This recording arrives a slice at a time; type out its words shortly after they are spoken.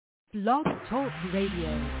Blog Talk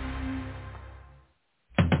Radio.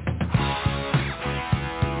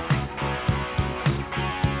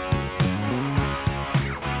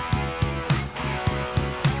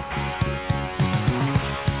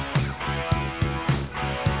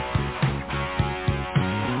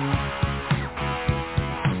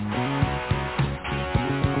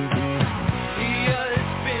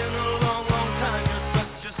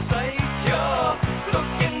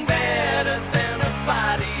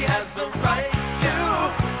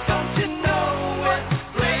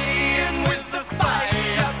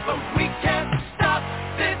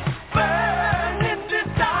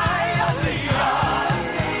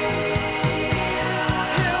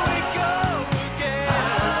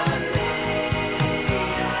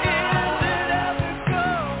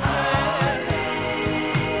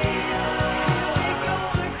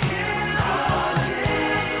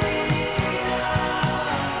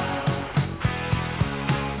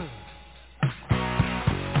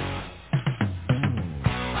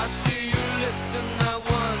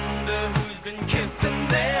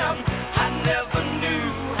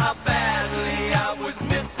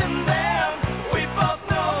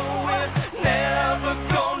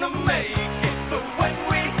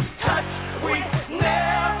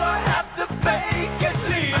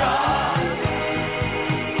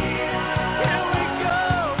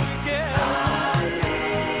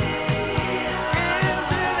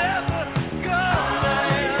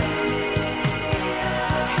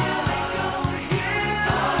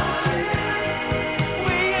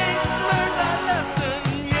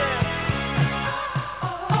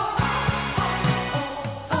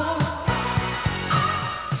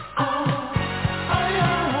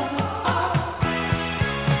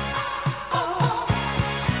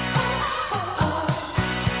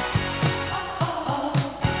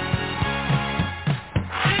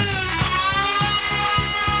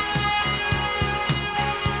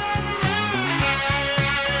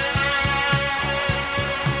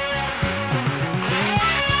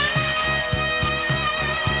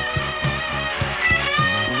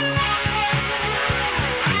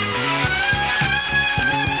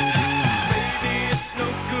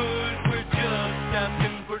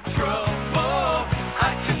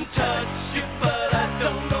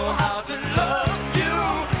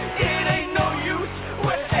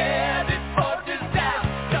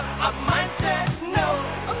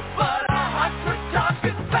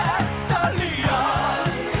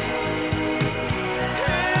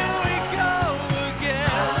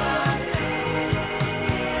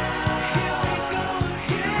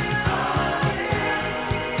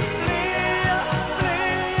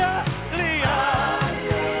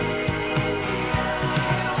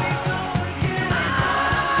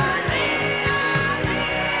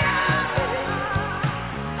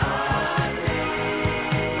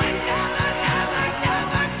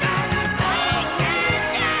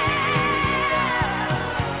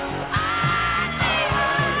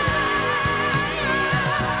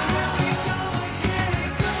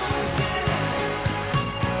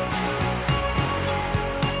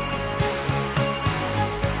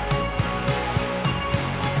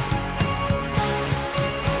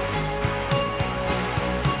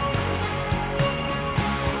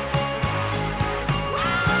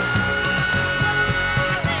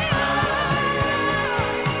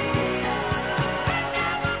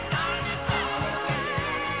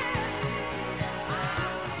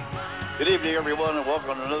 Everyone, and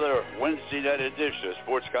welcome to another Wednesday night edition of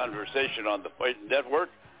Sports Conversation on the Fight Network.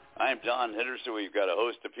 I'm Don Henderson. We've got a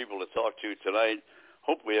host of people to talk to tonight.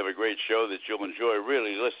 Hope we have a great show that you'll enjoy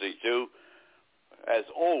really listening to. As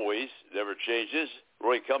always, never changes.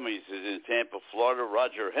 Roy Cumings is in Tampa, Florida.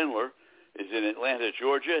 Roger Hendler is in Atlanta,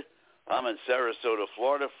 Georgia. I'm in Sarasota,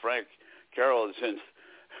 Florida. Frank Carroll is in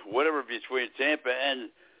whatever between Tampa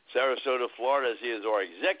and Sarasota, Florida, as he is our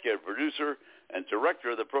executive producer and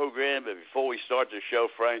director of the program. And before we start the show,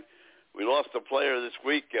 Frank, we lost a player this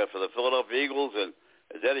week for the Philadelphia Eagles, and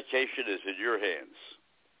the dedication is in your hands.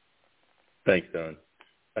 Thanks, Don.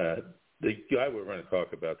 The guy we're going to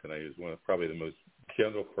talk about tonight is probably the most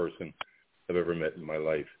gentle person I've ever met in my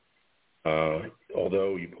life.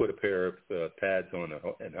 Although you put a pair of pads on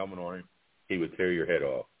and helmet on him, he would tear your head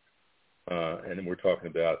off. And then we're talking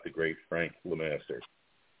about the great Frank LeMaster.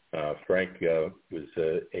 Frank was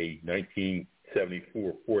a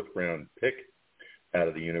 1974 fourth-round pick out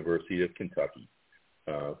of the University of Kentucky.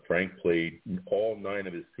 Frank played all 9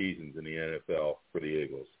 of his seasons in the NFL for the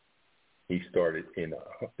Eagles. He played in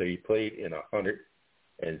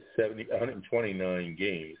 129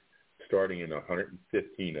 games, starting in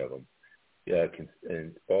 115 of them,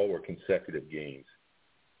 and all were consecutive games.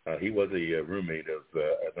 He was a roommate of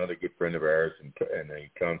another good friend of ours and a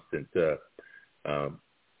constant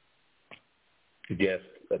guest,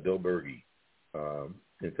 Bill Berge.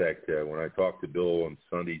 In fact, when I talked to Bill on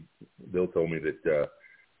Sunday, Bill told me that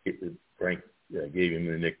Frank gave him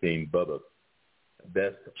the nickname Bubba,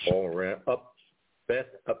 best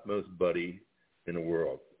upmost buddy in the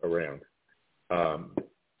world around.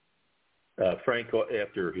 Frank,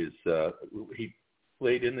 after his he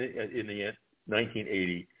played in the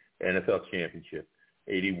 1980 NFL Championship.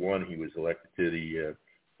 81, he was elected to the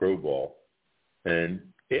Pro Bowl, and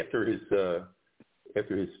after his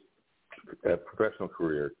professional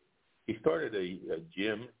career, he started a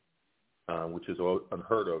gym, which is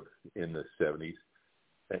unheard of in the 70s,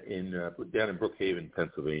 down in Brookhaven,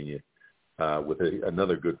 Pennsylvania, with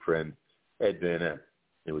another good friend, Ed Van Emp.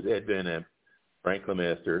 It was Ed Van Emp, Frank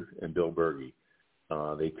LeMaster, and Bill Berge.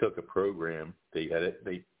 They took a program.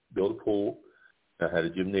 They built a pool, had a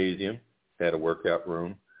gymnasium, had a workout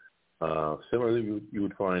room. Similarly, you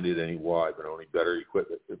would find it any Y, but only better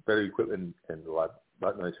equipment, and a lot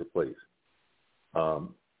nicer place.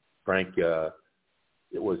 Frank he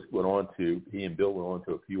and Bill went on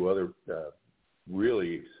to a few other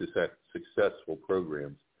really successful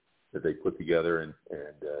programs that they put together, and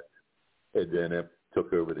Ed Van Emp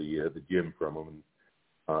took over the gym from him.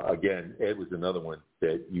 Again, Ed was another one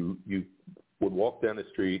that you would walk down the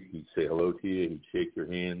street, he'd say hello to you, he'd shake your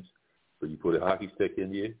hands, but you put a hockey stick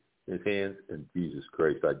in his hands, and Jesus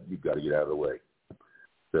Christ, you've got to get out of the way.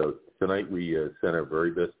 So tonight we sent our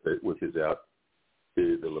very best wishes out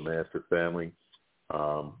to the LeMaster family.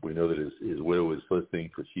 We know that his widow is listening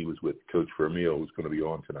because she was with Coach Vermele, who's going to be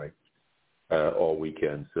on tonight all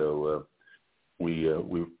weekend. So we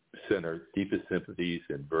send our deepest sympathies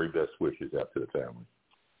and very best wishes out to the family.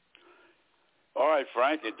 All right,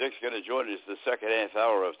 Frank and Dick's going to join us the second half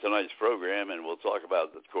hour of tonight's program, and we'll talk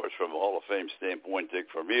about, of course, from a Hall of Fame standpoint, Dick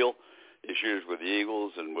Vermele, issues with the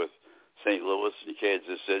Eagles and with St. Louis and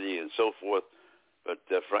Kansas City and so forth. But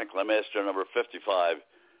Frank LeMaster, number 55,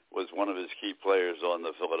 was one of his key players on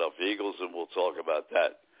the Philadelphia Eagles, and we'll talk about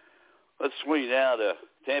that. Let's swing now to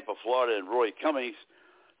Tampa, Florida, and Roy Cumings.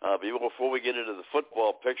 Before we get into the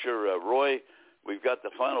football picture, Roy, we've got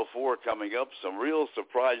the Final Four coming up, some real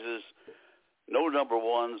surprises. No number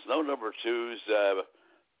ones, no number twos.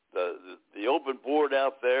 The open board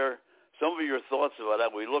out there. Some of your thoughts about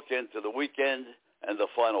that. We look into the weekend and the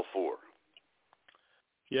Final Four.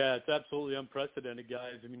 Yeah, it's absolutely unprecedented,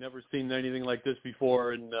 guys. I mean, never seen anything like this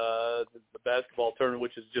before in the basketball tournament,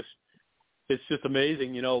 which is it's just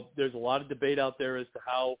amazing. You know, there's a lot of debate out there as to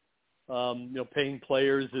how paying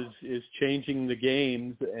players is changing the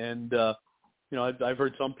games, and I've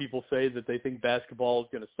heard some people say that they think basketball is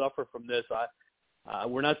going to suffer from this.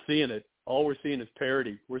 We're not seeing it. All we're seeing is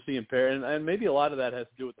parity. We're seeing parity, and maybe a lot of that has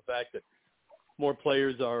to do with the fact that more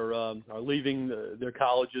players are leaving their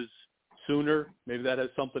colleges sooner. Maybe that has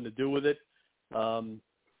something to do with it. The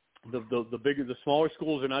smaller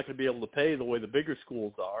schools are not going to be able to pay the way the bigger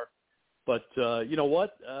schools are. But you know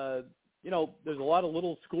what? There's a lot of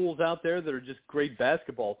little schools out there that are just great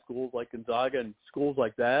basketball schools, like Gonzaga and schools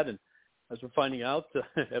like that. And as we're finding out,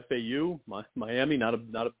 FAU, Miami, not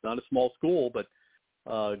a small school, but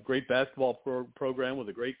great basketball program with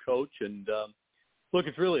a great coach. And look,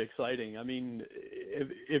 it's really exciting. I mean,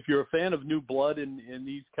 if you're a fan of new blood in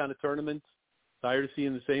these kind of tournaments, tired of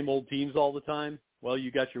seeing the same old teams all the time, well,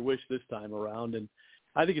 you got your wish this time around. And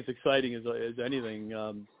I think it's exciting as anything.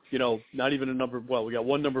 Not even we got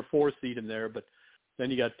one number 4 seed in there, but then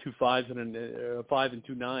you got 2 5s and 5 and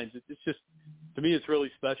 2 9s. It's just, to me, it's really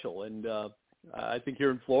special. And I think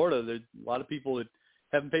here in Florida, there's a lot of people that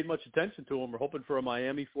haven't paid much attention to them. We're hoping for a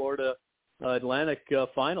Miami-Florida Atlantic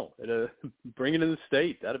final. Bring it in the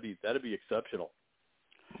state. That'd be exceptional.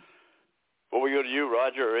 Well, we go to you,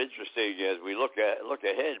 Roger. Interesting as we look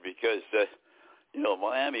ahead because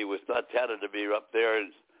Miami was not touted to be up there.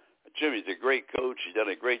 And Jimmy's a great coach. He's done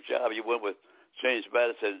a great job. He went with James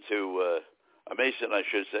Mason to Mason, I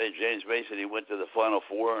should say. James Mason. He went to the Final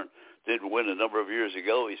Four and didn't win a number of years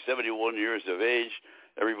ago. He's 71 years of age.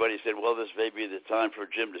 Everybody said, well, this may be the time for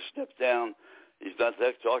Jim to step down. He's not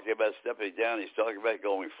talking about stepping down. He's talking about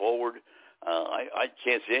going forward. I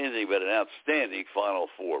can't say anything but an outstanding Final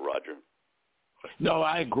Four, Roger. No,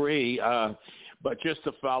 I agree. But just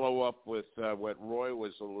to follow up with what Roy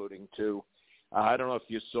was alluding to, I don't know if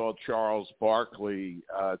you saw Charles Barkley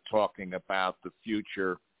talking about the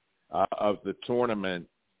future of the tournament,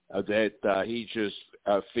 that he just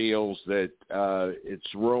feels that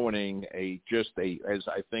it's ruining as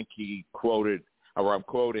I think he quoted, or I'm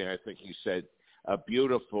quoting, I think he said, a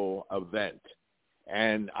beautiful event.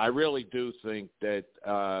 And I really do think that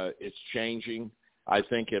it's changing. I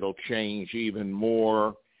think it'll change even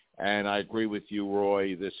more. And I agree with you,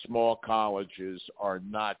 Roy. The small colleges are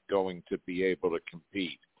not going to be able to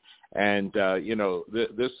compete. And,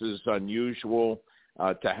 this is unusual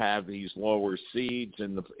to have these lower seeds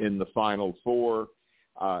in the Final Four.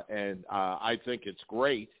 And I think it's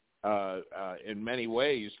great in many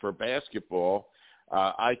ways for basketball.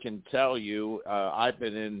 I can tell you I've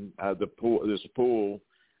been in this pool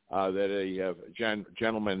that a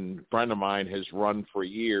gentleman friend of mine has run for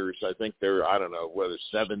years. I think there, I don't know, whether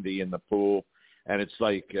 70 in the pool, and it's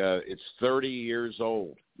like it's 30 years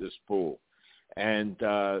old, this pool. And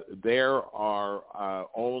there are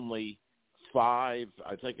only 5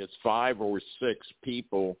 or 6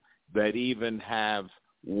 people that even have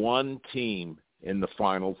one team in the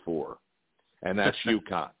Final Four, and that's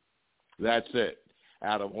UConn. That's it.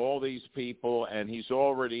 Out of all these people, and he's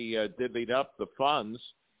already divvied up the funds,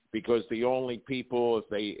 because the only people,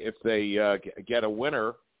 if they get a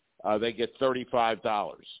winner, they get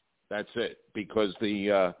 $35. That's it. Because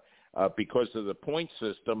of the point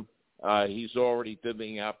system, he's already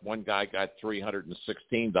divvying up. One guy got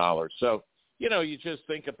 $316. So you just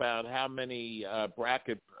think about how many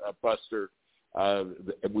bracket buster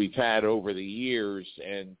we've had over the years,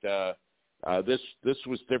 and this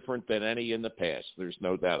was different than any in the past. There's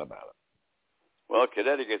no doubt about it. Well,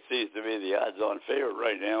 Connecticut seems to be the odds-on favorite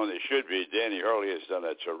right now, and they should be. Danny Hurley has done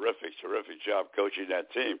a terrific job coaching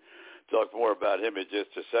that team. Talk more about him in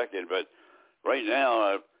just a second. But right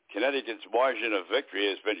now, Connecticut's margin of victory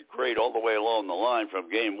has been great all the way along the line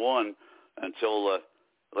from Game 1 until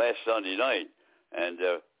last Sunday night. And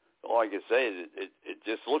all I can say is it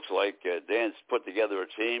just looks like Dan's put together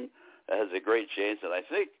a team that has a great chance. And I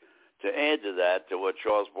think to add to that, to what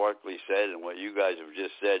Charles Barkley said and what you guys have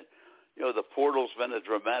just said, the portal's been a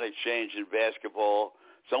dramatic change in basketball.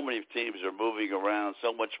 So many teams are moving around.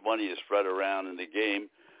 So much money is spread around in the game.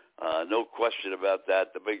 No question about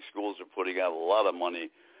that. The big schools are putting out a lot of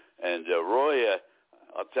money. And, Roy,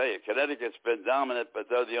 I'll tell you, Connecticut's been dominant, but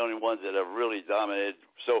they're the only ones that have really dominated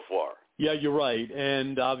so far. Yeah, you're right.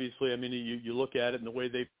 And obviously, I mean, you look at it and the way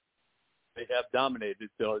they have dominated.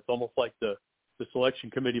 So it's almost like the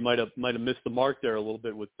selection committee might have missed the mark there a little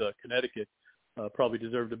bit with Connecticut. Probably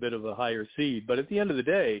deserved a bit of a higher seed. But at the end of the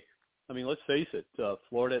day, I mean, let's face it,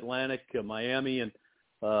 Florida Atlantic, Miami, and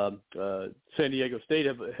San Diego State,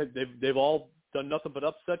 they've all done nothing but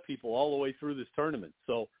upset people all the way through this tournament.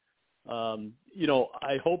 So,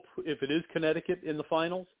 I hope if it is Connecticut in the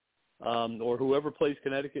finals, or whoever plays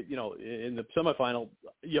Connecticut, in the semifinal,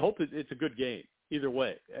 you hope it's a good game either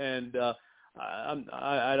way. And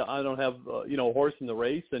I don't have, a horse in the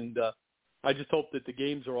race, and I just hope that the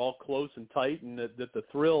games are all close and tight, and that the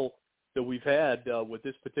thrill that we've had with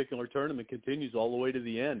this particular tournament continues all the way to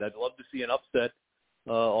the end. I'd love to see an upset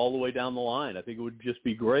all the way down the line. I think it would just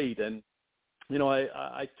be great. And,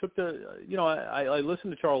 I took I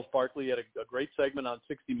listened to Charles Barkley. He had a great segment on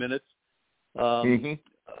 60 Minutes on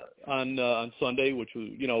Sunday, which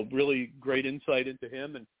was, really great insight into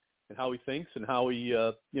him and how he thinks and how he,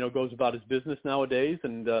 goes about his business nowadays.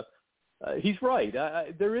 And, he's right.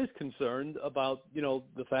 There is concern about,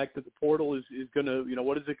 the fact that the portal is going to,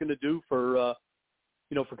 what is it going to do for,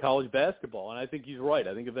 for college basketball? And I think he's right.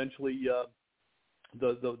 I think eventually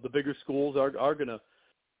the bigger schools are going to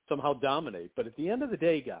somehow dominate. But at the end of the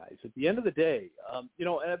day, guys, the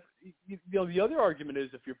other argument is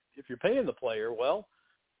if you're paying the player, well,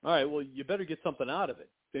 all right, well, you better get something out of it,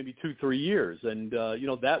 maybe 2-3 years. And,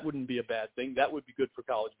 that wouldn't be a bad thing. That would be good for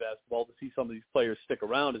college basketball to see some of these players stick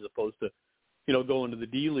around as opposed to, going to the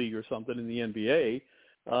D League or something in the NBA.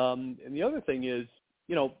 And the other thing is,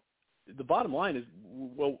 the bottom line is,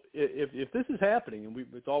 well, if this is happening, and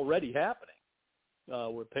it's already happening,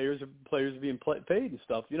 where players are being paid and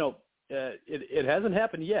stuff, it hasn't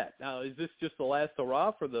happened yet. Now, is this just the last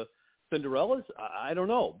hurrah for the Cinderellas? I don't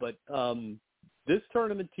know. But this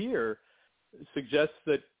tournament here suggests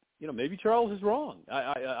that, maybe Charles is wrong.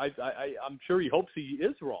 I'm sure he hopes he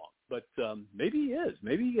is wrong, but maybe he is.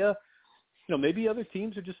 Maybe, maybe other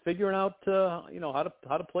teams are just figuring out,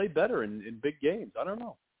 how to play better in big games. I don't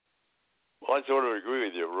know. Well, I sort of agree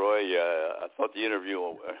with you, Roy. I thought the interview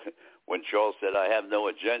when Charles said, I have no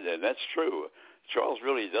agenda, and that's true. Charles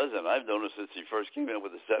really doesn't. I've noticed since he first came in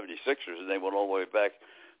with the 76ers, and they went all the way back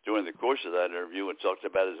during the course of that interview and talked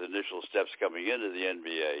about his initial steps coming into the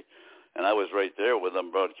NBA. And I was right there with him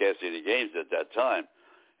broadcasting the games at that time.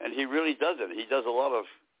 And he really doesn't. He does a lot of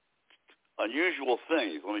unusual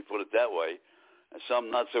things, let me put it that way, and some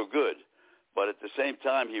not so good. But at the same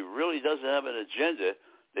time, he really doesn't have an agenda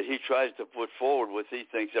that he tries to put forward which he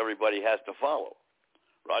thinks everybody has to follow.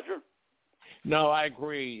 Roger? No, I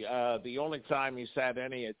agree. The only time he's had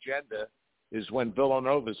any agenda is when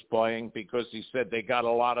Villanova's playing, because he said they got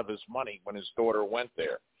a lot of his money when his daughter went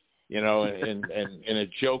there, in a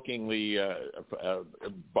jokingly a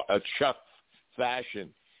chuck fashion.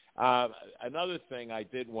 Another thing I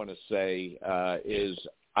did want to say is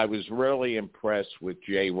I was really impressed with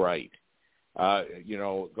Jay Wright,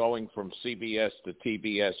 going from CBS to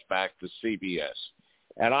TBS back to CBS.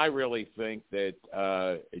 And I really think that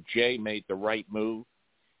Jay made the right move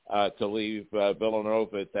to leave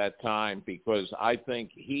Villanova at that time, because I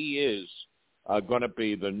think he is going to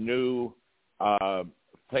be the new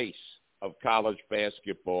face of college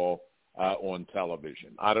basketball on television.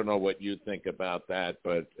 I don't know what you think about that,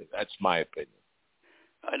 but that's my opinion.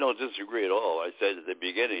 I don't disagree at all. I said at the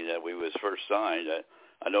beginning that we was first signed.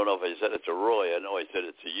 I don't know if I said it to Roy. I know I said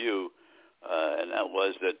it to you, and that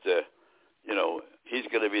was that, he's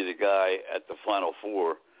going to be the guy at the Final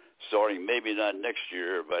Four, starting maybe not next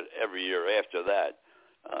year, but every year after that.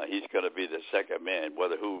 He's going to be the second man,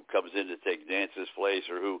 whether who comes in to take Dance's place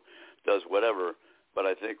or who does whatever. But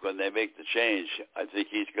I think when they make the change, I think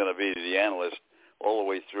he's going to be the analyst all the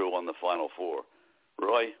way through on the Final Four.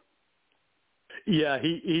 Roy? Yeah,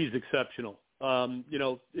 he's exceptional.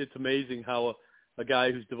 It's amazing how a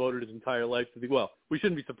guy who's devoted his entire life to we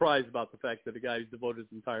shouldn't be surprised about the fact that a guy who's devoted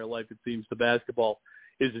his entire life, it seems, to basketball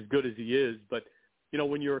is as good as he is. But,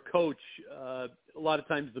 when you're a coach, a lot of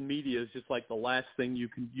times the media is just like the last thing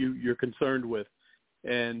you're concerned with.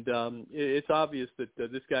 And it's obvious that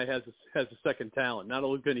this guy has a second talent. Not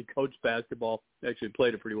only can he coach basketball, actually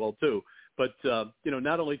played it pretty well too, but,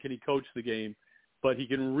 not only can he coach the game, but he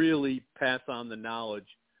can really pass on the knowledge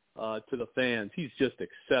to the fans. He's just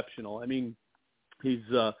exceptional. I mean, he's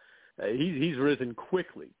risen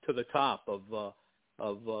quickly to the top of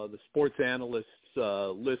the sports analysts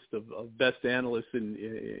list of best analysts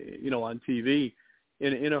on TV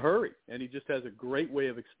in a hurry, and he just has a great way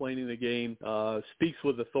of explaining the game. Speaks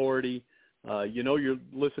with authority. You're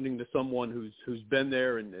listening to someone who's been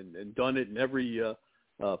there and done it in every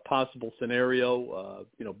possible scenario.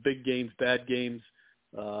 Big games, bad games,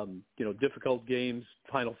 difficult games,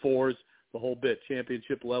 Final Fours, the whole bit,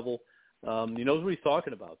 championship level. He knows what he's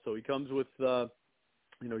talking about. So he comes with,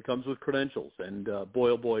 credentials, and boy,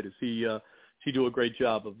 oh boy, does he do a great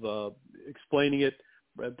job of explaining it,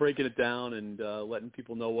 breaking it down, and letting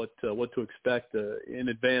people know what to expect in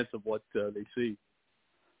advance of what they see.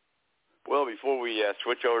 Well, before we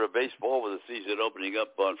switch over to baseball, with the season opening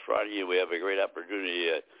up on Friday, we have a great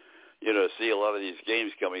opportunity, to see a lot of these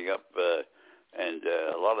games coming up, and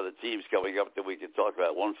a lot of the teams coming up that we can talk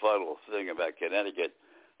about. One final thing about Connecticut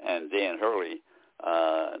and Dan Hurley.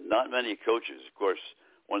 Not many coaches, of course.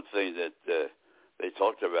 One thing that they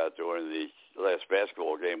talked about during the last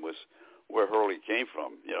basketball game was where Hurley came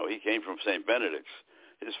from. He came from St. Benedict's.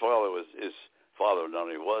 His father not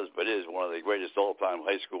only was, but is one of the greatest all-time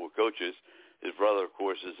high school coaches. His brother, of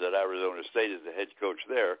course, is at Arizona State as the head coach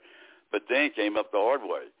there. But Dan came up the hard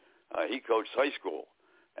way. He coached high school,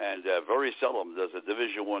 and very seldom does a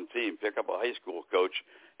Division I team pick up a high school coach,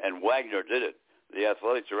 and Wagner did it. The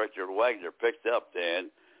athletic director at Wagner picked up Dan,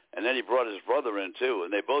 and then he brought his brother in too,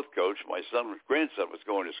 and they both coached. My grandson was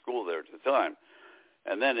going to school there at the time.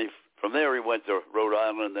 And then from there he went to Rhode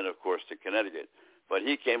Island and then, of course, to Connecticut. But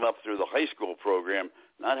he came up through the high school program,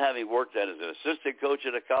 not having worked as an assistant coach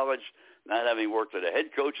at a college, not having worked as a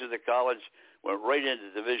head coach at a college, went right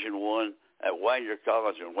into Division I at Wagner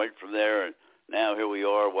College and went from there. And now here we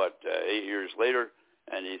are, 8 years later,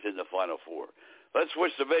 and he's in the Final Four. Let's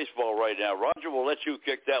switch to baseball right now. Roger, we'll let you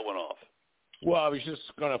kick that one off. Well, I was just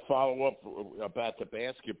going to follow up about the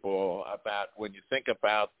basketball, about when you think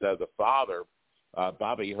about the father,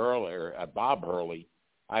 Bob Hurley.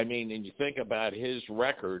 I mean, and you think about his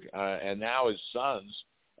record and now his sons,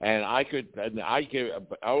 and I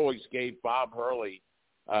always gave Bob Hurley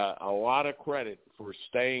a lot of credit for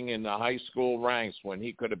staying in the high school ranks when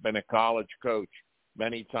he could have been a college coach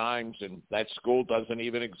many times, and that school doesn't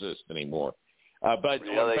even exist anymore. But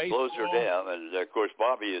they closed her down, and of course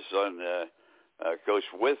Bobby, his son, coached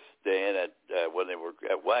with Dan when they were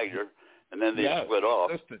at Wagner, and then they split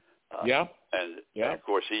off. And of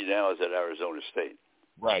course he now is at Arizona State.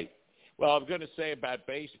 Right. Well, I'm going to say about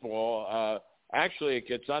baseball. Actually, it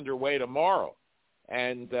gets underway tomorrow,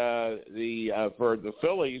 and for the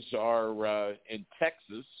Phillies are in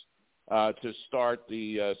Texas to start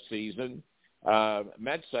the season.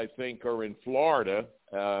 Mets, I think, are in Florida.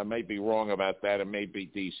 I may be wrong about that. It may be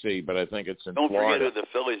D.C., but I think it's in Florida. Don't forget who the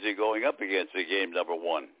Phillies are going up against in game number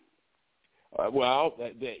one. Well,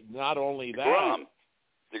 not only that. DeGrom.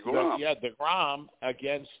 DeGrom. DeGrom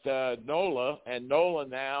against Nola, and Nola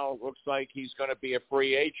now looks like he's going to be a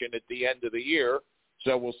free agent at the end of the year,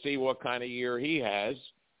 so we'll see what kind of year he has.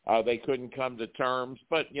 They couldn't come to terms,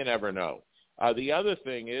 but you never know. The other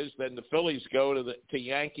thing is then the Phillies go to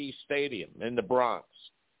Yankee Stadium in the Bronx.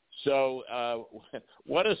 So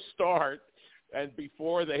what a start, and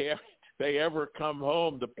before they ever come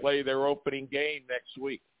home to play their opening game next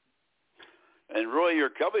week. And, Roy, your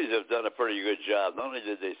Cubbies have done a pretty good job. Not only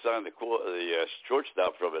did they sign the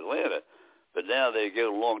shortstop from Atlanta, but now they give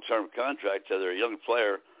a long-term contract to their young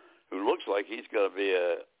player who looks like he's going to be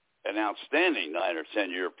an outstanding 9 or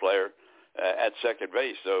 10-year player at second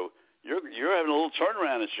base. So you're having a little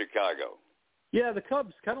turnaround in Chicago. Yeah, the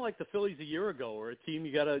Cubs, kind of like the Phillies a year ago, are a team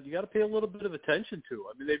you gotta pay a little bit of attention to.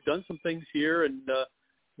 I mean, they've done some things here, and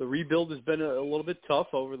the rebuild has been a little bit tough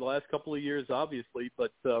over the last couple of years, obviously.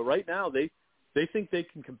 But right now, they think they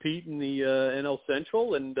can compete in the NL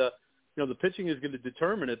Central, and the pitching is going to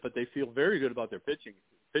determine it. But they feel very good about their pitching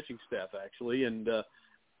staff, actually, and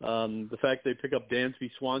the fact they pick up Dansby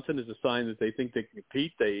Swanson is a sign that they think they can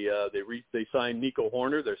compete. They signed Nico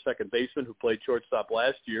Horner, their second baseman, who played shortstop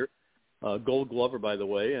last year, Gold Glover, by the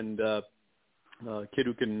way, and kid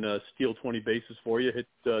who can steal 20 bases for you, hit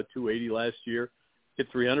 280 last year, hit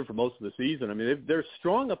 300 for most of the season. I mean, they're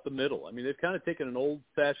strong up the middle. I mean, they've kind of taken an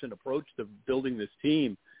old-fashioned approach to building this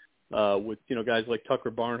team with, guys like Tucker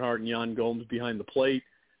Barnhart and Yan Gomes behind the plate.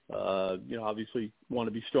 Obviously want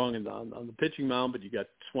to be strong on the pitching mound, but you got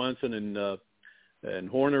Swanson and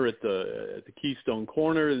Horner at the Keystone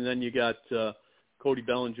corner, and then you got Cody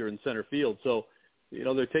Bellinger in center field. So,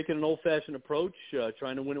 they're taking an old-fashioned approach,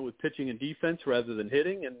 trying to win it with pitching and defense rather than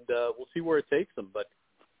hitting, and we'll see where it takes them. But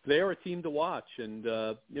they are a team to watch, and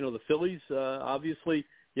the Phillies obviously,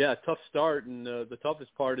 tough start, and the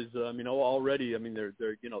toughest part is already. I mean, they're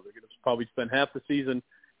going to probably spend half the season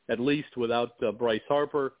at least without Bryce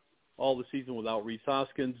Harper, all the season without Rhys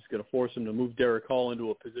Hoskins. It's going to force him to move Derek Hall into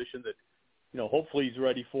a position that hopefully he's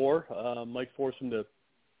ready for. Might force him to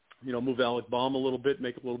move Alec Baum a little bit,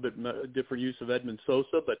 make a little bit different use of Edmund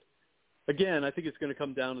Sosa, but. Again, I think it's going to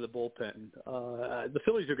come down to the bullpen. The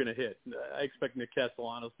Phillies are going to hit. I expect Nick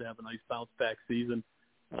Castellanos to have a nice bounce-back season.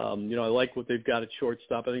 I like what they've got at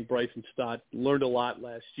shortstop. I think Bryson Stott learned a lot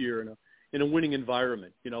last year in a winning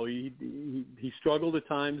environment. He struggled at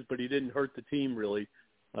times, but he didn't hurt the team really.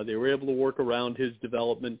 They were able to work around his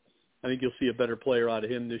development. I think you'll see a better player out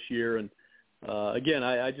of him this year. And again,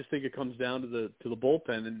 I just think it comes down to the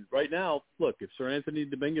bullpen. And right now, look, if Sir Anthony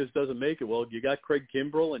Dominguez doesn't make it, well, you got Craig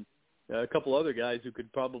Kimbrell and a couple other guys who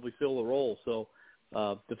could probably fill the role. So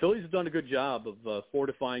the Phillies have done a good job of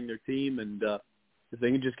fortifying their team, and if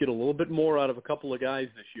they can just get a little bit more out of a couple of guys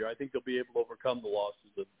this year, I think they'll be able to overcome the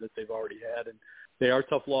losses that they've already had. And they are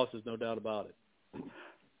tough losses, no doubt about it.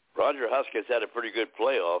 Roger Hoskins had a pretty good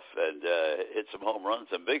playoff and hit some home runs,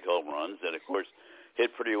 some big home runs, and, of course,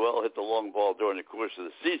 hit pretty well, hit the long ball during the course of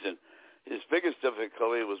the season. His biggest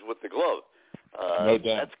difficulty was with the glove. No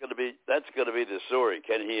doubt. That's going to be the story.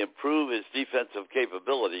 Can he improve his defensive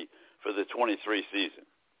capability for the 23 season?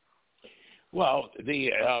 Well,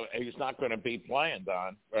 he's not going to be playing,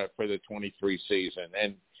 Don, for the 23 season,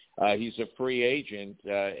 and he's a free agent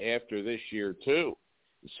after this year too.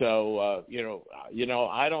 So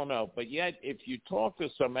I don't know, but yet if you talk to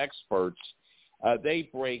some experts, they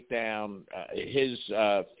break down his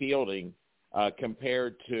fielding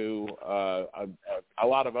compared to a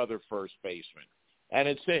lot of other first basemen. And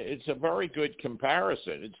it's a very good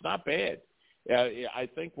comparison. It's not bad. I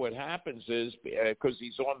think what happens is because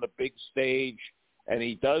he's on the big stage and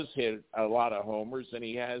he does hit a lot of homers, and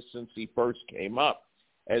he has since he first came up.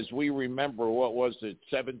 As we remember, what was it,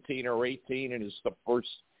 17 or 18 in his the first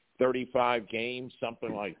 35 games,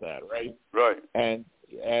 something like that, right? Right. And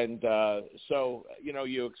so,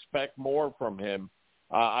 you expect more from him.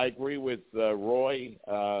 I agree with Roy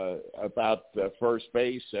about first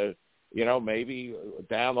base. Maybe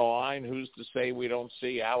down the line, who's to say we don't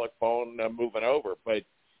see Alec Bohm moving over? But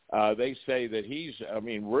they say that he's,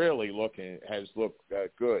 really has looked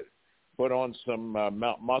good. Put on some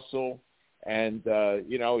muscle, and,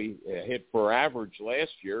 he hit for average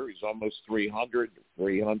last year. He's almost 300.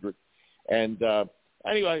 And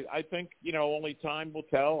anyway, I think, only time will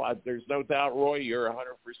tell. There's no doubt, Roy, you're 100%.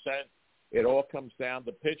 It all comes down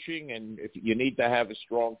to pitching, and if you need to have a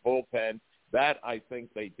strong bullpen, that I think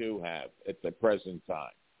they do have at the present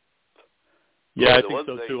time. Yeah, I think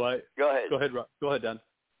so too. Go ahead, Don.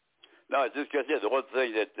 No, just because the one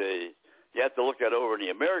thing that you have to look at over in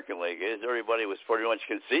the American League is everybody was pretty much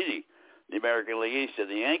conceding the American League East to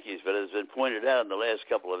the Yankees, but as has been pointed out in the last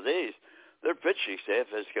couple of days, their pitching staff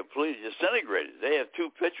has completely disintegrated. They have two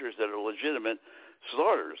pitchers that are legitimate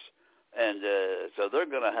starters, and so they're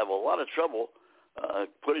going to have a lot of trouble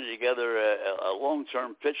putting together a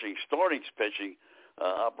long-term starting pitching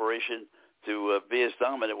operation to be as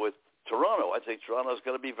dominant with Toronto. I think Toronto's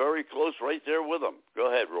going to be very close right there with them.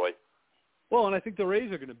 Go ahead, Roy. Well, and I think the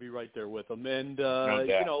Rays are going to be right there with them. And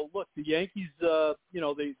look, the Yankees, they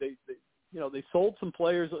sold some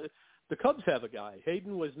players. The Cubs have a guy,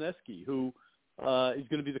 Haiton Wesneski, who is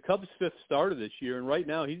going to be the Cubs' fifth starter this year, and right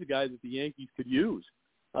now he's a guy that the Yankees could use.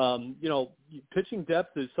 Pitching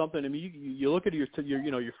depth is something. I mean, you look at your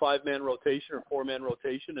five-man rotation or four-man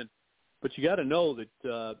rotation, but you got to know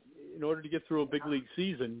that in order to get through a big league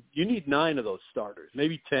season, you need 9 of those starters,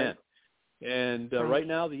 maybe 10. And right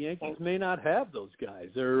now, the Yankees may not have those guys.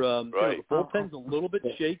 They're the bullpen's a little bit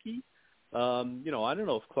shaky. I don't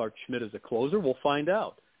know if Clark Schmidt is a closer. We'll find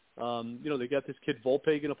out. They got this kid Volpe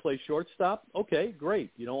going to play shortstop. Okay,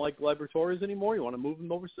 great. You don't like Liberatores anymore? You want to move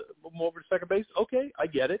him over to second base? Okay, I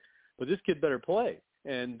get it. But this kid better play.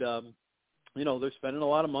 And they're spending a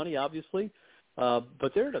lot of money, obviously.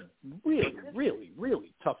 But they're in a really, really,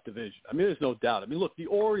 really tough division. I mean, there's no doubt. I mean, look, the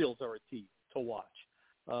Orioles are a team to watch.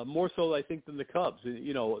 More so, I think, than the Cubs.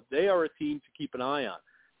 They are a team to keep an eye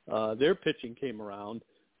on. Their pitching came around.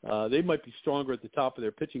 They might be stronger at the top of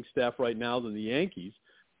their pitching staff right now than the Yankees.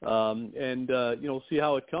 We'll see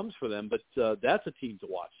how it comes for them. But that's a team to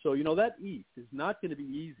watch. So, that East is not going to be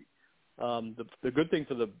easy. The good thing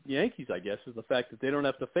for the Yankees, I guess, is the fact that they don't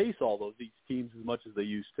have to face all those East teams as much as they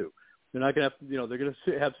used to. They're not going to have, they're going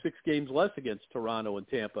to have 6 games less against Toronto and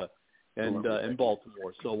Tampa and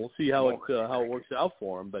Baltimore. So we'll see how it works out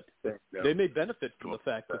for them. But they may benefit from the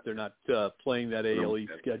fact that they're not playing that AL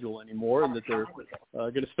East schedule anymore, and that they're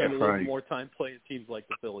going to spend a little more time playing teams like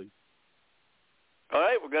the Phillies. All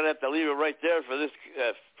right, we're going to have to leave it right there for this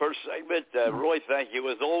first segment. Roy, thank you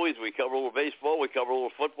as always. We cover a little baseball, we cover a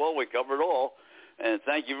little football, we cover it all. And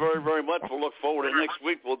thank you very, very much. We'll look forward to next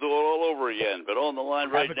week. We'll do it all over again. But on the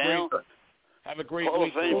line right now, have a great Hall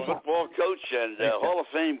week, of Fame football coach and Hall of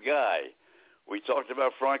Fame guy. We talked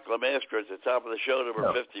about Frank LeMaster at the top of the show,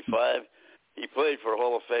 number 55. He played for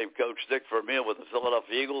Hall of Fame coach Dick Vermele with the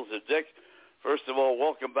Philadelphia Eagles. And Dick, first of all,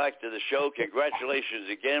 welcome back to the show.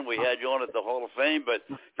 Congratulations again. We had you on at the Hall of Fame, but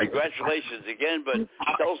congratulations again. But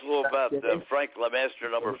tell us a little about Frank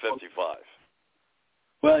LeMaster, number 55.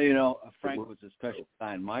 Well, Frank was a special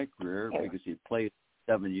guy in my career because he played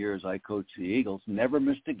 7 years. I coached the Eagles, never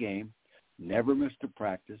missed a game, never missed a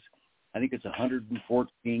practice. I think it's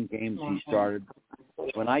 114 games he started.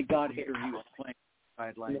 When I got here, he was playing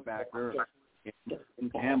side linebacker.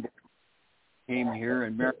 And Campbell came here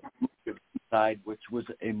and moved side, which was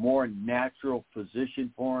a more natural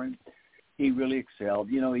position for him. He really excelled.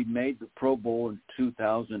 He made the Pro Bowl in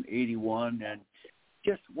 2081 and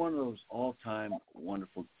just one of those all-time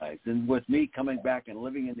wonderful guys. And with me coming back and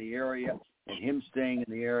living in the area and him staying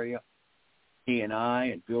in the area, he and I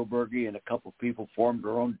and Bill Berge and a couple people formed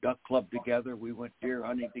our own duck club together. We went deer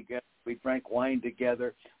hunting together. We drank wine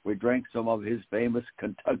together. We drank some of his famous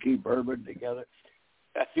Kentucky bourbon together.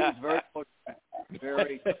 He was very close,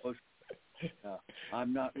 very close.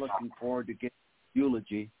 I'm not looking forward to getting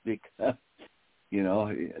eulogy because,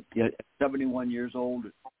 at 71 years old,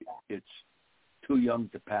 it's too young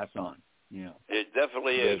to pass on. It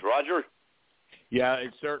definitely is. Roger? Yeah,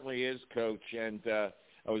 it certainly is, Coach. And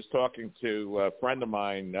I was talking to a friend of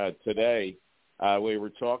mine today. We were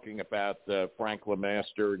talking about Frank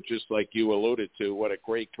LeMaster, just like you alluded to, what a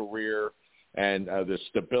great career and the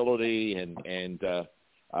stability and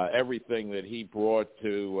everything that he brought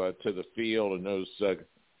to the field in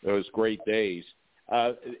those great days.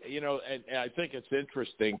 And I think it's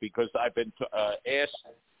interesting because I've been asked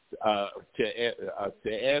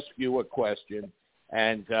to ask you a question,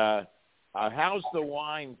 and how's the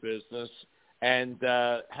wine business, and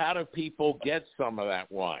how do people get some of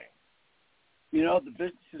that wine? The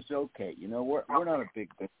business is okay. We're not a big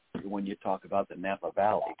business when you talk about the Napa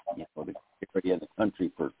Valley, the area of the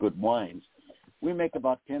country for good wines. We make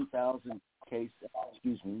about 10,000 cases.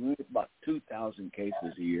 We make about 2,000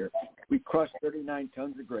 cases a year. We crushed 39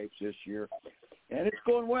 tons of grapes this year, and it's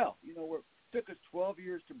going well. It took us 12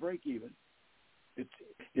 years to break even.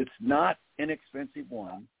 It's not inexpensive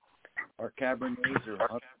wine. Our Cabernets are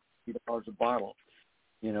 $150 a bottle,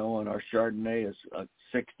 and our Chardonnay is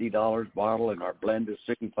 $60 a bottle, and our blend is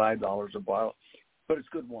 $65 a bottle. But it's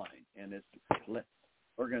good wine, and it's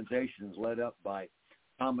organization is led up by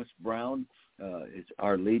Thomas Brown. Is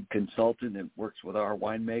our lead consultant and works with our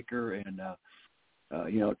winemaker, and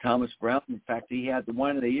Thomas Brown. In fact, he had the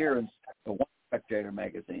wine of the year and the wine Spectator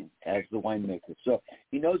magazine as the winemaker. So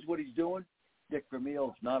he knows what he's doing. Dick Vermele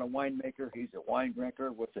is not a winemaker. He's a wine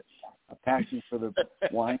drinker with a passion for the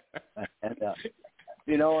wine. And,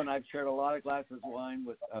 and I've shared a lot of glasses of wine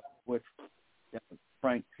with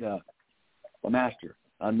Frank Lemaster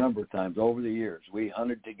a number of times over the years. We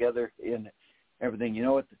hunted together in everything.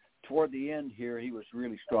 Toward the end here, he was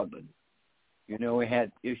really struggling. He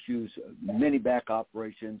had issues, many back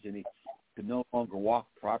operations, and he could no longer walk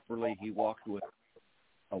properly. He walked with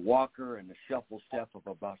a walker and a shuffle step of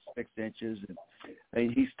about 6 inches,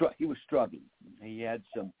 and he was struggling. He had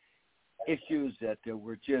some issues that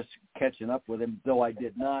were just catching up with him, though I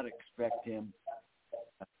did not expect him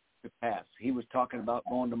to pass. He was talking about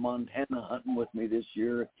going to Montana hunting with me this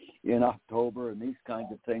year in October and these kinds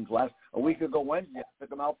of things. A week ago Wednesday, I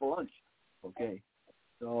took him out for lunch. Okay.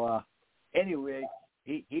 So anyway,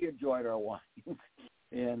 he enjoyed our wine,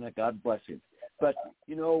 and God bless him. But,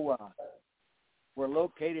 we're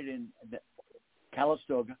located in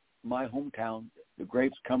Calistoga, my hometown. The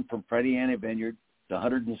grapes come from Freddie Anna Vineyard. It's a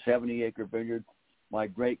 170-acre vineyard. My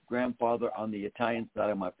great-grandfather on the Italian side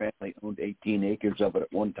of my family owned 18 acres of it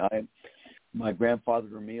at one time. My grandfather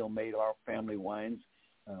Vermele made our family wines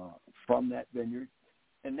from that vineyard.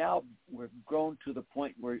 And now we're grown to the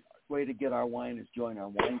point where the way to get our wine is join our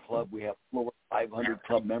wine club. We have over 500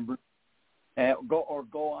 club members. Go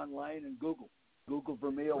online and Google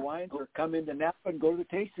Vermele Wines, or come into Napa and go to the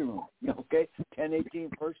tasting room. Okay, 1018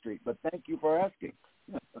 First Street. But thank you for asking.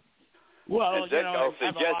 Well, Dick, I'll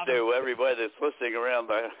suggest to everybody that's listening around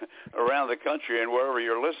the country and wherever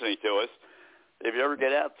you're listening to us, if you ever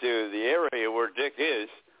get out to the area where Dick is,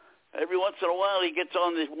 every once in a while he gets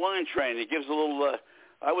on the wine train. He gives a little.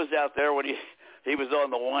 I was out there when he was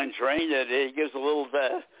on the wine train, and he gives a little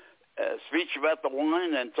speech about the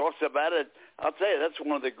wine and talks about it. I'll tell you, that's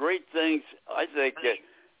one of the great things, I think,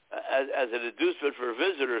 as an inducement for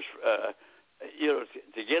visitors,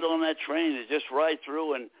 to get on that train and just ride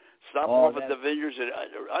through and stop off at the vineyards. And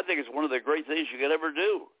I think it's one of the great things you could ever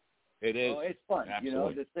do. It is. Well, it's fun.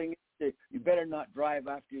 Absolutely. The thing is, you better not drive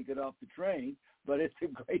after you get off the train, but it's a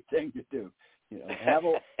great thing to do.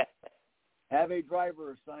 Have a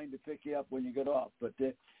driver assigned to pick you up when you get off. But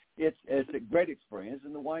it's a great experience,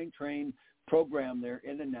 and the wine train program there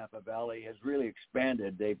in the Napa Valley has really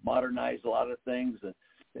expanded. They've modernized a lot of things, and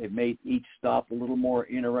they've made each stop a little more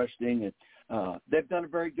interesting, and they've done a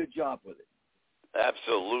very good job with it.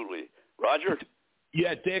 Absolutely. Roger?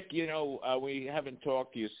 Yeah, Dick, we haven't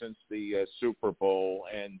talked to you since the Super Bowl,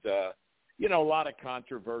 and, a lot of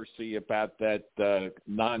controversy about that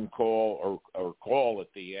non-call or call at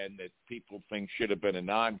the end that people think should have been a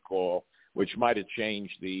non-call, which might have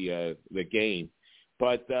changed the game.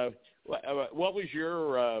 But what was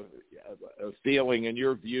your feeling and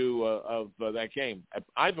your view of that game?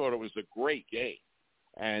 I thought it was a great game.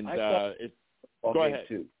 And go ahead.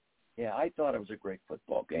 Too. Yeah, I thought it was a great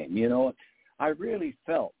football game. I really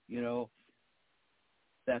felt,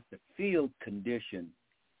 that the field condition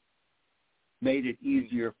made it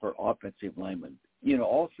easier for offensive linemen.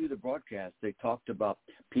 All through the broadcast, they talked about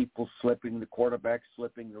people slipping, the quarterback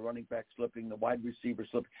slipping, the running back slipping, the wide receiver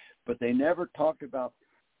slipping, but they never talked about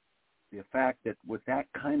the fact that with that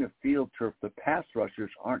kind of field turf, the pass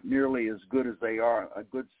rushers aren't nearly as good as they are a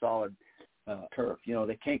good solid turf.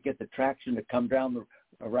 They can't get the traction to come down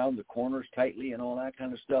around the corners tightly and all that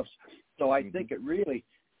kind of stuff. So I think it really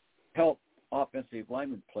helped offensive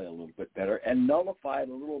linemen play a little bit better and nullified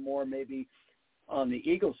a little more maybe on the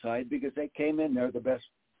Eagles side, because they came in there the best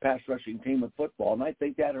pass rushing team in football, and I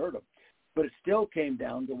think that hurt them. But it still came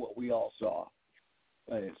down to what we all saw.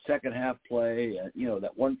 Second half play,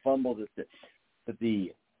 that one fumble that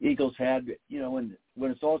the Eagles had, when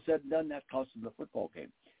it's all said and done, that cost them the football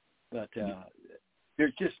game. But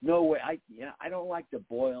there's just no way. I don't like to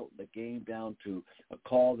boil the game down to a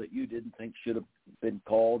call that you didn't think should have been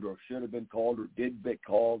called or should have been called or did get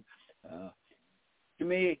called. To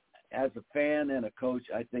me, as a fan and a coach,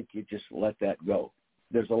 I think you just let that go.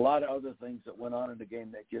 There's a lot of other things that went on in the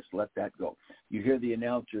game that just let that go. You hear the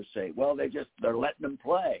announcers say, well, they're letting them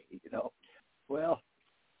play, Well,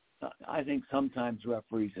 I think sometimes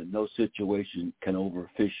referees in those situations can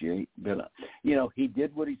over-officiate. But, he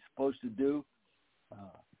did what he's supposed to do.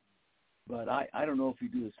 But I don't know if you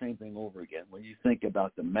do the same thing over again when you think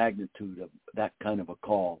about the magnitude of that kind of a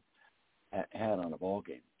call had on a ball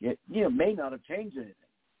game. It may not have changed anything,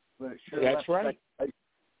 but it sure. That's right.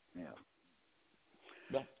 Yeah.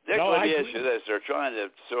 Dick, let me ask you this. They're trying to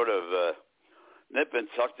sort of nip and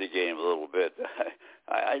tuck the game a little bit.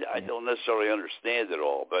 I don't necessarily understand it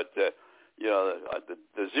all, but,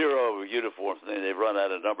 the zero uniform thing, they've run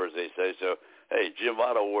out of numbers, they say. So hey, Jim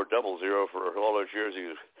Otto wore 00 for all those years he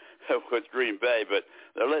was with Green Bay, but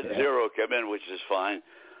they're letting 0 come in, which is fine.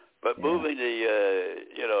 But moving the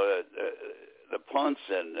punts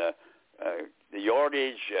and the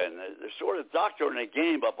yardage and they're sort of doctoring the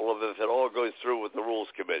game up a little bit if it all goes through with the rules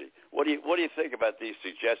committee. What do you think about these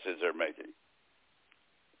suggestions they're making?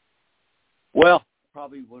 Well,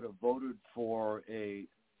 probably would have voted for an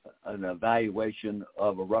evaluation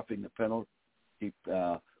of a roughing the penalty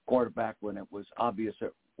quarterback when it was obvious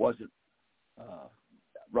it wasn't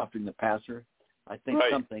roughing the passer. I think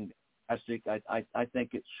something. I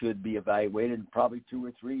think it should be evaluated in probably 2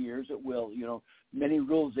 or 3 years. It will. Many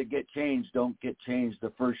rules that get changed don't get changed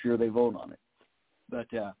the first year they vote on it. But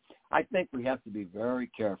I think we have to be very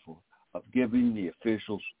careful of giving the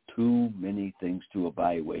officials too many things to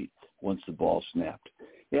evaluate once the ball's snapped.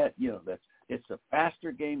 It's a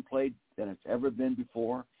faster game played than it's ever been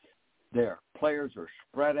before. Their players are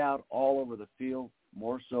spread out all over the field,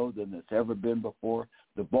 more so than it's ever been before.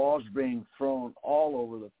 The ball's being thrown all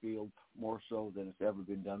over the field, more so than it's ever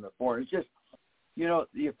been done before. It's just,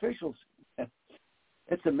 the officials,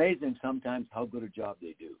 it's amazing sometimes how good a job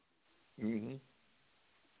they do. Mm-hmm.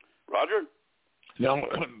 Roger? No,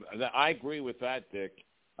 I agree with that, Dick.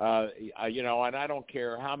 And I don't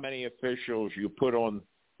care how many officials you put on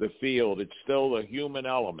the field, it's still a human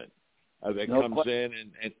element that comes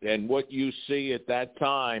in, and what you see at that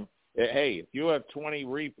time. Hey, if you have 20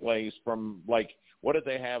 replays from, what did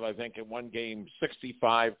they have, I think, in one game,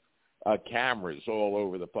 65 cameras all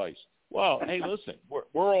over the place. Well, hey, listen,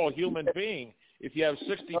 we're all human beings. If you have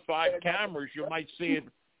 65 cameras, you might see it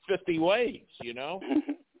 50 ways, I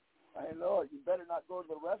know. You better not go to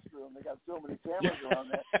the restroom. They got so many cameras around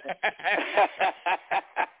that.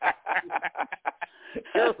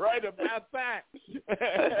 You're right about that.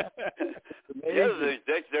 The other thing,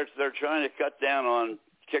 Dick, they're trying to cut down on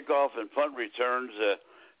kickoff and punt returns.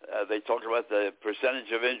 They talked about the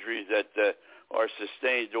percentage of injuries that are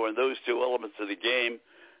sustained during those two elements of the game.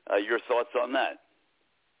 Your thoughts on that?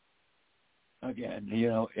 Again,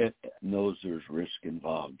 it knows there's risk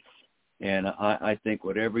involved. And I think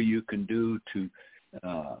whatever you can do to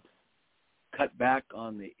cut back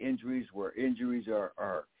on the injuries where injuries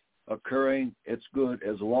are occurring, it's good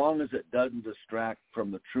as long as it doesn't distract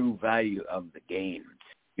from the true value of the game.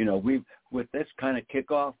 With this kind of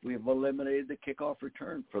kickoff, we've eliminated the kickoff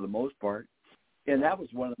return for the most part. And that was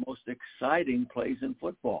one of the most exciting plays in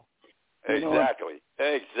football. Exactly.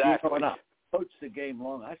 When I coached the game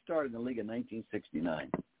long, I started in the league in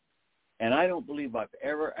 1969. And I don't believe I've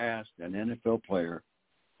ever asked an NFL player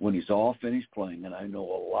when he's all finished playing, and I know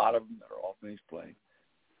a lot of them that are all finished playing,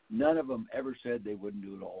 none of them ever said they wouldn't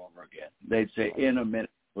do it all over again. They'd say, in a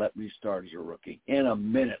minute, let me start as a rookie. In a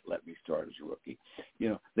minute, let me start as a rookie.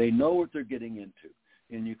 They know what they're getting into,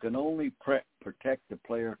 and you can only protect the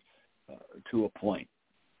player to a point.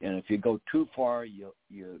 And if you go too far, you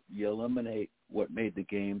eliminate what made the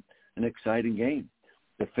game an exciting game.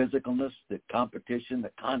 The physicalness, the competition,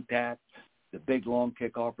 the contact, the big, long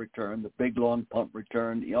kickoff return, the big, long punt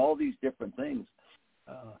return, all these different things.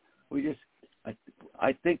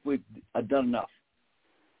 I think we've done enough.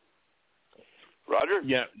 Roger?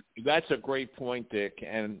 Yeah, that's a great point, Dick.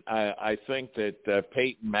 And I think that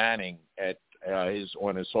Peyton Manning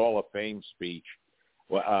on his Hall of Fame speech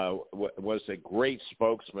was a great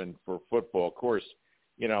spokesman for football. Of course,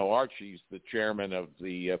 Archie's the chairman of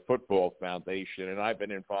the Football Foundation, and I've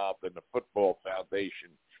been involved in the Football Foundation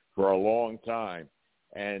for a long time.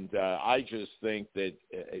 And I just think that,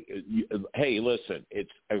 hey, listen,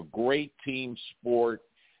 it's a great team sport.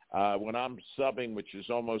 When I'm subbing, which is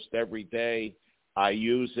almost every day, I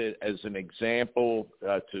use it as an example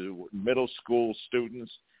to middle school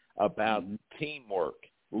students about teamwork,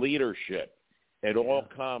 leadership. It all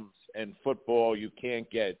comes in football. You can't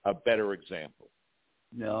get a better example.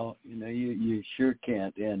 No, you sure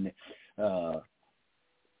can't. And,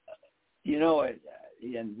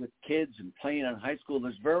 and with kids and playing in high school,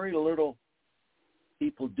 there's very little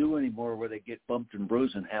people do anymore where they get bumped and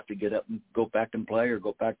bruised and have to get up and go back and play or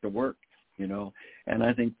go back to work, And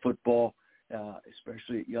I think football,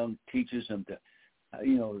 especially young, teaches them to,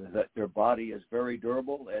 that their body is very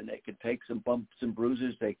durable and they can take some bumps and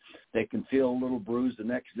bruises. They can feel a little bruise the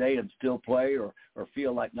next day and still play or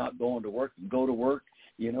feel like not going to work and go to work.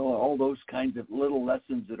 All those kinds of little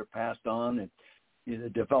lessons that are passed on, and the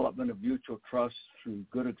development of mutual trust through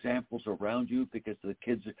good examples around you because the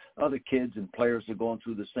other kids and players are going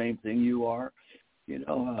through the same thing you are.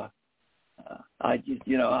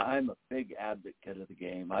 I'm a big advocate of the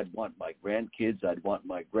game. I'd want my grandkids, I'd want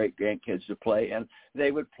my great grandkids to play, and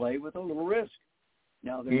they would play with a little risk.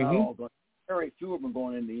 Now they're not all going. Very few of them are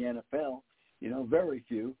going into the NFL, very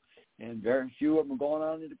few, and very few of them are going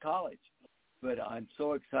on into college. But I'm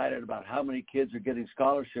so excited about how many kids are getting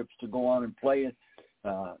scholarships to go on and play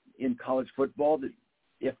in college football that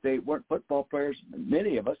if they weren't football players,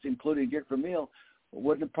 many of us, including Dick Vermele,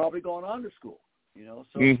 wouldn't have probably gone on to school,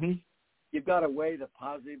 So you've got to weigh the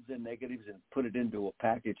positives and negatives and put it into a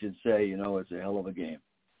package and say, it's a hell of a game.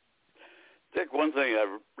 Dick, one thing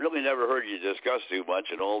I've really never heard you discuss too much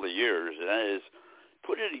in all the years, and that is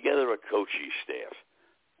putting together a coaching staff.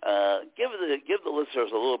 Give the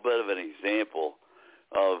listeners a little bit of an example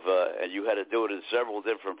of, and you had to do it in several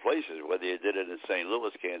different places, whether you did it in St.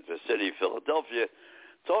 Louis, Kansas City, Philadelphia.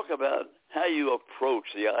 Talk about how you approach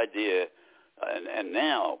the idea, and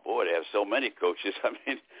now, boy, they have so many coaches. I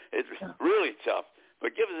mean, it's really tough.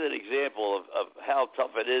 But give us an example of how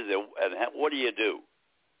tough it is, and what do you do?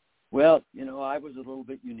 Well, I was a little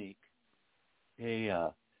bit unique.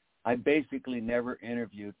 I basically never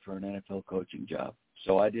interviewed for an NFL coaching job,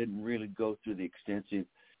 so I didn't really go through the extensive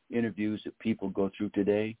interviews that people go through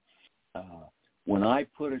today. When I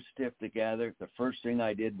put a staff together, the first thing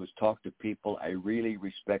I did was talk to people I really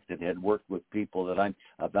respected, had worked with people that I'm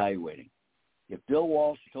evaluating. If Bill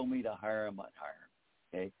Walsh told me to hire him, I'd hire him,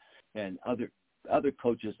 okay? And other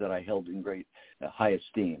coaches that I held in great high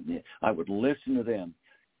esteem, I would listen to them.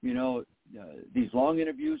 These long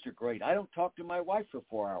interviews are great. I don't talk to my wife for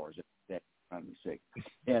 4 hours a day, for God's sake.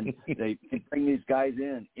 And they bring these guys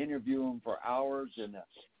in, interview them for hours, and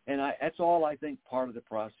that's all I think part of the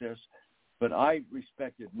process. But I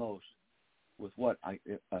respected most with what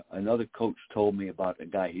another coach told me about a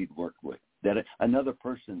guy he'd worked with, that another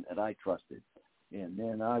person that I trusted, and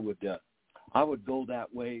then I would go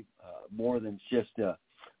that way more than just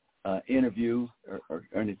interview or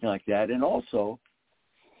anything like that. And also,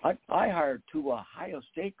 I hired 2 Ohio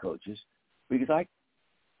State coaches because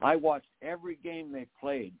I watched every game they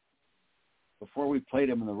played before we played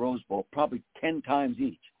them in the Rose Bowl, probably 10 times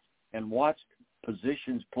each, and watched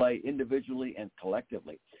positions play individually and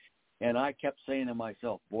collectively. And I kept saying to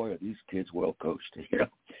myself, boy, are these kids well coached.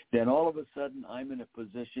 Then all of a sudden I'm in a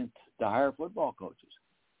position to hire football coaches.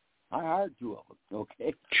 I hired 2 of them,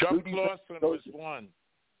 okay? Chuck Lawson was one.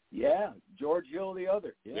 Yeah, George Hill the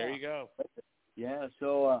other. Yeah. There you go. Yeah,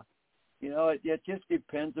 so, it just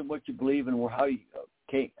depends on what you believe and how you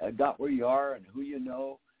got where you are and who you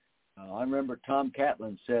know. I remember Tom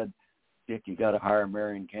Catlin said, Dick, you got to hire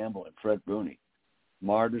Marion Campbell and Fred Bruni.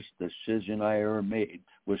 Smartest decision I ever made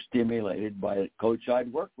was stimulated by a coach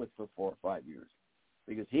I'd worked with for 4 or 5 years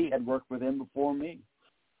because he had worked with him before me.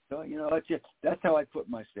 So, that's how I put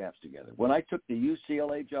my staffs together. When I took the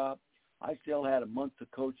UCLA job, I still had a month to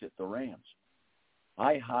coach at the Rams.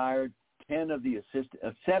 I hired 7 of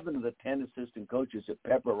the 10 assistant coaches that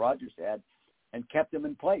Tampa Rogers had and kept them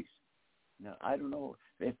in place. Now, I don't know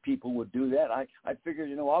if people would do that. I figured,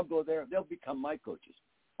 I'll go there. They'll become my coaches.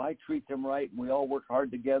 If I treat them right and we all work hard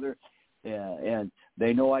together and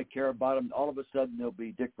they know I care about them, all of a sudden they'll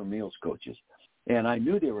be Dick Vermele's coaches. And I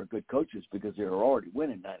knew they were good coaches because they were already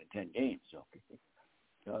winning 9 and 10 games. So,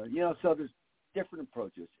 so there's different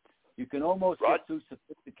approaches. You can almost get too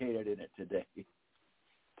sophisticated in it today.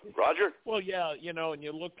 Roger? Well, yeah, and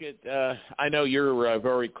you look at I know you're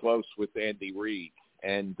very close with Andy Reid,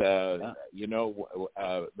 and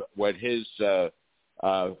what his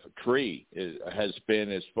tree has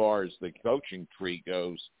been as far as the coaching tree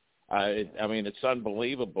goes. It's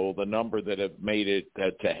unbelievable the number that have made it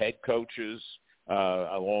to head coaches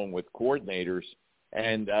along with coordinators.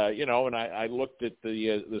 And, and I looked at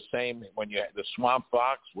the same when the Swamp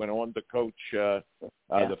Fox went on to coach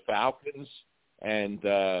the Falcons. And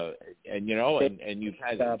you've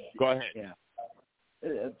had go ahead. Yeah.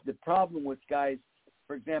 The problem with guys,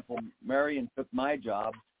 for example, Marion took my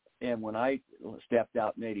job, and when I stepped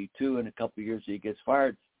out in '82, in a couple of years he gets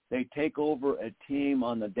fired, they take over a team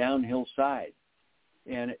on the downhill side,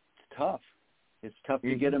 and it's tough. It's tough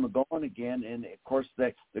to get them going again, and of course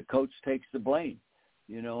the coach takes the blame,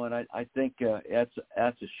 and I think that's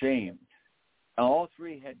a shame. All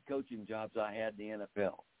 3 head coaching jobs I had in the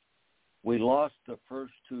NFL. We lost the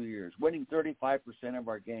first 2 years, winning 35% of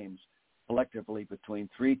our games collectively between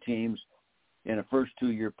 3 teams in a first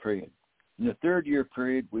 2-year period. In the 3rd-year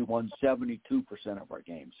period, we won 72% of our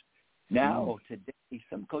games. Now, today,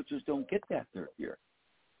 some coaches don't get that 3rd year.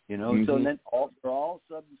 So then they're all of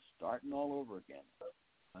a sudden starting all over again.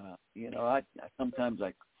 I sometimes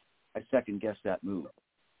I second-guess that move.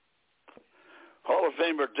 Hall of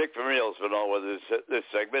Famer Dick Vermele has been on with this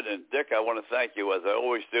segment. And, Dick, I want to thank you, as I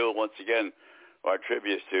always do, once again, our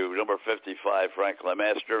tributes to number 55, Frank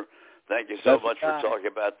LeMaster. Thank you so much for talking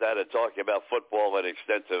about that and talking about football in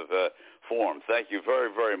extensive form. Thank you very,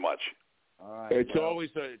 very much. All right. It's always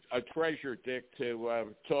a treasure, Dick,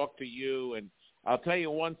 to talk to you. And I'll tell you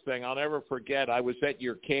one thing I'll never forget. I was at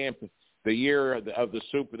your camp the year of the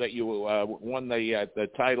Super that you won the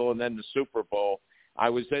title and then the Super Bowl. I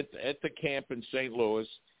was at the camp in St. Louis,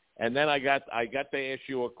 and then I got to ask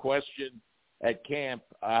you a question at camp.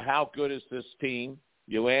 How good is this team?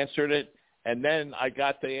 You answered it. And then I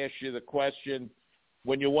got to ask you the question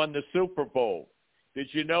when you won the Super Bowl. Did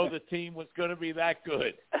you know the team was going to be that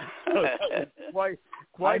good? So that was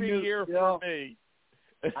quite a year for me.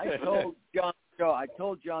 I told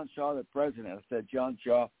John Shaw, the president, I said, John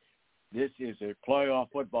Shaw, this is a playoff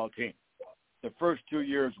football team. The first 2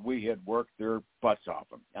 years we had worked their butts off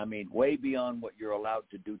them. I mean, way beyond what you're allowed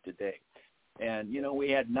to do today. And, we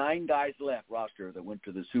had 9 guys left roster that went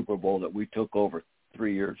to the Super Bowl that we took over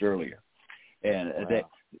 3 years earlier. And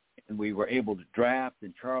and we were able to draft,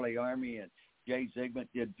 and Charlie Army and Jay Zygmunt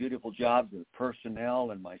did beautiful jobs with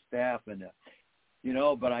personnel and my staff. And,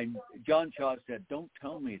 but John Shaw said, don't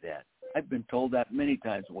tell me that. I've been told that many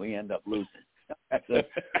times when we end up losing. I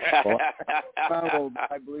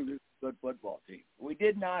believe it's a good football team. We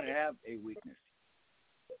did not have a weakness.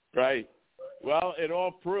 Right. Well, it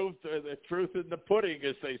all proved the truth in the pudding,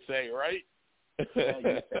 as they say, right?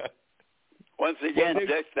 Once again,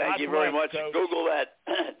 Dick, thank you very much. Coach. Google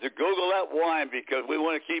that wine because we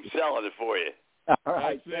want to keep selling it for you. All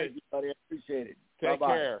right, thank you, buddy. I appreciate it. Take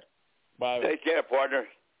care. Bye. Take care, partner.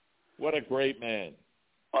 What a great man.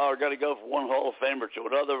 Well, we're going to go from one Hall of Famer to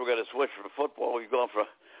another. We're going to switch from football. We've gone from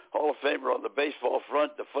Hall of Famer on the baseball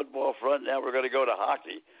front, the football front. Now we're going to go to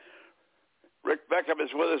hockey. Rick Pevkham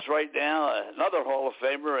is with us right now, another Hall of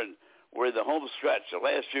Famer, and we're in the home stretch, the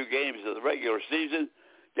last few games of the regular season,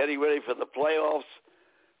 getting ready for the playoffs.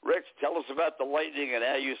 Rick, tell us about the Lightning and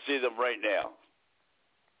how you see them right now.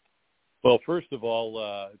 Well, first of all,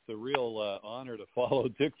 it's a real honor to follow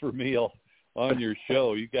Dick Vermele on your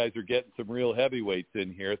show. You guys are getting some real heavyweights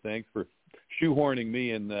in here. Thanks for shoehorning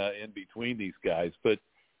me in between these guys. But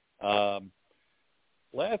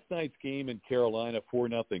last night's game in Carolina,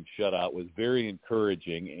 4-0 shutout, was very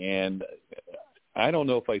encouraging. And I don't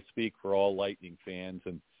know if I speak for all Lightning fans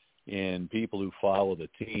and people who follow the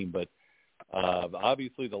team, but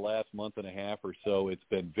obviously the last month and a half or so, it's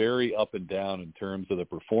been very up and down in terms of the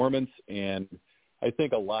performance. And I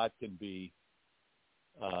think a lot can be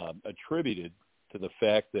attributed to the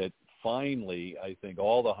fact that finally, I think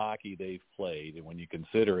all the hockey they've played, and when you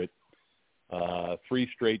consider it, 3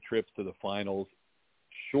 straight trips to the finals,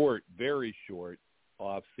 very short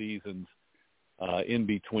off seasons in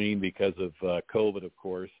between because of COVID, of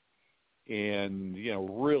course, and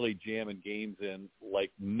really jamming games in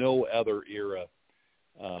like no other era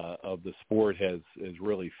of the sport has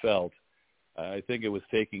really felt. I think it was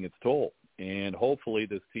taking its toll, and hopefully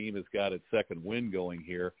this team has got its second win going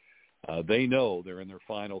here. They know they're in their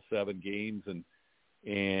final 7 games, and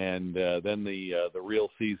then the real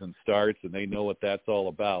season starts, and they know what that's all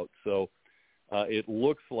about. So it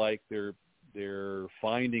looks like they're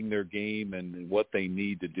finding their game and what they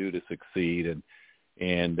need to do to succeed,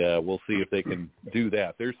 and we'll see if they can do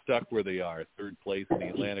that. They're stuck where they are, 3rd place in the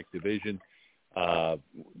Atlantic Division.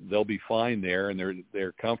 They'll be fine there, and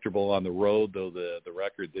they're comfortable on the road, though the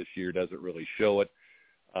record this year doesn't really show it.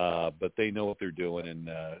 But they know what they're doing, and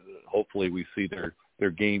hopefully we see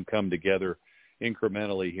their game come together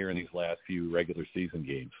incrementally here in these last few regular season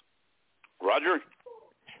games. Roger?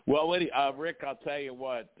 Well, Rick, I'll tell you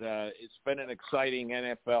what, it's been an exciting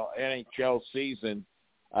NHL season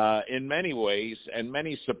in many ways and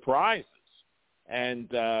many surprises. And,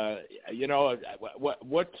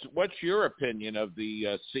 what's your opinion of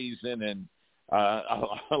the season and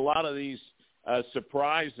a lot of these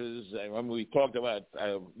surprises? When we talked about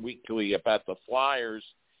weekly about the Flyers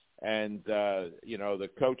and, the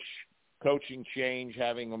coaching change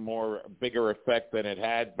having a bigger effect than it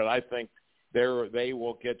had, but I think they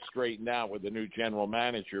will get straightened out with the new general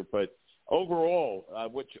manager. But overall,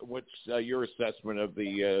 what's your assessment of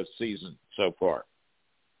the season so far?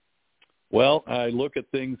 Well, I look at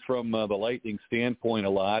things from the Lightning standpoint a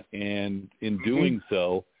lot, and in doing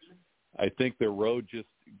so, I think their road just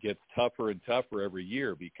gets tougher and tougher every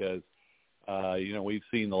year because, we've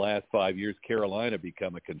seen the last 5 years Carolina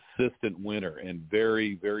become a consistent winner and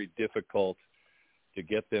very, very difficult to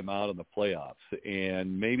get them out in the playoffs.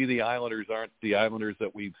 And maybe the Islanders aren't the Islanders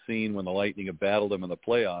that we've seen when the Lightning have battled them in the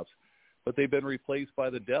playoffs, but they've been replaced by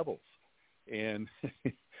the Devils. And,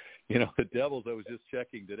 the Devils, I was just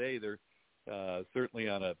checking today, they're certainly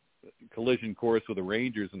on a collision course with the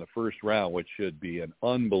Rangers in the first round, which should be an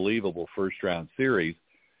unbelievable first-round series.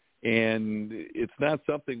 And it's not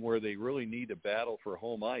something where they really need to battle for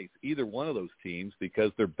home ice, either one of those teams,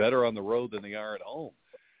 because they're better on the road than they are at home.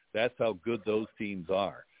 That's how good those teams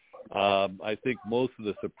are. I think most of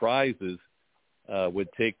the surprises would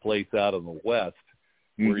take place out in the West,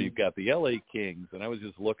 where you've got the LA Kings, and I was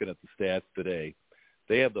just looking at the stats today.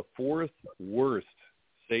 They have the fourth worst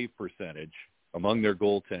save percentage among their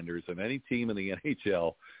goaltenders of any team in the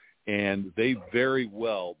NHL, and they very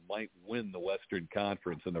well might win the Western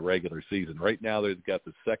Conference in the regular season. Right now, they've got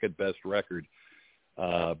the second-best record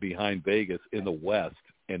behind Vegas in the West,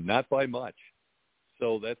 and not by much.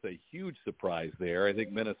 So that's a huge surprise there. I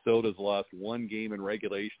think Minnesota's lost one game in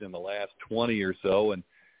regulation in the last 20 or so,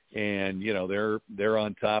 and you know, they're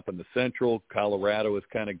on top in the Central. Colorado is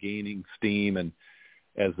kind of gaining steam, and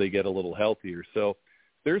as they get a little healthier. So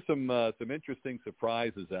there's some interesting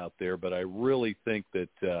surprises out there, but I really think that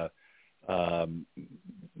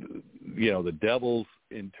you know, the Devils,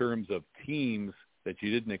 in terms of teams that you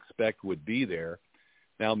didn't expect would be there.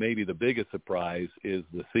 Now, maybe the biggest surprise is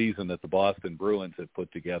the season that the Boston Bruins have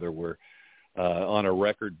put together. We're on a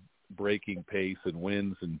record-breaking pace in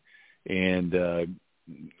wins and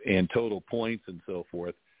total points and so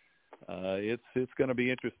forth. It's going to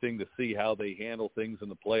be interesting to see how they handle things in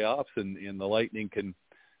the playoffs, and the Lightning can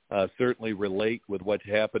certainly relate with what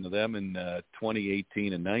happened to them in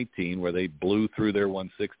 2018 and 19, where they blew through their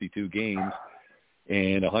 162 games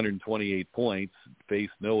and 128 points,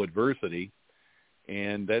 faced no adversity.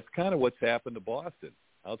 And that's kind of what's happened to Boston.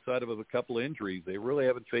 Outside of a couple of injuries, they really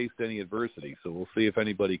haven't faced any adversity. So we'll see if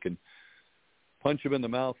anybody can punch them in the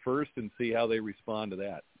mouth first and see how they respond to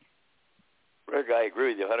that. Rick, I agree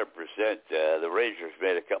with you 100%. The Rangers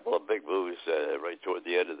made a couple of big moves right toward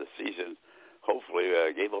the end of the season. Hopefully,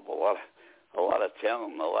 gave up a lot of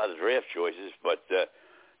talent, a lot of draft choices. But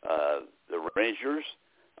the Rangers,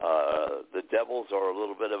 the Devils are a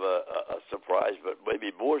little bit of a surprise, but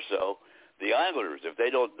maybe more so the Islanders. If they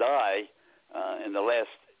don't die in the last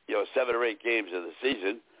 7 or 8 games of the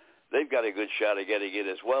season, they've got a good shot of getting in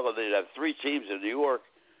as well. And they'd have 3 teams in New York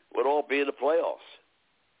would all be in the playoffs.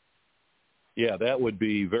 Yeah, that would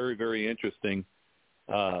be very, very interesting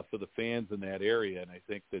for the fans in that area. And I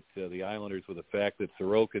think that the Islanders, with the fact that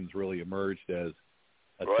Sorokin's really emerged as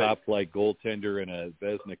a top-flight goaltender and a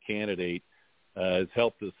Vezina candidate, has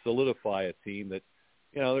helped to solidify a team that,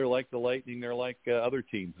 they're like the Lightning. They're like other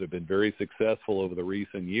teams that have been very successful over the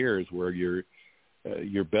recent years, where your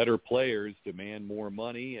better players demand more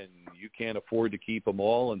money, and you can't afford to keep them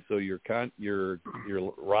all, and so your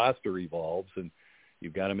roster evolves, and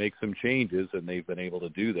you've got to make some changes, and they've been able to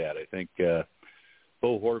do that. I think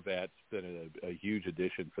Bo Horvat's been a huge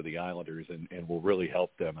addition for the Islanders, and will really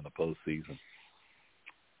help them in the postseason.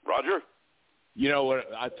 Roger?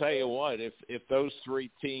 I tell you what, if those 3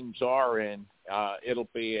 teams are in, it'll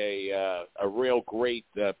be a real great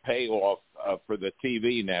payoff for the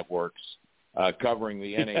TV networks covering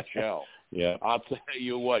the NHL. Yeah, I'll tell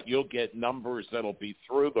you what, you'll get numbers that'll be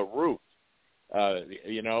through the roof.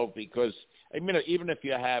 Because even if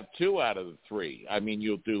you have 2 out of the 3,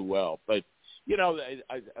 you'll do well. But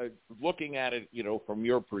I looking at it, from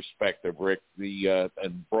your perspective, Rick,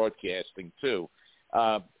 and broadcasting too.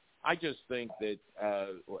 I just think that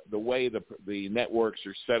the way the networks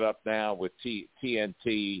are set up now with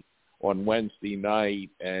TNT on Wednesday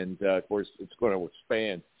night, and of course it's going to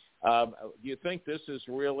expand. Do you think this has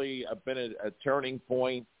really been a turning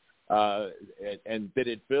point? And did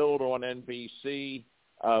it build on NBC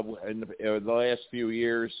in the last few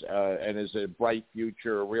years? And is it a bright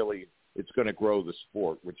future? Really, it's going to grow the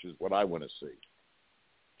sport, which is what I want to see.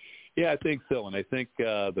 Yeah, I think so. And I think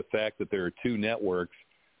the fact that there are 2 networks,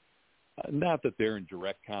 not that they're in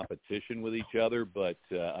direct competition with each other, but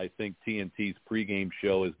I think TNT's pregame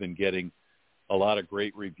show has been getting a lot of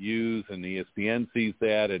great reviews, and ESPN sees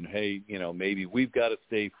that, and hey, maybe we've got to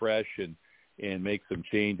stay fresh and make some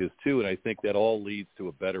changes too. And I think that all leads to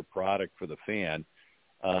a better product for the fan,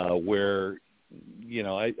 where,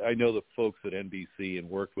 I know the folks at NBC and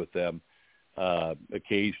worked with them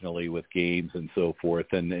occasionally with games and so forth,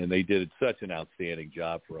 and they did such an outstanding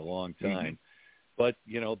job for a long time. Mm-hmm. But,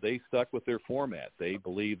 they stuck with their format. They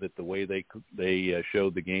believed that the way they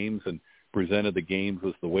showed the games and presented the games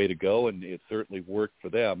was the way to go, and it certainly worked for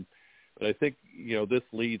them. But I think, this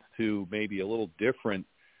leads to maybe a little different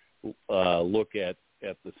look at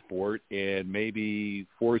the sport, and maybe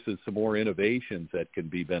forces some more innovations that can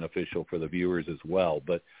be beneficial for the viewers as well.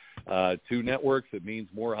 But 2 networks, it means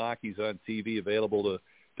more hockey's on TV available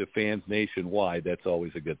to fans nationwide. That's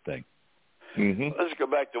always a good thing. Mm-hmm. Let's go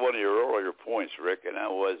back to one of your earlier points, Rick, and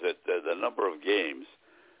that was that the number of games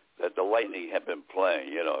that the Lightning have been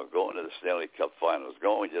playing, going to the Stanley Cup Finals,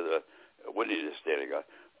 winning the Stanley Cup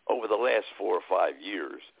over the last 4 or 5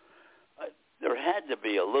 years, there had to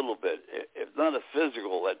be a little bit, if not a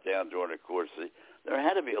physical letdown during the course, there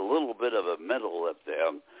had to be a little bit of a mental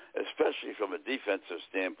letdown, especially from a defensive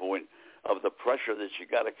standpoint of the pressure that you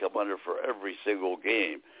got to come under for every single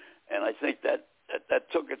game. And I think that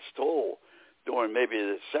took its toll during maybe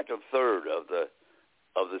the second third of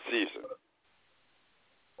the season.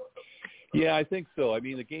 Yeah, I think so. I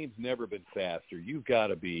mean, the game's never been faster. You've got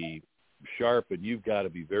to be sharp and you've got to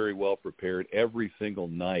be very well prepared every single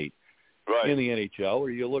night in the NHL, or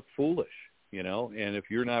you look foolish, And if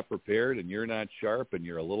you're not prepared and you're not sharp and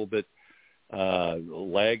you're a little bit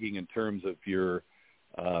lagging in terms of your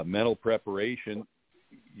mental preparation,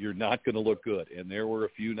 you're not going to look good. And there were a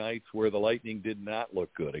few nights where the Lightning did not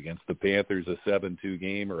look good against the Panthers, a 7-2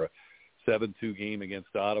 game or a 7-2 game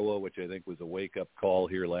against Ottawa, which I think was a wake-up call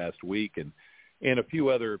here last week, and a few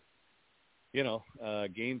other,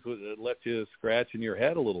 games that let you scratch in your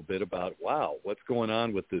head a little bit about, wow, what's going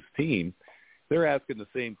on with this team? They're asking the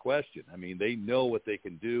same question. I mean, they know what they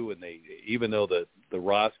can do, and even though the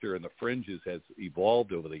roster and the fringes has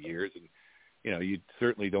evolved over the years, and you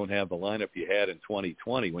certainly don't have the lineup you had in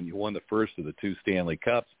 2020 when you won the first of the 2 Stanley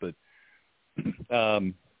Cups. But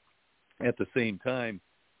at the same time,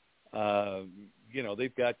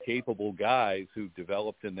 they've got capable guys who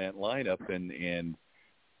developed in that lineup, and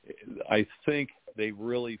I think they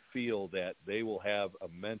really feel that they will have a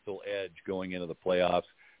mental edge going into the playoffs.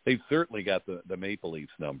 They've certainly got the Maple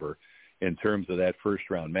Leafs number in terms of that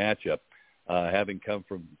first-round matchup. Having come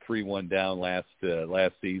from 3-1 down last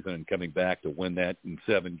season and coming back to win that in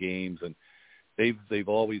 7 games, and they've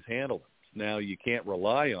always handled it. Now you can't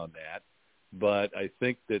rely on that, but I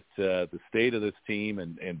think that the state of this team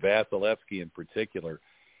and Vasilevsky in particular,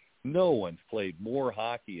 no one's played more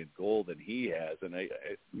hockey in goal than he has. And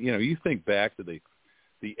you think back to the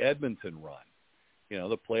Edmonton run.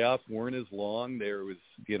 The playoffs weren't as long. There was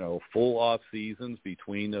full off seasons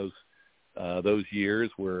between those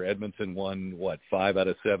years where Edmonton won, 5 out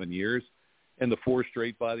of 7 years, and the 4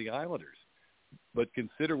 straight by the Islanders. But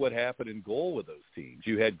consider what happened in goal with those teams.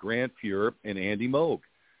 You had Grant Fuhr and Andy Moog,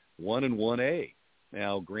 1 and 1A.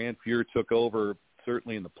 Now, Grant Fuhr took over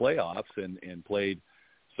certainly in the playoffs and played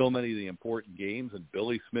so many of the important games, and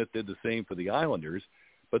Billy Smith did the same for the Islanders.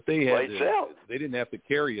 But they didn't have to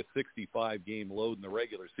carry a 65-game load in the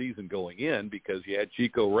regular season going in because you had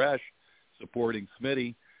Chico Resch supporting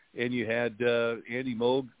Smitty, and you had Andy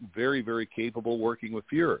Moog, very, very capable working with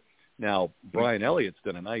Fuhr. Now, Brian Elliott's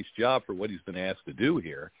done a nice job for what he's been asked to do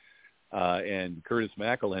here, and Curtis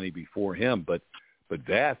McElhinney before him. But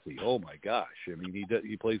Vassy, oh, my gosh. I mean,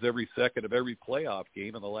 he plays every second of every playoff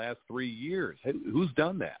game in the last 3 years. Who's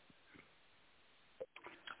done that?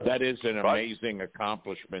 That is an amazing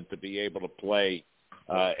accomplishment to be able to play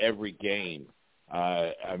every game.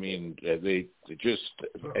 I mean, they just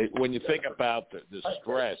when you think about the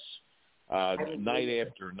stress night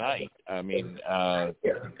after night, I mean, the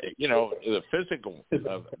physical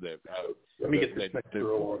that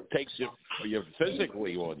takes you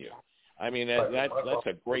physically on you. I mean, that's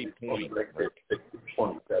a great point.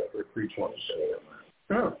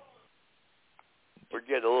 We're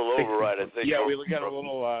getting a little override, I think. Yeah, we got a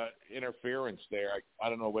little interference there. I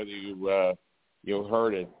don't know whether you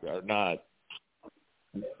heard it or not.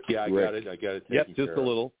 Yeah, I got it. Yep, just a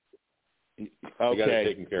little. Okay. I got it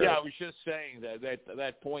taken care of. Yeah, I was just saying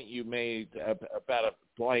that point you made about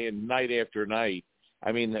playing night after night.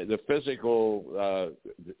 I mean, the physical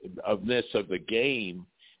ofness of the game,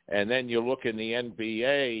 and then you look in the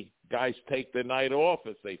NBA, guys take the night off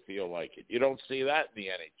if they feel like it. You don't see that in the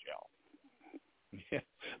NHL. Yeah,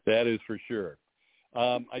 that is for sure.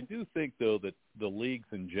 I do think, though, that the leagues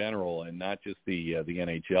in general, and not just the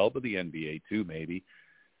NHL, but the NBA too, maybe,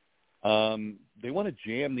 they want to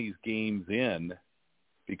jam these games in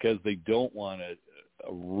because they don't want a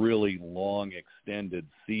really long, extended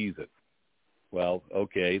season. Well,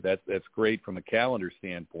 okay, that's great from a calendar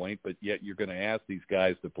standpoint, but yet you're going to ask these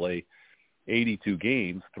guys to play 82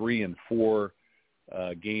 games, 3 and 4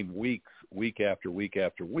 game weeks, week after week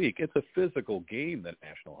after week. It's a physical game, the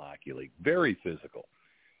National Hockey League, very physical.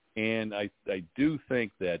 And I do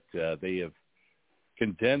think that they have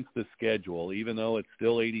condensed the schedule, even though it's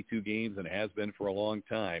still 82 games and has been for a long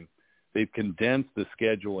time. They've condensed the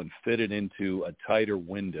schedule and fit it into a tighter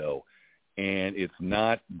window, and it's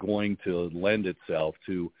not going to lend itself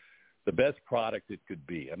to the best product it could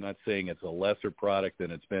be. I'm not saying it's a lesser product than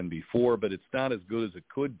it's been before, but it's not as good as it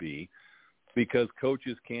could be because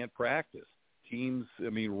coaches can't practice. Teams,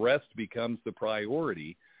 rest becomes the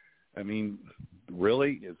priority I mean,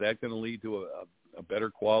 really, is that going to lead to a better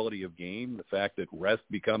quality of game? The fact that rest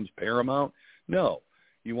becomes paramount? No.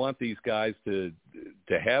 You want these guys to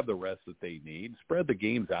have the rest that they need, spread the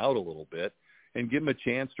games out a little bit, and give them a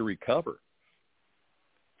chance to recover.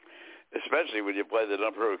 Especially when you play the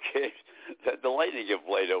number of games that the Lightning have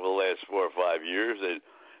played over the last 4 or 5 years.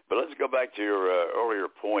 But let's go back to your earlier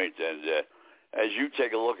point, and as you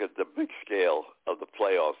take a look at the big scale of the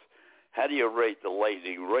playoffs, how do you rate the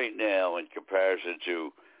Lightning right now in comparison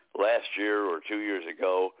to last year or 2 years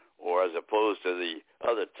ago, or as opposed to the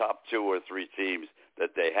other top 2 or 3 teams that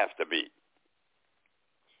they have to beat?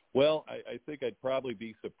 Well, I think I'd probably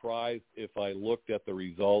be surprised if I looked at the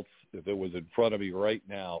results, if it was in front of me right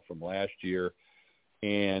now from last year,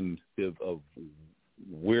 and of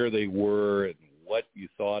where they were and what you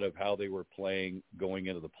thought of how they were playing going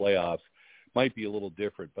into the playoffs might be a little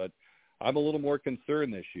different. But I'm a little more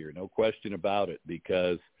concerned this year, no question about it,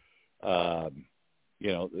 because, all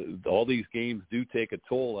these games do take a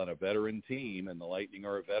toll on a veteran team, and the Lightning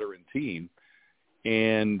are a veteran team.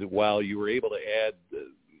 And while you were able to add,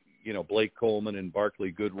 Blake Coleman and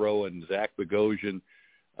Barclay Goodrow and Zach Bogosian,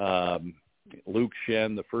 Luke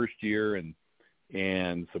Shen the first year,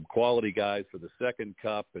 and some quality guys for the second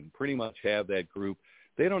cup, and pretty much have that group,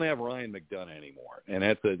 they don't have Ryan McDonough anymore, and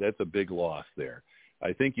that's a big loss there.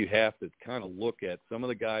 I think you have to kind of look at some of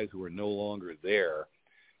the guys who are no longer there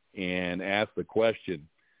and ask the question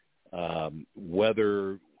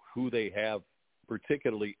whether who they have,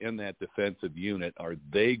 particularly in that defensive unit, are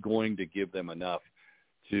they going to give them enough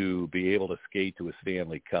to be able to skate to a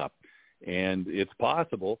Stanley Cup? And it's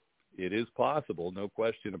possible. It is possible, no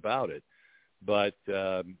question about it. But,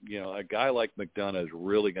 a guy like McDonough is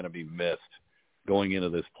really going to be missed going into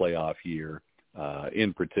this playoff year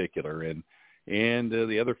in particular. And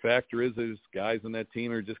the other factor is guys on that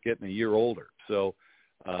team are just getting a year older. So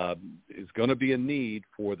it's going to be a need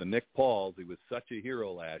for the Nick Pauls, who was such a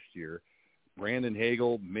hero last year. Brandon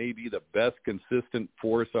Hagel may be the best consistent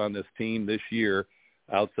force on this team this year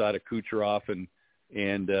outside of Kucherov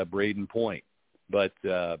and Braden Point. But,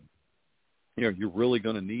 you're really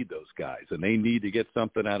going to need those guys, and they need to get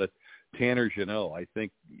something out of Tanner Jeannot. I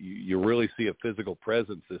think you really see a physical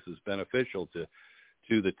presence. This is beneficial to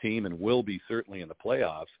the team and will be certainly in the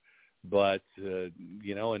playoffs. But,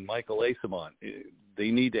 and Michael Eyssimont,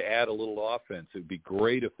 they need to add a little offense. It would be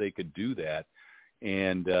great if they could do that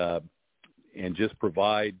and just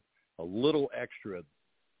provide a little extra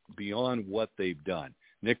beyond what they've done.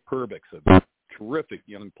 Nick Perbix, a terrific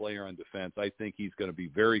young player on defense. I think he's going to be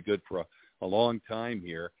very good for a long time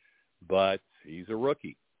here, but he's a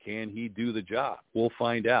rookie. Can he do the job? We'll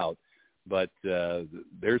find out. But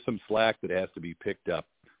there's some slack that has to be picked up,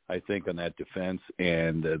 I think, on that defense,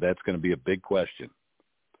 and that's going to be a big question.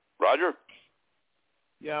 Roger?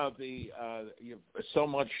 Yeah, so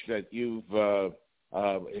much that you've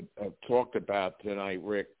talked about tonight,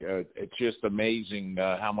 Rick. It's just amazing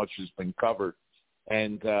how much has been covered.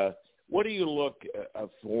 And what do you look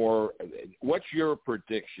for? What's your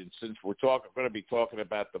prediction? Since we're going to be talking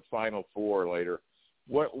about the Final Four later,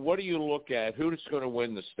 what do you look at? Who's going to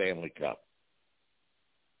win the Stanley Cup?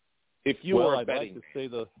 If you were betting,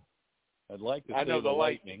 I'd like to say the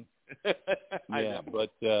Lightning. Yeah,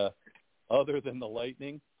 but other than the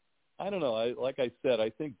Lightning, I don't know. Like I said, I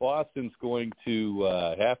think Boston's going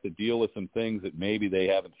to have to deal with some things that maybe they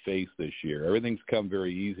haven't faced this year. Everything's come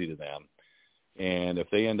very easy to them. And if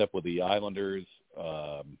they end up with the Islanders,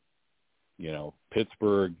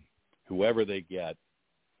 Pittsburgh, whoever they get,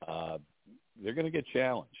 they're going to get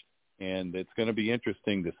challenged. And it's going to be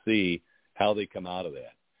interesting to see how they come out of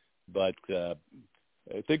that. But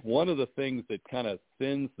I think one of the things that kind of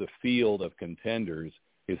thins the field of contenders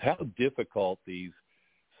is how difficult these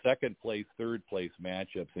second-place, third-place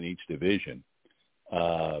matchups in each division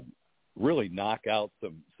really knock out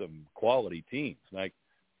some quality teams. Like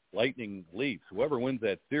Lightning Leafs, whoever wins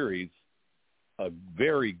that series, a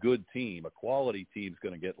very good team, a quality team's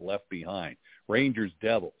going to get left behind. Rangers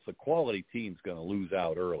Devils, a quality team's going to lose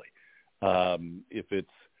out early. If it's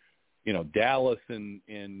Dallas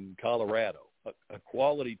in Colorado, a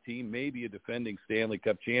quality team, maybe a defending Stanley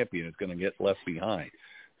Cup champion, is going to get left behind.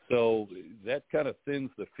 So that kind of thins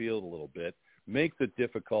the field a little bit, makes it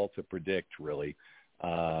difficult to predict, really.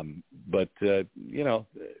 But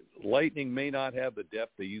Lightning may not have the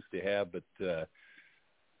depth they used to have, but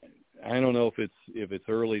I don't know if it's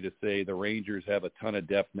early to say the Rangers have a ton of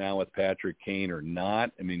depth now with Patrick Kane or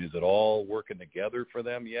not. I mean, is it all working together for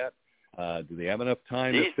them yet? Do they have enough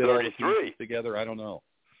time to fit all the pieces together? I don't know.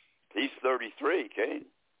 He's 33, Kane.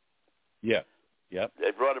 Yeah. Yep. They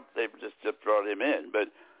just brought him in. But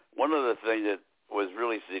one of the things that was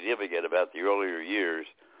really significant about the earlier years,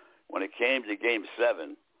 when it came to Game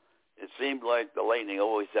 7, it seemed like the Lightning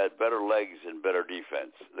always had better legs and better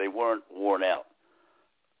defense. They weren't worn out.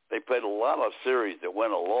 They played a lot of series that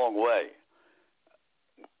went a long way.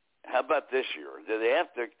 How about this year? Do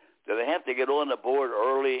they have to get on the board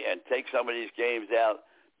early and take some of these games out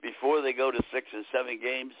before they go to 6 and 7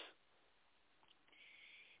 games?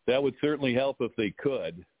 That would certainly help if they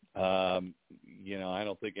could. I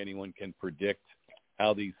don't think anyone can predict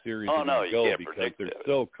how these series are going to go because they're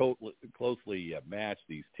so closely matched,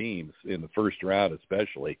 these teams, in the first round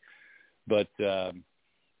especially. But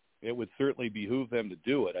it would certainly behoove them to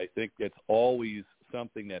do it. I think it's always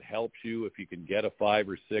something that helps you if you can get a 5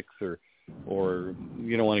 or 6 or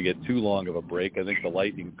you don't want to get too long of a break. I think the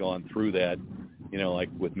Lightning's gone through that, like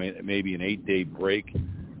with maybe an 8-day break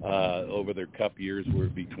over their cup years were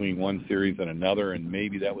between one series and another, and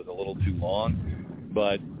maybe that was a little too long.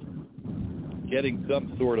 But getting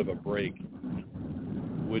some sort of a break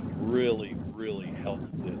would really, really help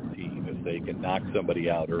this team if they can knock somebody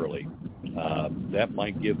out early. That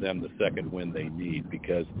might give them the second win they need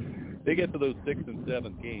because they get to those 6 and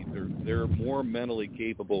 7 games. They're more mentally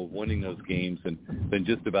capable of winning those games than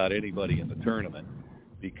just about anybody in the tournament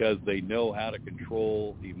because they know how to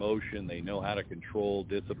control emotion. They know how to control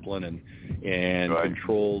discipline and right.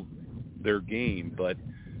 Control their game. But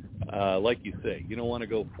like you say, you don't want to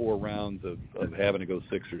go 4 rounds of having to go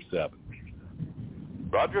 6 or 7.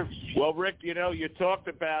 Roger? Well, Rick, you talked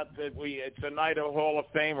about that it's a night of Hall of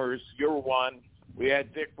Famers. You're one. We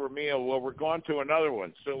had Dick Vermele. Well, we're going to another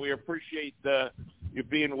one. So we appreciate you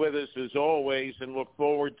being with us as always and look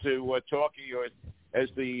forward to talking to you as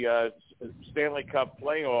the Stanley Cup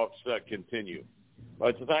playoffs continue.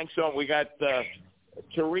 But thanks so much. We got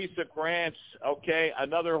Teresa Grants,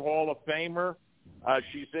 another Hall of Famer.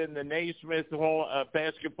 She's in the Naismith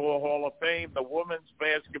Basketball Hall of Fame, the Women's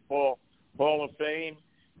Basketball Hall of Fame.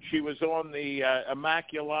 She was on the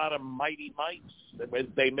Immaculata Mighty Mites.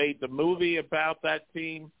 They made the movie about that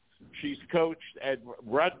team. She's coached at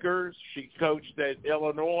Rutgers. She coached at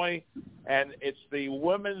Illinois. And it's the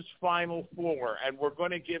women's Final Four. And we're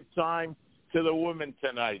going to give time to the women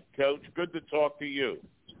tonight. Coach, good to talk to you.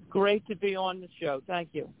 Great to be on the show. Thank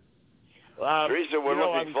you. Teresa, we're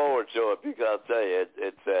looking forward to it because I'll tell you,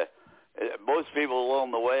 it's most people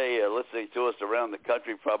along the way listening to us around the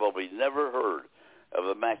country probably never heard of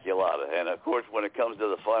Immaculata. And, of course, when it comes to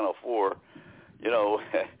the Final Four,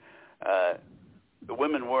 the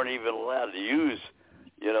women weren't even allowed to use,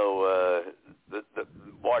 the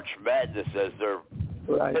March Madness as their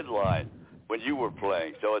headline when you were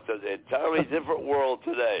playing. So it's an entirely different world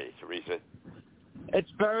today, Teresa. It's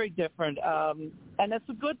very different, and that's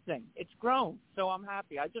a good thing. It's grown, so I'm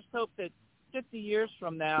happy. I just hope that 50 years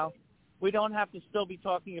from now, we don't have to still be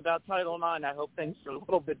talking about Title IX. I hope things are a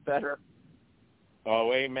little bit better.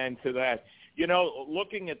 Oh, amen to that.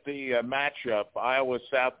 Looking at the matchup, Iowa,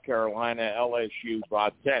 South Carolina, LSU,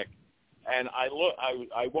 Tech, and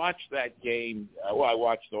I watched that game. Well, I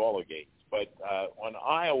watched all the games, but on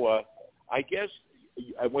Iowa, I guess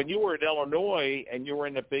when you were at Illinois and you were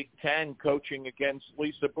in the Big Ten coaching against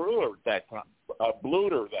Lisa Bluder that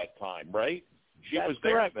time, right? She That's was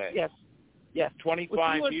there correct. then. Yes.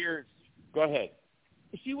 25 years. Go ahead.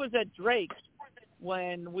 She was at Drake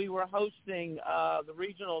when we were hosting the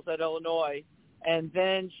regionals at Illinois, and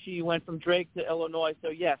then she went from Drake to Illinois. So,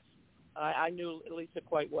 yes, I knew Lisa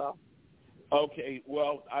quite well. Okay,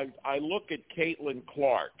 well, I look at Caitlin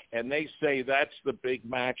Clark, and they say that's the big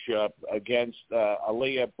matchup against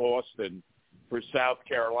Aaliyah Boston for South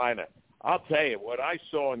Carolina. I'll tell you, what I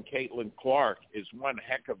saw in Caitlin Clark is one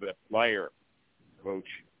heck of a player, Coach.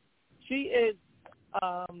 She is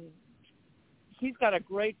she's got a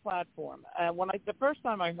great platform. And the first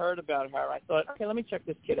time I heard about her, I thought, okay, let me check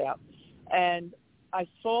this kid out. And I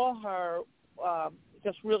saw her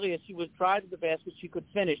just really as she was driving the basket, she could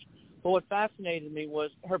finish. But what fascinated me was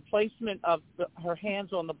her placement of her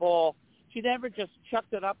hands on the ball. She never just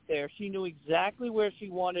chucked it up there. She knew exactly where she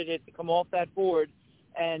wanted it to come off that board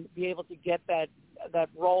and be able to get that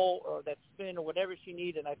roll or that spin or whatever she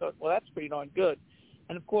needed. And I thought, well, that's pretty darn good.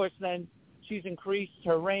 And, of course, then she's increased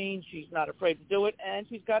her range. She's not afraid to do it. And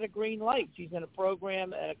she's got a green light. She's in a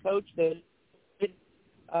program and a coach that,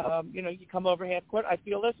 you come over half court. I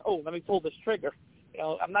feel this. Oh, let me pull this trigger.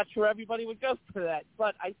 I'm not sure everybody would go for that.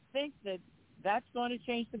 But I think that's going to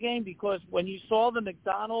change the game because when you saw the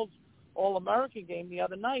McDonald's All-American game the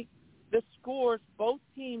other night, the scores, both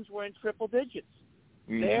teams were in triple digits.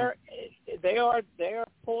 Mm-hmm. They are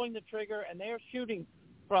pulling the trigger, and they are shooting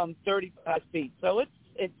from 35 feet. So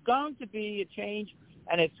it's going to be a change,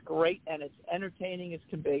 and it's great, and it's entertaining as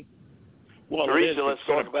can be. Well, Teresa, let's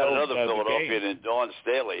talk about another Philadelphian in Dawn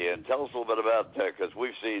Staley. And tell us a little bit about that, because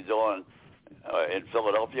we've seen Dawn in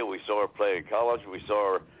Philadelphia. We saw her play in college. We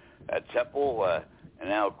saw her at Temple. And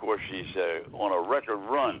now, of course, she's on a record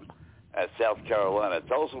run at South Carolina.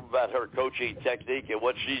 Tell us about her coaching technique and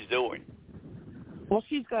what she's doing. Well,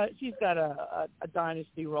 she's got a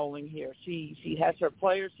dynasty rolling here. She has her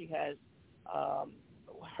players. She has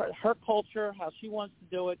her culture, how she wants to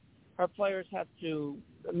do it. Her players have to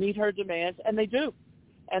meet her demands, and they do.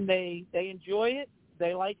 And they enjoy it.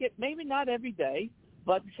 They like it. Maybe not every day,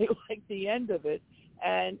 but they like the end of it.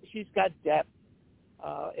 And she's got depth.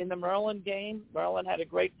 In the Maryland game, Maryland had a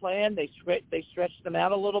great plan. They stretched them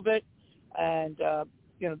out a little bit. And,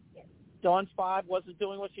 Dawn's 5 wasn't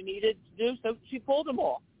doing what she needed to do, so she pulled them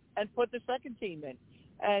all and put the second team in.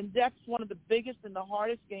 And that's one of the biggest and the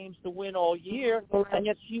hardest games to win all year, and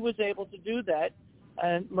yet she was able to do that.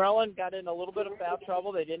 And Maryland got in a little bit of foul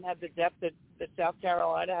trouble. They didn't have the depth that South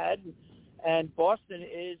Carolina had. And Boston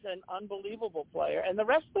is an unbelievable player. And the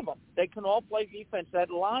rest of them, they can all play defense.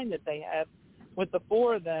 That line that they have with the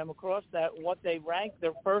 4 of them across that, what they rank,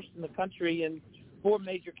 they're first in the country in 4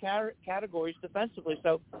 major categories defensively.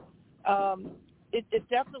 So it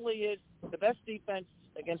definitely is the best defense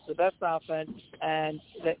against the best offense. And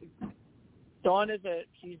Dawn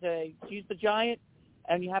she's the giant.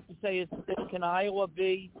 And you have to say, can Iowa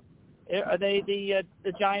be? Are they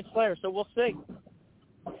the Giants player? So we'll see.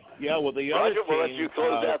 Yeah, well, the other team. We'll let you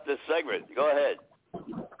close out this segment. Go ahead.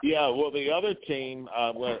 Yeah, well, the other team.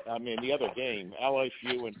 The other game,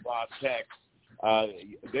 LSU and La Tech.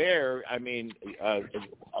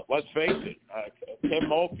 Let's face it, Tim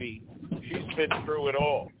Mulkey, she's been through it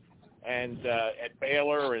all, and at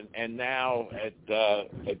Baylor and now at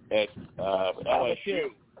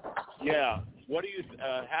LSU. Yeah. What do you?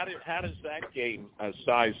 How does that game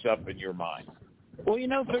size up in your mind? Well,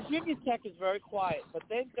 Virginia Tech is very quiet, but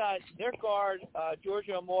they've got their guard,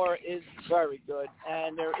 Georgia Moore, is very good,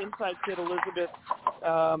 and their inside kid, Elizabeth,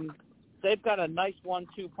 they've got a nice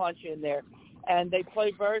 1-2 punch in there, and they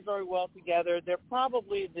play very, very well together. They're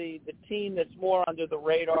probably the team that's more under the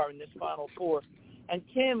radar in this Final Four. And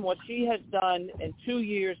Kim, what she has done in 2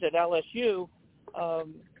 years at LSU,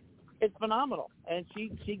 it's phenomenal. And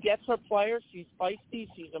she gets her players. She's feisty.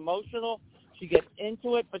 She's emotional. She gets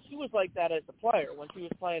into it. But she was like that as a player when she was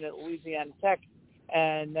playing at Louisiana Tech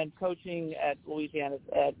and then coaching at Louisiana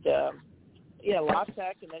at La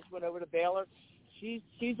Tech, and then she went over to Baylor.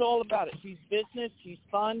 She's all about it. She's business. She's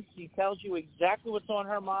fun. She tells you exactly what's on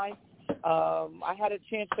her mind. I had a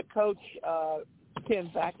chance to coach Kim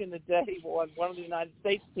back in the day on one of the United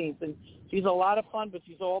States teams, and she's a lot of fun, but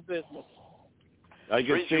she's all business. I can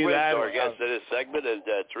Teresa see that. Our guest in this segment, and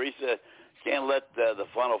Teresa can't let the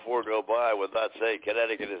Final Four go by without saying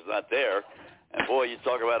Connecticut is not there. And boy, you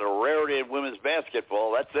talk about a rarity in women's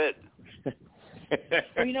basketball. That's it.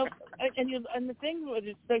 Well, and the thing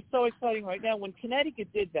that's so exciting right now, when Connecticut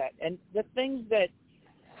did that, and the things that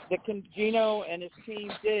Gino and his team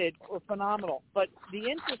did were phenomenal. But the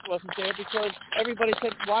interest wasn't there because everybody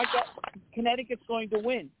said, Connecticut's going to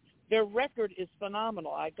win. Their record is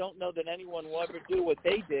phenomenal. I don't know that anyone will ever do what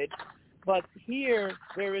they did. But here,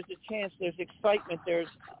 there is a chance. There's excitement. There's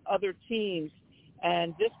other teams.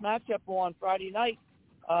 And this matchup on Friday night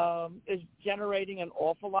is generating an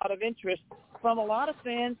awful lot of interest from a lot of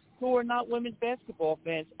fans who are not women's basketball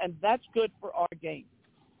fans. And that's good for our game.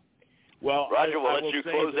 Well, Roger, we'll let you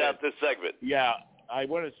close out this segment. Yeah, I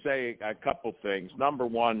want to say a couple things. Number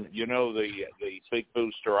one, the big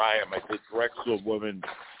booster I am. I did Drexel women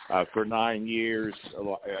for 9 years.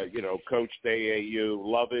 Coached AAU.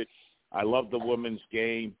 Love it. I love the women's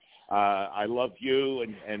game. I love you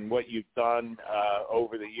and what you've done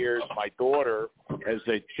over the years. My daughter, as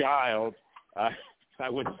a child, I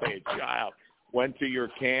wouldn't say a child, went to your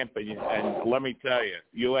camp, and let me tell you,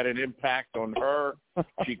 you had an impact on her.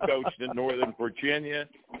 She coached in Northern Virginia.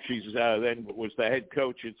 She's then was the head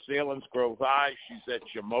coach at Selinsgrove High. She's at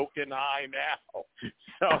Shamokin High now.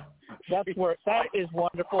 So that is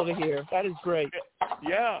wonderful to hear. That is great.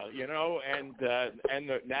 Yeah,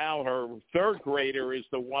 now her third grader is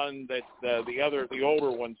the one that the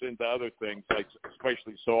older one's into other things, like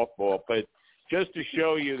especially softball, but. Just to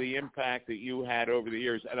show you the impact that you had over the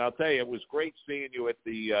years. And I'll tell you, it was great seeing you at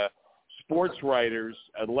the Sports Writers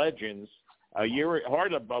Legends a year.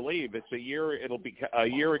 Hard to believe it's a year. It'll be a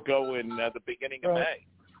year ago in the beginning of May.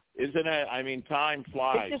 Isn't it? I mean, time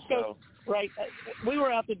flies. Right. We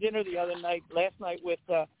were out to dinner last night with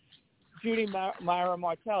Judy Myra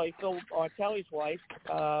Martelli, Phil Martelli's wife,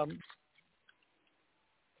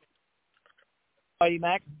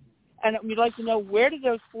 Max. And we'd like to know, where did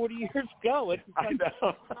those 40 years go? It's like, I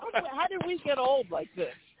know. how did we get old like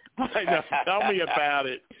this? I know. Tell me about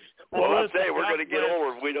it. Well, I'll tell you, we're going to get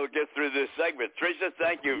older if we don't get through this segment. Teresa,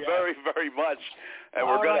 thank you very, very much. And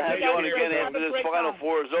we're going to have you on again after this Final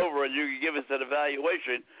Four is over, and you can give us an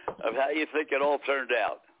evaluation of how you think it all turned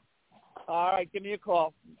out. All right, give me a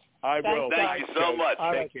call. I will. Thank you so much.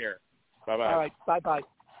 Take care. Bye-bye. All right, bye-bye.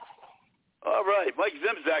 All right, Mike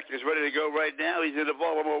Simszak is ready to go right now. He's in the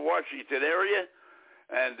Baltimore, Washington area,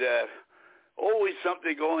 and always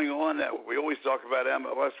something going on. We always talk about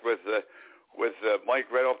MLS with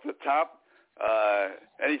Mike right off the top.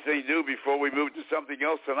 Anything new before we move to something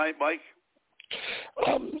else tonight, Mike?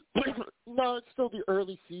 No, it's still the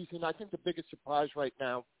early season. I think the biggest surprise right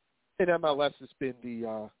now in MLS has been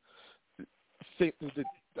the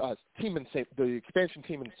expansion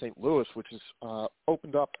team in St. Louis, which has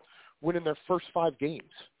opened up, winning their first 5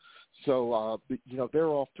 games. So, they're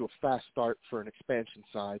off to a fast start for an expansion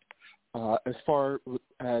side. As far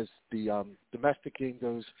as the domestic game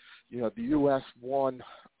goes, the U.S. won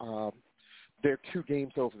their 2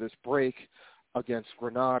 games over this break against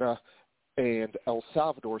Grenada and El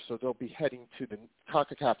Salvador, so they'll be heading to the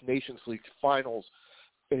CONCACAF Nations League finals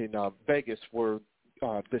in Vegas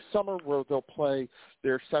this summer, where they'll play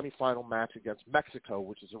their semifinal match against Mexico,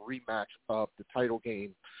 which is a rematch of the title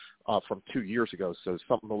game from 2 years ago. So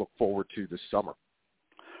something to look forward to this summer.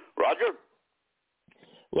 Roger?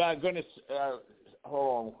 Well, I'm going to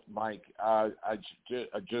hold on, Mike. I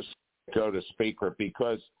just go to speaker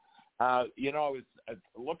because, I was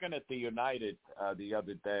looking at the United the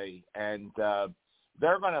other day, and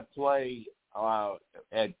they're going to play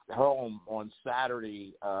at home on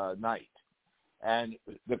Saturday night. And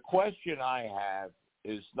the question I have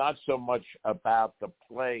is not so much about the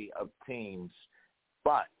play of teams,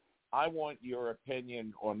 but I want your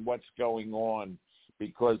opinion on what's going on,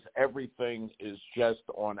 because everything is just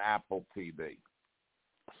on Apple TV.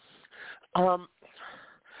 I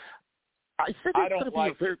think it's going to be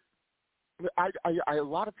a very. A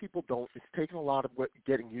lot of people don't. It's taken a lot of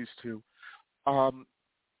getting used to.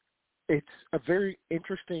 It's a very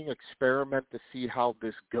interesting experiment to see how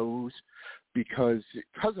this goes, because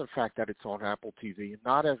of the fact that it's on Apple TV, and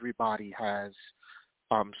not everybody has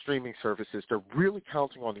streaming services. They're really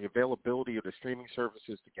counting on the availability of the streaming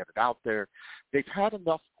services to get it out there. They've had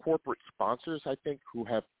enough corporate sponsors, I think, who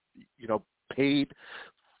have, paid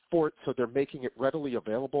for it, so they're making it readily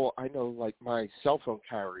available. I know, like, my cell phone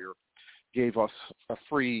carrier gave us a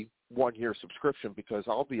free 1-year subscription, because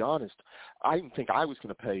I'll be honest, I didn't think I was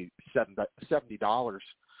going to pay $70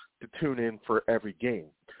 to tune in for every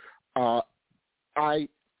game. I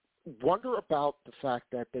wonder about the fact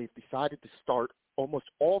that they've decided to start almost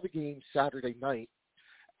all the games Saturday night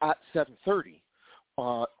at 7:30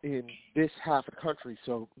 in this half of the country.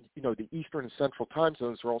 So, the Eastern and Central time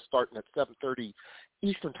zones are all starting at 7:30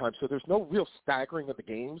 Eastern time. So there's no real staggering of the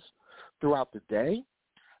games throughout the day.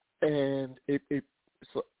 And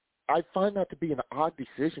so I find that to be an odd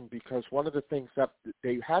decision, because one of the things that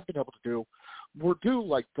they had been able to do were do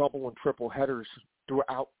like double and triple headers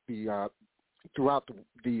throughout the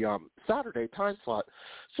Saturday time slot,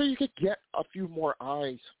 so you could get a few more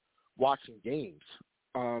eyes watching games.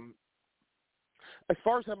 As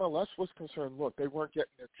far as MLS was concerned, look, they weren't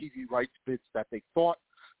getting the TV rights bids that they thought,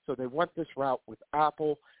 so they went this route with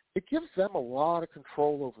Apple. It gives them a lot of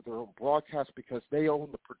control over their own broadcast, because they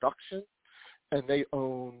own the production and they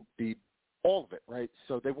own all of it, right?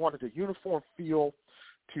 So they wanted a uniform feel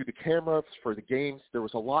to the cameras for the games. There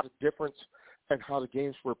was a lot of difference in how the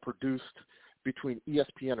games were produced between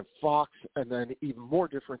ESPN and Fox, and then even more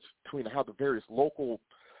difference between how the various local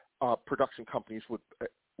production companies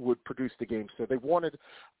would produce the games. So they wanted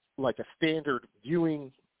like a standard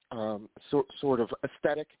viewing sort of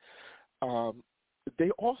aesthetic.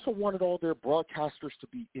 They also wanted all their broadcasters to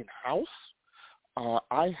be in-house.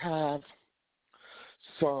 I have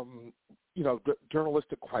some,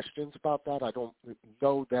 journalistic questions about that. I don't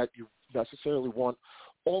know that you necessarily want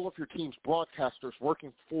all of your team's broadcasters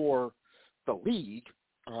working for the league.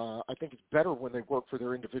 I think it's better when they work for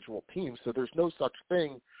their individual teams. So there's no such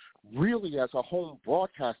thing really as a home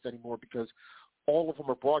broadcast anymore, because all of them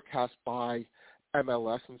are broadcast by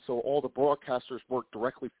MLS, and so all the broadcasters work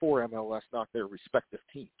directly for MLS, not their respective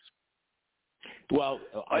teams. Well,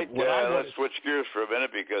 let's switch gears for a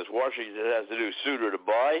minute, because Washington has a new suitor to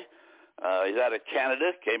buy. He's out of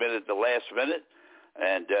Canada, came in at the last minute,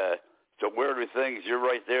 and so where do things? You're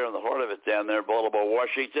right there in the heart of it down there, Baltimore,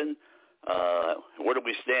 Washington. Where do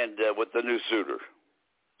we stand with the new suitor?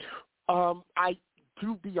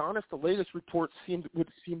 To be honest, the latest reports would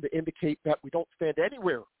seem to indicate that we don't stand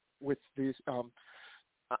anywhere with this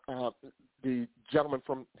the gentleman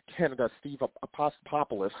from Canada, Steve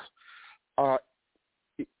Apostopoulos,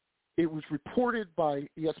 it was reported by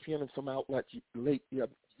ESPN and some outlets late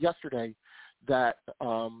yesterday that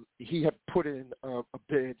he had put in a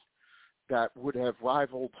bid that would have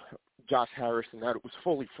rivaled Josh Harris and that it was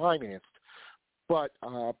fully financed. But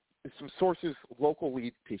some sources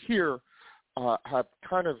locally to here have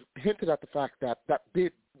kind of hinted at the fact that that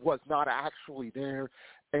bid was not actually there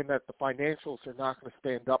and that the financials are not going to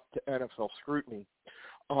stand up to NFL scrutiny.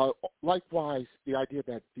 Likewise, the idea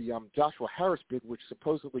that the Joshua Harris bid, which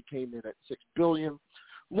supposedly came in at $6 billion,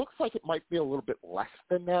 looks like it might be a little bit less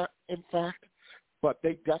than that, in fact, but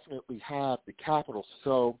they definitely have the capital.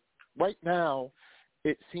 So right now,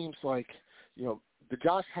 it seems like, the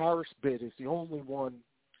Josh Harris bid is the only one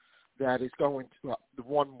that is going to, the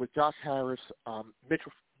one with Josh Harris,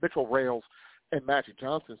 Mitchell Rales, and Magic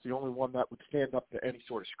Johnson is the only one that would stand up to any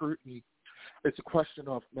sort of scrutiny. It's a question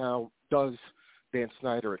of now, does Dan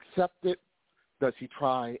Snyder accept it? Does he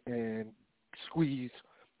try and squeeze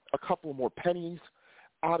a couple more pennies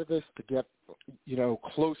out of this to get,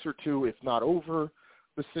 closer to, if not over,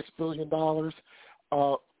 the $6 billion?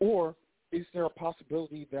 Or is there a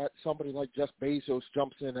possibility that somebody like Jeff Bezos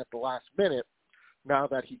jumps in at the last minute now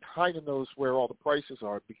that he kind of knows where all the prices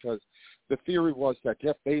are? Because the theory was that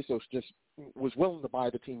Jeff Bezos just was willing to buy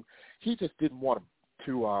the team. He just didn't want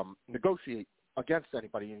to negotiate against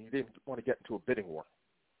anybody, and he didn't want to get into a bidding war.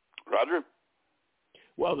 Roger?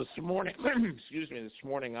 Well, this morning, this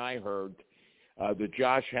morning I heard the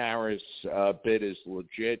Josh Harris bid is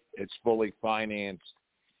legit. It's fully financed,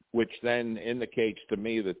 which then indicates to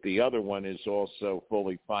me that the other one is also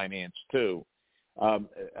fully financed too.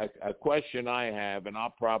 A question I have, and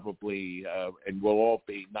I'll probably, and we'll all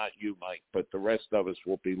be, not you, Mike, but the rest of us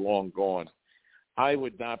will be long gone. I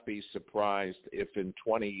would not be surprised if in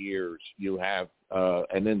 20 years you have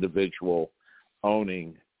an individual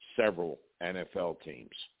owning several NFL teams.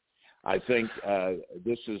 I think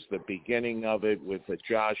this is the beginning of it with the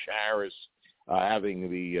Josh Harris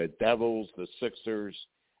having the Devils, the Sixers,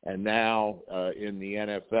 and now in the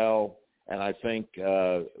NFL. And I think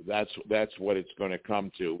that's what it's going to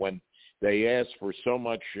come to. When they ask for so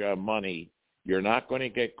much money, you're not going to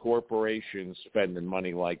get corporations spending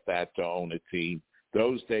money like that to own a team.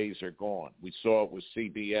 Those days are gone. We saw it with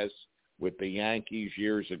CBS, with the Yankees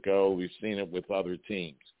years ago. We've seen it with other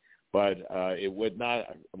teams. But it would not,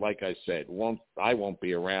 like I said, I won't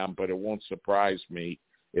be around, but it won't surprise me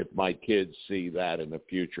if my kids see that in the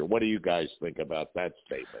future. What do you guys think about that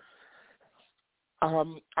statement?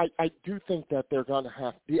 I do think that they're going to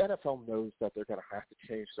have – the NFL knows that they're going to have to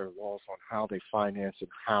change their laws on how they finance and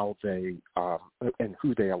how they and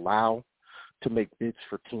who they allow to make bids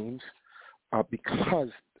for teams because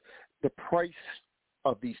the price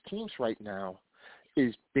of these teams right now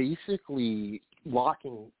is basically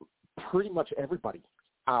locking pretty much everybody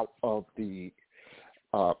out of the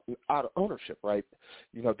out of ownership, right?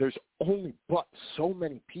 There's only but so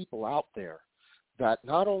many people out there that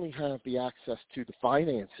not only have the access to the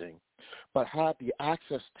financing, but have the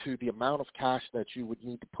access to the amount of cash that you would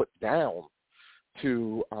need to put down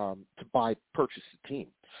to purchase the team.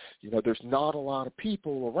 There's not a lot of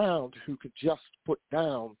people around who could just put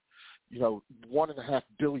down, $1.5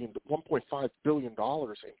 billion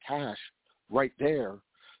in cash right there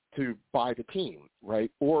to buy the team,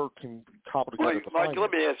 right? Or can cobble together the Mike,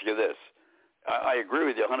 let me ask you this. I agree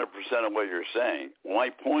with you 100% on what you're saying.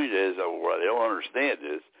 My point is, what I don't understand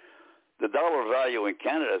is the dollar value in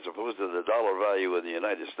Canada as opposed to the dollar value in the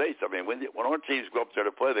United States. I mean, when our teams go up there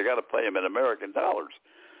to play, they got to pay them in American dollars.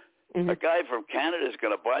 Mm-hmm. A guy from Canada is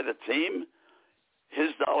going to buy the team.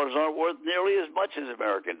 His dollars aren't worth nearly as much as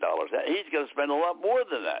American dollars. He's going to spend a lot more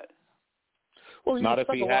than that. Well, not if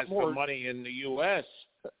he has the money in the U.S.,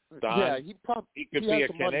 Don. Yeah, he could be a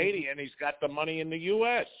Canadian. He's got the money in the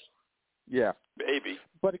U.S. Yeah. Maybe.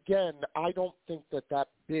 But again, I don't think that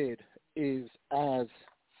bid is as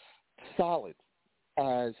solid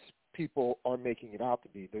as people are making it out to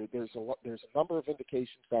be. There's a number of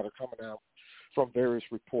indications that are coming out from various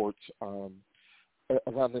reports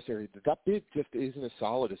around this area. That bid just isn't as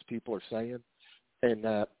solid as people are saying, and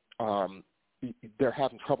that they're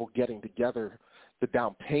having trouble getting together the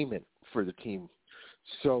down payment for the team.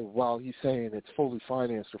 So while he's saying it's fully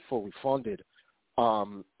financed or fully funded,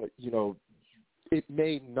 it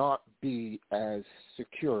may not be as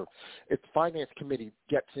secure. If the finance committee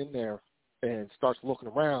gets in there and starts looking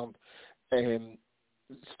around and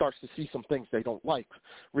starts to see some things they don't like.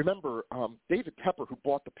 Remember, David Tepper, who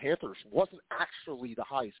bought the Panthers, wasn't actually the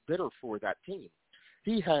highest bidder for that team.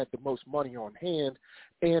 He had the most money on hand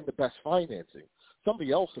and the best financing.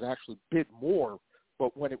 Somebody else had actually bid more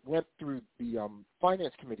But when it went through the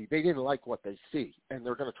finance committee, they didn't like what they see, and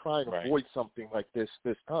they're going to try and avoid something like this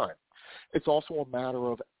time. It's also a matter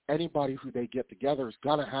of anybody who they get together is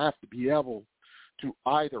going to have to be able to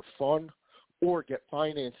either fund or get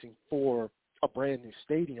financing for a brand new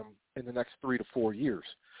stadium in the next 3 to 4 years,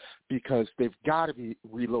 because they've got to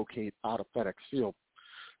relocate out of FedEx Field,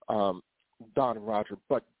 Don and Roger.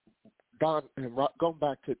 But Don, and going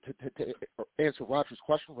back to answer Roger's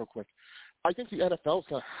question real quick, I think the NFL is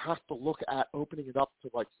going to have to look at opening it up to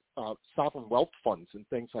like sovereign wealth funds and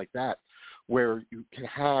things like that, where you can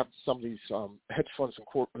have some of these hedge funds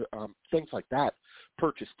and things like that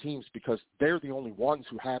purchase teams, because they're the only ones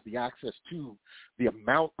who have the access to the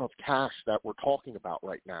amount of cash that we're talking about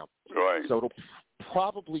right now. Right. So it'll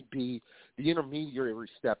probably be the intermediary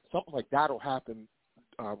step. Something like that will happen,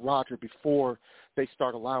 Roger, before they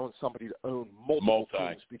start allowing somebody to own multiple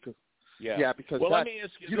teams. Because because let me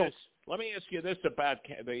ask you this. Let me ask you this about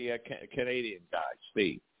the Canadian guy,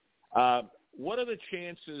 Steve. What are the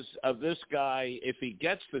chances of this guy, if he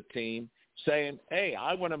gets the team, saying, "Hey,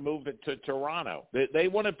 I want to move it to Toronto"? They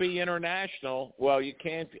want to be international. Well, you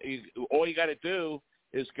can't. All you got to do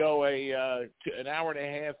is go an hour and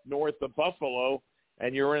a half north of Buffalo,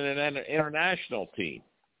 and you're in an international team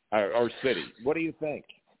or city. What do you think?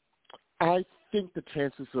 I think the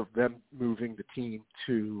chances of them moving the team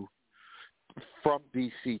from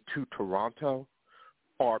D.C. to Toronto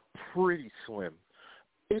are pretty slim.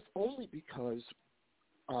 It's only because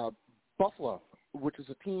Buffalo, which is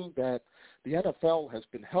a team that the NFL has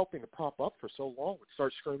been helping to prop up for so long, would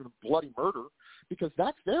start screaming bloody murder, because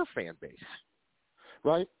that's their fan base,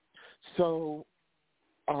 right? So,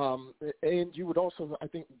 and you would also, I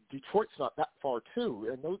think Detroit's not that far too,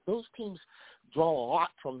 and those teams draw a lot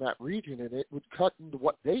from that region, and it would cut into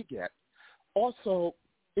what they get. Also,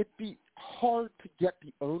 it'd be hard to get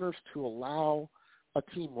the owners to allow a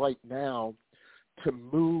team right now to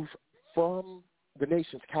move from the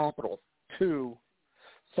nation's capital to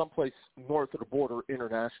someplace north of the border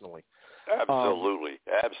internationally. Absolutely.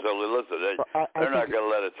 Listen, they're not going to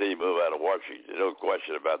let a team move out of Washington. No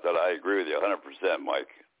question about that. I agree with you 100%, Mike.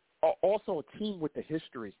 Also, a team with the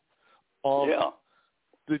history of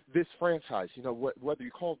this franchise. You know, whether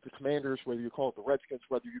you call it the Commanders, whether you call it the Redskins,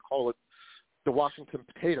 whether you call it the Washington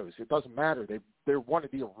Potatoes, it doesn't matter. They're one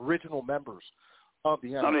of the original members of the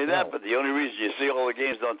NFL. Not only that, but the only reason you see all the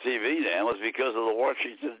games on TV now is because of the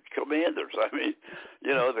Washington Commanders. I mean,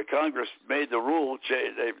 you know, the Congress made the rule,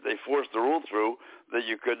 they forced the rule through that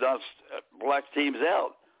you could not black teams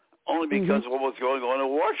out, only because of what was going on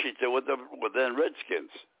in Washington with the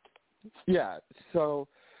Redskins. Yeah, so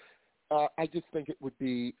I just think it would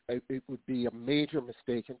be a major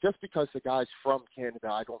mistake, and just because the guy's from Canada,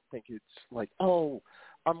 I don't think it's like, oh,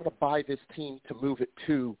 I'm going to buy this team to move it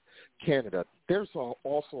to Canada. There's a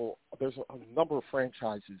number of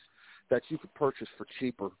franchises that you could purchase for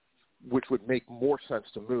cheaper, which would make more sense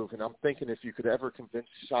to move. And I'm thinking if you could ever convince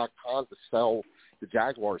Shad Khan to sell the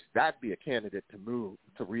Jaguars, that'd be a candidate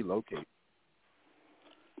to relocate.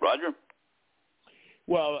 Roger?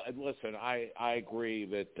 Well, listen, I agree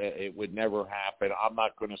that it would never happen. I'm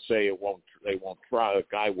not going to say they won't try. A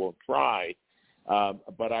guy won't try.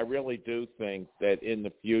 But I really do think that in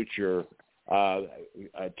the future,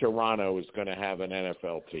 Toronto is going to have an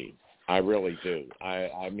NFL team. I really do.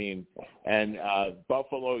 I mean, and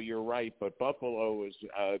Buffalo, you're right, but Buffalo is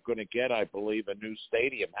going to get, I believe, a new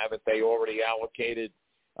stadium. Haven't they already allocated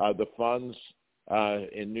the funds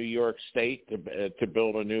in New York State to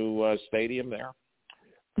build a new stadium there?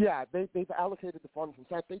 Yeah, they've allocated the funds. In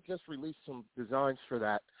fact, they just released some designs for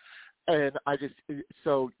that. And that's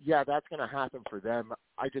going to happen for them.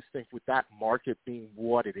 I just think with that market being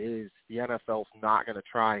what it is, the NFL's not going to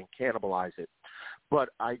try and cannibalize it. But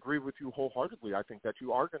I agree with you wholeheartedly. I think that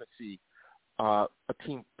you are going to see a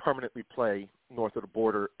team permanently play north of the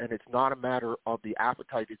border, and it's not a matter of the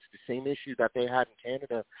appetite. It's the same issue that they had in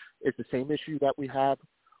Canada. It's the same issue that we have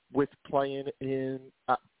with playing in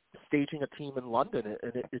staging a team in London,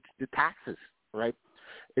 and it's the taxes, right?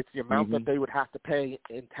 It's the amount that they would have to pay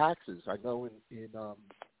in taxes. I know in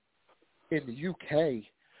the UK,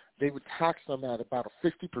 they would tax them at about a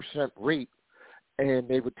 50% rate, and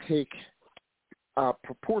they would take a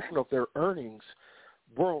proportion of their earnings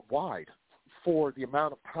worldwide for the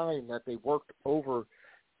amount of time that they worked over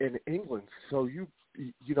in England. So you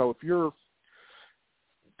know, if you're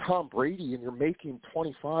Tom Brady and you're making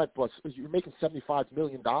you're making $75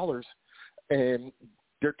 million, and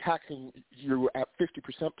they're taxing you at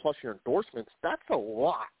 50% plus your endorsements, that's a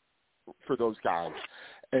lot for those guys.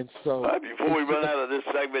 And so before we run out of this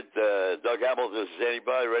segment, Doug Hamilton, is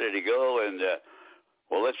anybody ready to go? And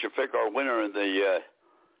we'll let you pick our winner in the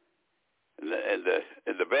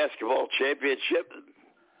basketball championship.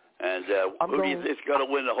 And who do you think is going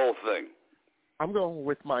to win the whole thing? I'm going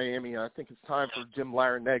with Miami. I think it's time for Jim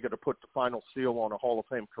Larrañaga to put the final seal on a Hall of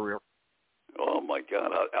Fame career. Oh, my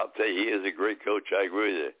God. I'll tell you, he is a great coach. I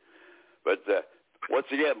agree with you. But once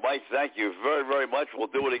again, Mike, thank you very, very much. We'll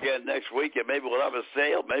do it again next week, and maybe we'll have a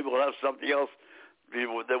sale. Maybe we'll have something else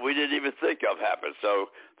that we didn't even think of happen. So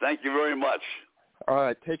thank you very much. All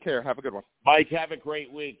right. Take care. Have a good one. Mike, have a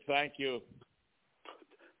great week. Thank you.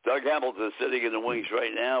 Doug Hamilton sitting in the wings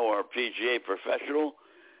right now, our PGA professional,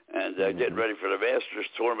 and getting ready for the Masters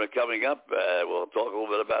tournament coming up. We'll talk a little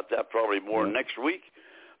bit about that probably more next week.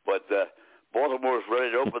 But Baltimore's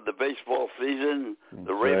ready to open the baseball season.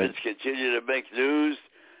 The Ravens continue to make news.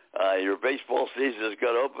 Your baseball season is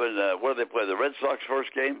going to open. What do they play? The Red Sox first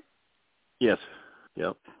game? Yes.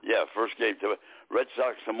 Yep. Yeah, first game to Red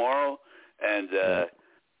Sox tomorrow. And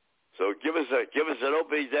so give us an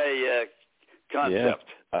opening day concept.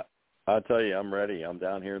 Yeah. I'll tell you, I'm ready. I'm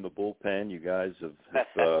down here in the bullpen. You guys have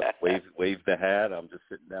waved the hat. I'm just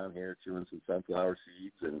sitting down here chewing some sunflower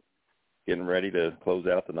seeds and getting ready to close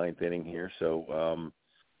out the ninth inning here. So,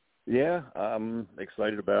 I'm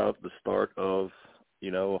excited about the start of,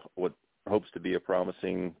 what hopes to be a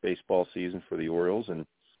promising baseball season for the Orioles. And,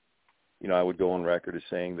 I would go on record as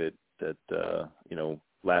saying that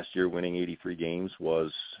last year winning 83 games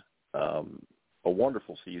was a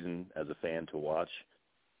wonderful season as a fan to watch.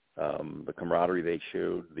 The camaraderie they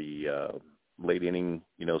showed, the late inning,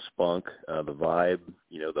 spunk, the vibe,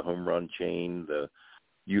 the home run chain, the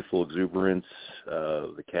youthful exuberance,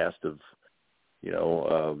 the cast of,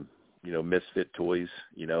 misfit toys,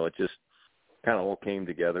 it just kind of all came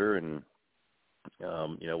together, and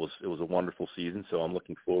it was a wonderful season. So I'm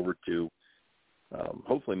looking forward to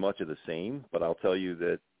hopefully much of the same. But I'll tell you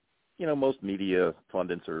that most media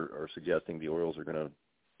pundits are suggesting the Orioles are going to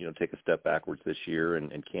take a step backwards this year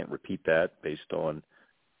and can't repeat that based on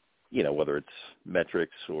whether it's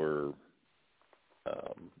metrics or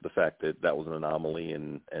the fact that was an anomaly,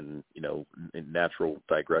 and natural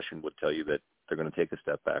digression would tell you that they're going to take a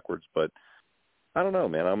step backwards. But I don't know,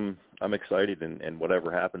 man. I'm excited, and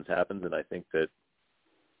whatever happens, and I think that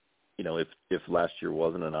if last year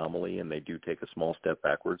was an anomaly and they do take a small step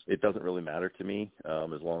backwards, it doesn't really matter to me,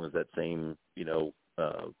 as long as that same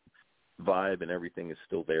vibe and everything is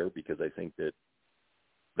still there, because I think that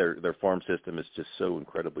their farm system is just so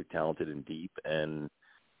incredibly talented and deep. And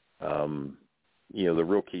the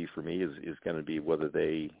real key for me is going to be whether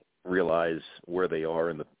they realize where they are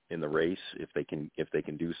in the race, if they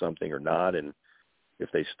can do something or not, and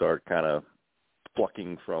if they start kind of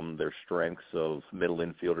plucking from their strengths of middle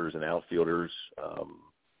infielders and outfielders,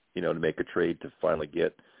 to make a trade to finally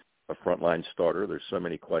get a frontline starter. There's so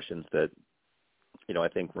many questions that I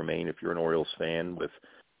think remain if you're an Orioles fan with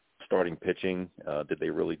starting pitching. Did they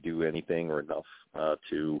really do anything or enough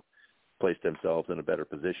to place themselves in a better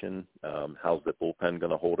position? How's the bullpen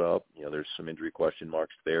going to hold up? There's some injury question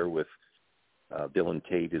marks there with Dylan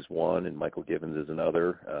Tate is one and Michael Givens is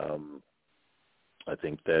another. I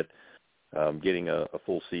think that getting a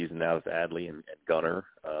full season out of Adley and Gunnar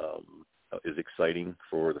is exciting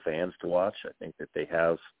for the fans to watch. I think that they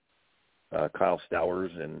have Kyle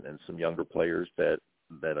Stowers and some younger players that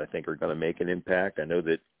I think are going to make an impact. I know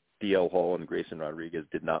that D.L. Hall and Grayson Rodriguez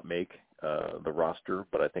did not make the roster,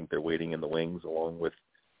 but I think they're waiting in the wings along with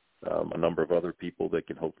a number of other people that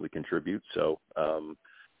can hopefully contribute. So, the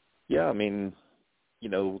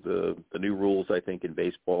new rules, I think, in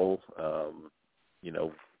baseball,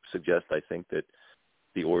 suggest, I think, that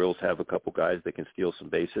the Orioles have a couple guys that can steal some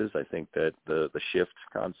bases. I think that the shift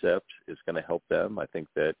concept is going to help them. I think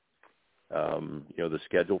that the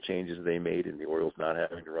schedule changes they made and the Orioles not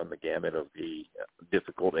having to run the gamut of the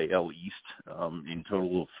difficult AL East in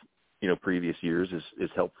total of, previous years is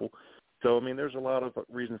helpful. So, there's a lot of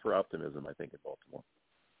reason for optimism, I think, in Baltimore.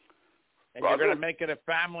 And you're going to make it a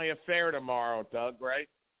family affair tomorrow, Doug, right?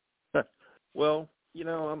 Well,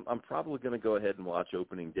 I'm probably going to go ahead and watch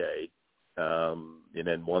opening day. And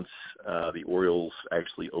then once the Orioles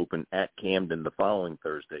actually open at Camden the following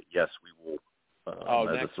Thursday, yes, we will.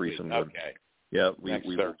 As a threesome. Okay. Yeah, we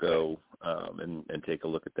will go and take a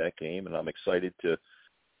look at that game, and I'm excited to.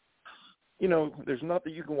 There's not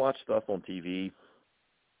that you can watch stuff on TV.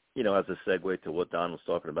 As a segue to what Don was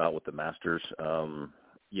talking about with the Masters,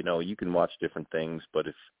 you can watch different things, but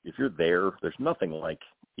if you're there, there's nothing like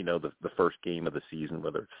the first game of the season,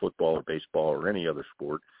 whether it's football or baseball or any other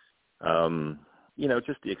sport.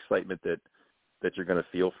 Just the excitement that you're going to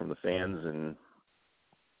feel from the fans and.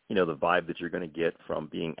 The vibe that you're going to get from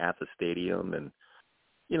being at the stadium and,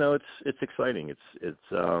 it's exciting. It's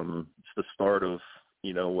the start of,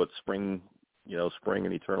 what spring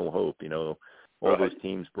and eternal hope. All those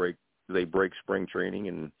teams break spring training,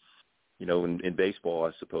 and in baseball,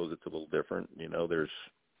 I suppose it's a little different. There's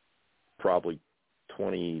probably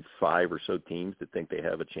 25 or so teams that think they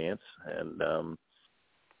have a chance, and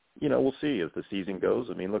we'll see as the season goes.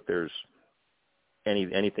 I mean, look, there's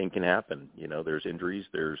anything can happen. There's injuries,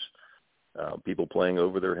 there's people playing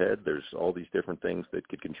over their head. There's all these different things that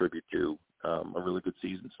could contribute to a really good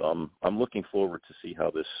season. So I'm looking forward to see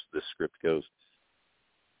how this script goes.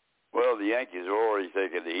 Well, the Yankees are already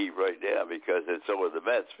taking the heat right now because it's so are the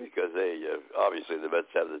Mets, because they obviously the Mets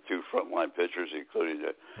have the two frontline pitchers, including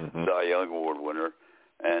the Cy Young Award winner,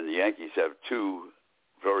 and the Yankees have two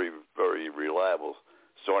very, very reliable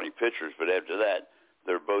starting pitchers. But after that,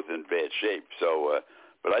 they're both in bad shape. So,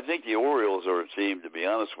 but I think the Orioles are a team, to be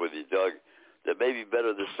honest with you, Doug, that may be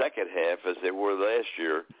better the second half as they were last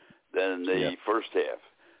year than the first half,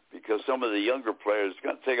 because some of the younger players, it's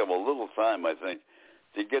going to take them a little time, I think,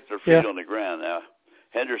 to get their feet on the ground. Now,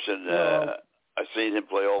 Henderson, I've seen him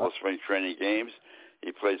play all the spring training games.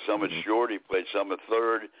 He played some at short. He played some at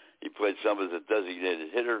third. He played some as a designated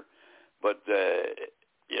hitter. But,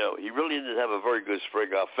 he really didn't have a very good spring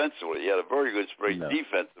offensively. He had a very good spring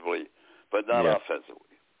defensively, but not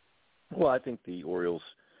offensively. Well, I think the Orioles,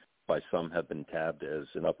 by some, have been tabbed as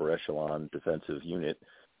an upper echelon defensive unit.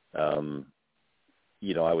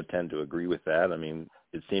 I would tend to agree with that. I mean,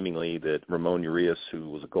 it's seemingly that Ramon Urias, who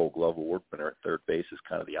was a Gold Glove Award winner at third base, is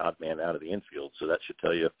kind of the odd man out of the infield. So that should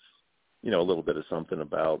tell you, a little bit of something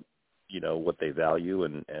about, what they value.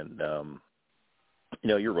 And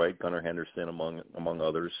you're right, Gunnar Henderson among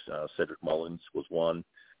others. Cedric Mullins was one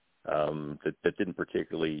that didn't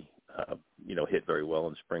particularly, hit very well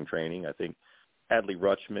in spring training. I think Adley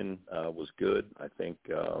Rutschman was good. I think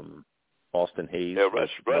Austin Hayes. Yeah,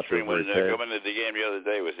 Rutschman, when coming into the game the other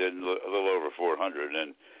day, was in a little over 400,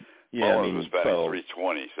 and Mullins was batting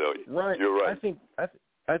 320. So you're right.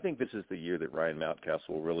 I think this is the year that Ryan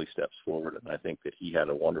Mountcastle really steps forward, and I think that he had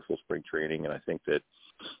a wonderful spring training, and I think that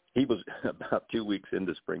he was about 2 weeks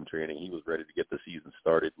into spring training. He was ready to get the season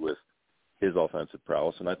started with his offensive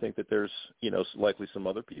prowess, and I think that there's, likely some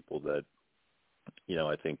other people that,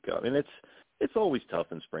 I think, and it's always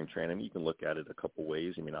tough in spring training. I mean, you can look at it a couple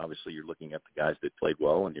ways. I mean, obviously you're looking at the guys that played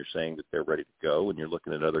well, and you're saying that they're ready to go, and you're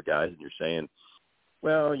looking at other guys, and you're saying,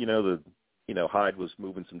 well, Hyde was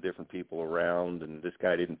moving some different people around, and this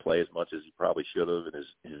guy didn't play as much as he probably should have, and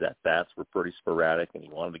his at-bats were pretty sporadic, and he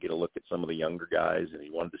wanted to get a look at some of the younger guys, and he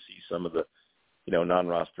wanted to see some of the,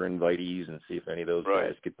 non-roster invitees and see if any of those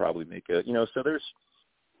guys could probably make a, so there's,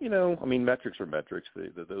 metrics are metrics.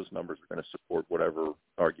 Those numbers are going to support whatever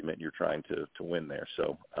argument you're trying to win there.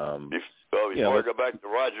 So, before I go back to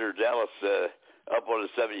Roger, Dallas up on a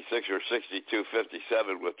 76 or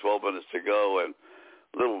 62-57 with 12 minutes to go, and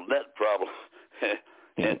little net problem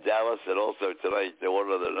in Dallas. And also tonight,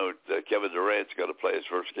 one other note, Kevin Durant's going to play his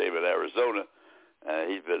first game in Arizona.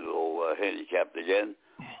 He's been a little handicapped again.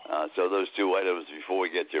 So those two items before we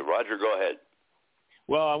get to Roger, go ahead.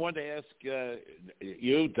 Well, I wanted to ask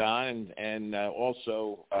you, Don, and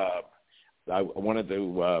also I wanted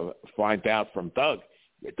to find out from Doug.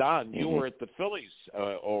 Don, you were at the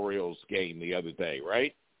Phillies-Orioles game the other day,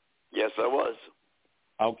 right? Yes, I was.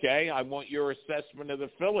 Okay, I want your assessment of the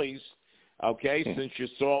Phillies, since you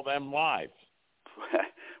saw them live.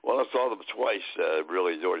 Well, I saw them twice,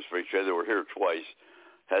 really, during spring training. They were here twice.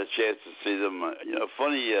 Had a chance to see them.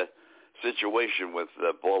 Funny situation with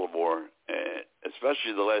Baltimore,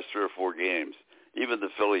 especially the last 3 or 4 games, even the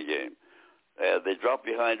Philly game. They dropped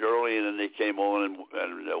behind early, and then they came on and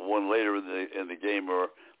won later in the game, or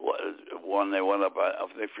one they went up. I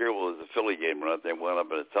forget if it was the Philly game or not. They went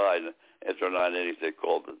up in a tie, and after 9 innings they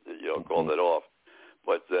called it off.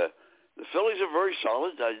 But the Phillies are very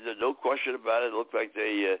solid. No question about it. It looked like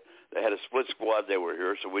they had a split squad. They were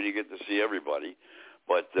here, so we didn't get to see everybody.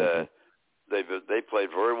 But they played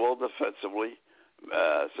very well defensively.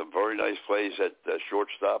 Some very nice plays at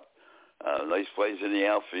shortstop. Nice plays in the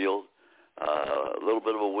outfield. A little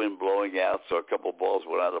bit of a wind blowing out, so a couple balls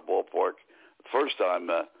went out of the ballpark. The first time,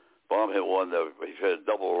 Baum hit one that he hit a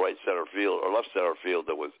double right center field or left center field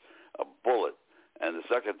that was a bullet. And the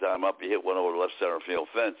second time up, he hit one over the left center field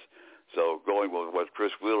fence. So going with what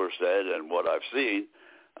Chris Wheeler said and what I've seen,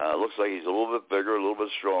 looks like he's a little bit bigger, a little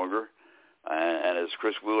bit stronger. And as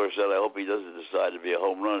Chris Wheeler said, I hope he doesn't decide to be a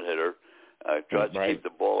home run hitter. Tries to keep the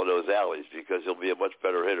ball in those alleys, because he'll be a much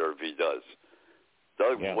better hitter if he does.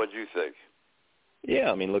 Doug, what do you think?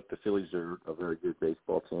 Yeah, I mean, look, the Phillies are a very good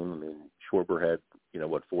baseball team. I mean, Schwarber had,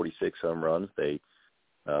 46 home runs. They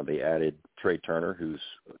They added Trey Turner, who's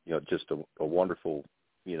just a wonderful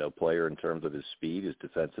player in terms of his speed, his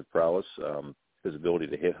defensive prowess, his ability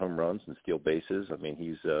to hit home runs and steal bases. I mean,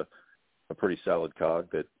 he's a pretty solid cog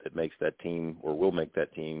that makes that team or will make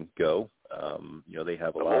that team go. They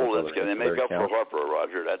have a lot of other. Can they make up for Harper,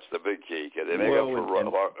 Roger? That's the big key. Can they make up for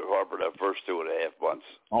Harper that first 2.5 months?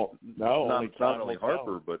 Oh no, not only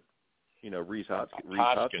Harper, but Reese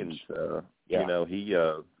Hoskins. He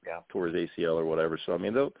tore his ACL or whatever. So I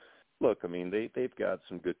mean, they've got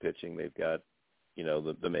some good pitching. They've got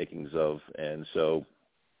the makings of, and so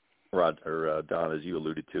Don, as you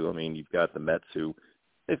alluded to, I mean, you've got the Mets who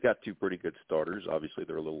they've got two pretty good starters. Obviously,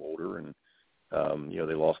 they're a little older, and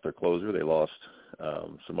they lost their closer. They lost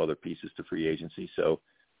some other pieces to free agency. So,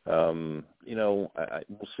 we'll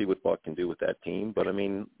see what Buck can do with that team. But I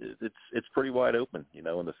mean, it's pretty wide open, and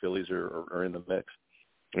the Phillies are in the mix.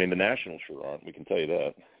 I mean, the Nationals sure aren't. We can tell you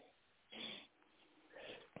that.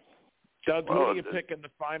 Doug, who do you pick in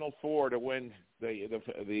the Final Four to win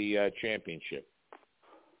the championship?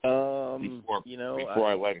 Before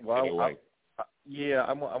I let it get away.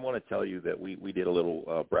 I want to tell you that we did a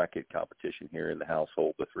little bracket competition here in the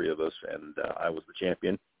household, the three of us, and I was the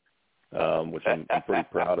champion, which I'm pretty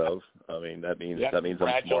proud of. I mean, that means I'm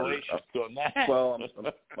smarter. Well,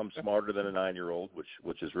 I'm smarter than a 9-year-old,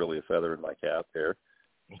 which is really a feather in my cap there.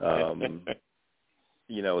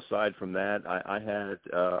 Aside from that, I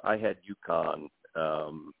had UConn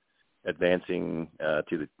advancing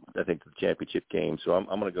to the championship game. So I'm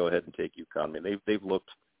going to go ahead and take UConn. I mean, they've looked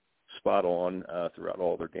spot on throughout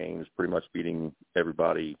all their games, pretty much beating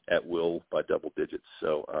everybody at will by double digits.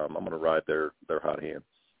 So I'm going to ride their hot hand.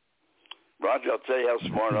 Roger, I'll tell you how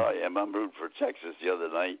smart I am. I'm rooting for Texas the other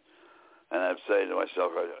night, and I'm saying to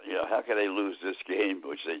myself, how can they lose this game,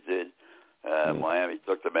 which they did? Miami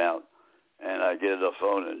took them out, and I get on the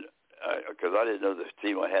phone, and because I didn't know the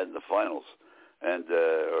team I had in the finals, and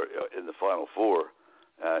or in the Final Four,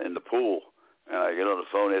 in the pool. And I get on the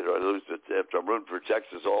phone after I'm rooting for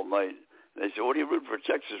Texas all night. And they said, "What are you rooting for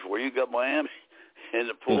Texas for? You got Miami in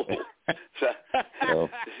the pool."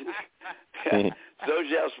 Shows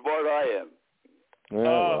you how smart I am.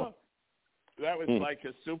 That was like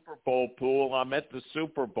a Super Bowl pool. I'm at the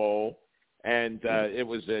Super Bowl, and it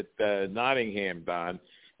was at Nottingham, Don.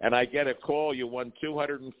 And I get a call. You won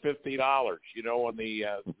 $250. On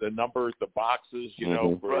the numbers, the boxes.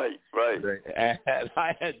 Right. And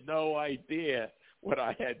I had no idea what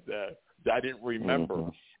I had. I didn't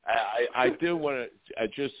remember. I do want to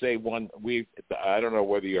just say one. I don't know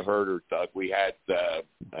whether you heard her, Doug. We had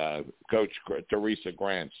Coach Teresa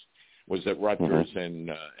Grants was at Rutgers and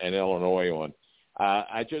Illinois on.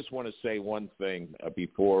 I just want to say one thing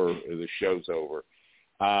before the show's over.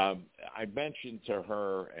 I mentioned to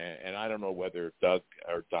her, and I don't know whether Doug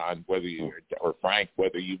or Don, or Frank,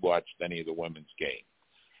 whether you watched any of the women's game.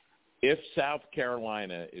 If South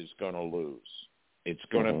Carolina is going to lose, it's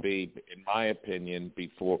going to be, in my opinion,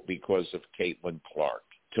 because of Caitlin Clark.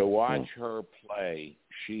 To watch her play,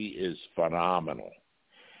 she is phenomenal.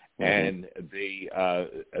 And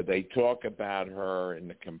they talk about her in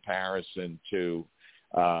the comparison to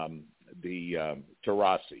the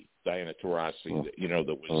Taurasi. Diana Taurasi,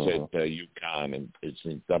 that was at UConn and is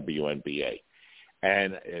in WNBA,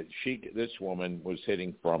 and this woman was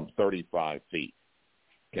hitting from 35 feet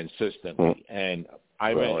consistently. And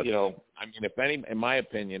in my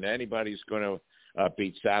opinion, anybody's going to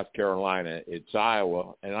beat South Carolina, it's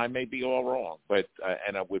Iowa, and I may be all wrong, but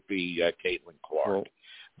and it would be Caitlin Clark.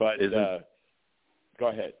 Go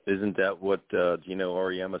ahead. Isn't that what Gino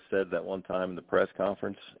Auriemma said that one time in the press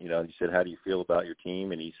conference? He said, "How do you feel about your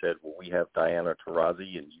team?" And he said, "Well, we have Diana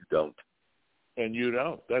Taurasi, and you don't." And you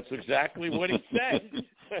don't. That's exactly what he said.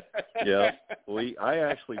 Yeah. I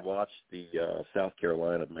actually watched the South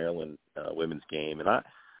Carolina-Maryland women's game, and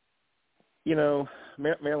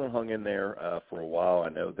Maryland hung in there for a while. I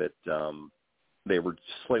know that they were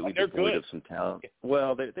slightly devoid of some talent.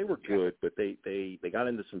 Well, they were good, but they got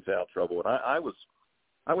into some foul trouble, and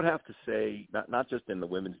I would have to say, not just in the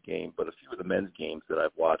women's game, but a few of the men's games that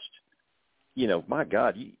I've watched, my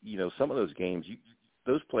God, some of those games,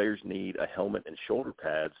 those players need a helmet and shoulder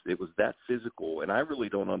pads. It was that physical, and I really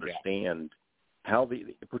don't understand how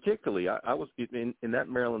particularly I was in that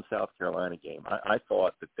Maryland-South Carolina game. I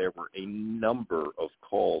thought that there were a number of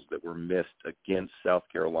calls that were missed against South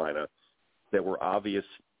Carolina that were obvious,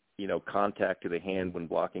 contact to the hand when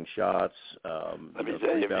blocking shots. Let me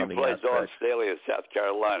tell you, if you play Dawn Staley of South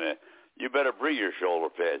Carolina, you better bring your shoulder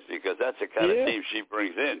pads because that's the kind of team she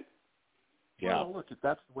brings in. Yeah. Well, look, if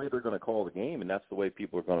that's the way they're going to call the game and that's the way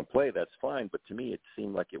people are going to play, that's fine. But to me, it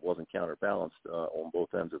seemed like it wasn't counterbalanced on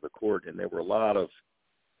both ends of the court, and there were a lot of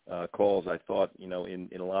calls. I thought, in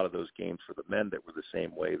a lot of those games for the men that were the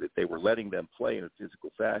same way, that they were letting them play in a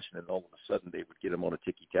physical fashion, and all of a sudden they would get them on a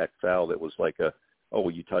ticky-tack foul that was like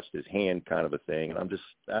you touched his hand kind of a thing. And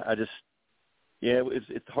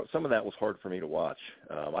it's some of that was hard for me to watch.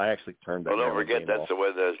 I actually turned that. Well, don't forget that's off. the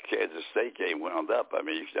way the Kansas State game wound up. I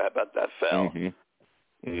mean, how about that foul?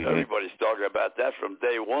 Mm-hmm. Mm-hmm. Everybody's talking about that from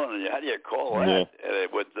day one. And how do you call that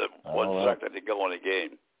with the 1 second to go in a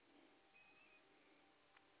game?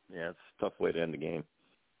 Yeah, it's a tough way to end the game.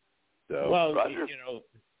 So, well, Roger?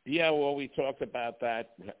 we talked about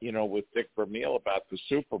that, with Dick Vermele about the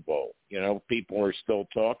Super Bowl. People are still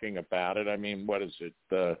talking about it. I mean, what is it?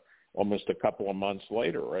 Almost a couple of months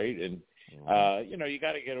later, right? And you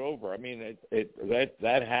got to get over. I mean,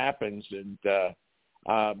 that happens, and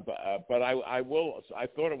but I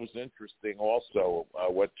thought it was interesting also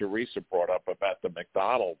what Teresa brought up about the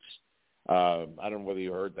McDonald's. I don't know whether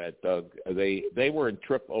you heard that, Doug. They were in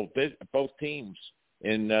both teams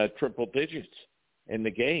in triple digits in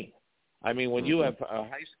the game. I mean, when you have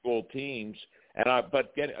high school teams,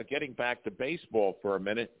 but getting back to baseball for a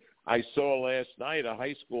minute, I saw last night a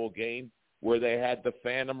high school game where they had the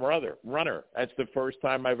Phantom Runner. That's the first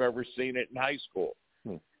time I've ever seen it in high school.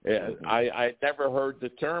 I never heard the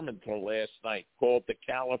term until last night, called the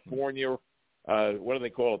California, what do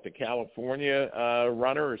they call it, the California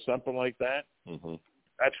Runner or something like that? Mm-hmm.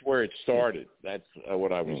 That's where it started. That's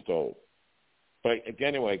what I was told. But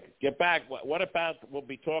anyway, get back. What about, we'll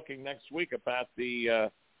be talking next week about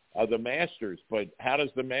the Masters, but how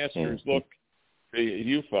does the Masters look to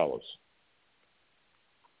you fellas?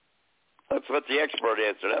 Let's let the expert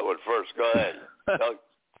answer that one first. Go ahead, Doug.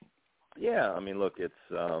 Yeah, I mean, look, it's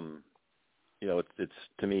it's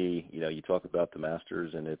to me, you talk about the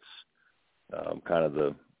Masters, and it's kind of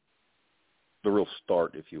the real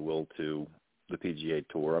start, if you will, to the PGA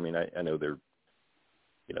Tour. I mean, I know there,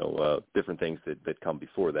 different things that come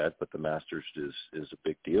before that, but the Masters is a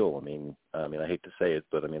big deal. I mean, I hate to say it,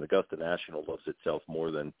 but I mean, Augusta National loves itself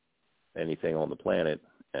more than anything on the planet,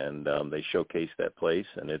 and they showcase that place,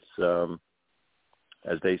 and it's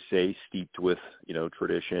as they say, steeped with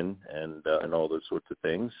tradition and all those sorts of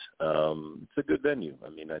things. It's a good venue. I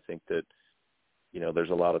mean, I think that there's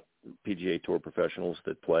a lot of PGA Tour professionals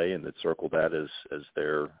that play and that circle that as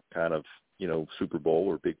their kind of Super Bowl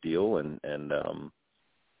or big deal, and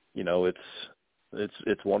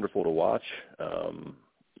it's wonderful to watch. I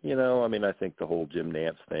mean, I think the whole Jim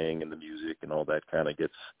Nantz thing and the music and all that kind of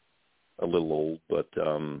gets a little old, but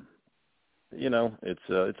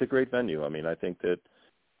it's a great venue. I mean, I think that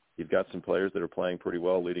you've got some players that are playing pretty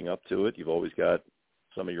well leading up to it. You've always got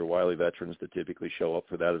some of your wily veterans that typically show up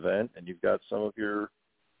for that event, and you've got some of your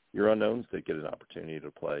unknowns that get an opportunity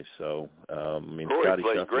to play. So, I mean, Rory Scotty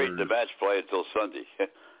played Scheffler, great in the match play until Sunday.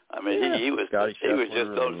 I mean, he was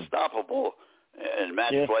just unstoppable in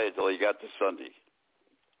match play until he got to Sunday.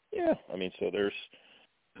 Yeah, I mean, so there's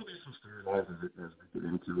some storylines as we get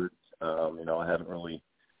into it. I haven't really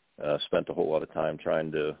spent a whole lot of time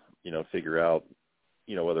trying to, figure out,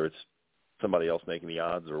 whether it's somebody else making the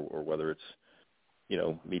odds or whether it's,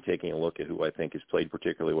 me taking a look at who I think has played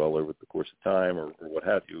particularly well over the course of time or what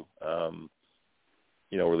have you.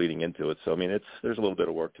 We're leading into it. So, I mean, there's a little bit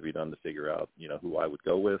of work to be done to figure out, who I would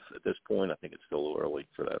go with at this point. I think it's still a little early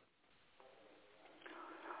for that.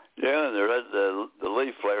 Yeah, and the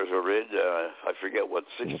league players are in. I forget what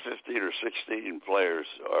 15 or 16 players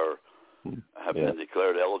have been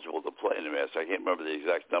declared eligible to play in the Masters. I can't remember the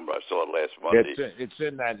exact number. I saw it last Monday. It's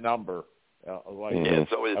in that number.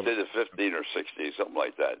 It's always either 15 or 16, something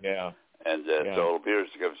like that. Yeah. And so it appears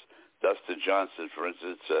because Dustin Johnson, for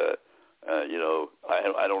instance,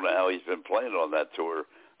 I don't know how he's been playing on that tour.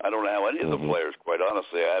 I don't know how any of the players, quite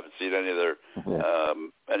honestly. I haven't seen any of their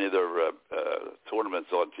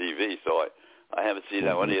tournaments on TV, so I haven't seen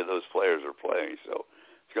how any of those players are playing. So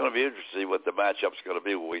it's going to be interesting what the matchup's going to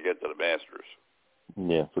be when we get to the Masters.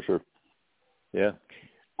 Yeah, for sure. Yeah.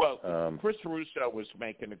 Well, Chris Russo was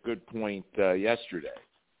making a good point yesterday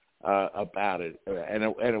about it,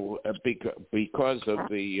 and because of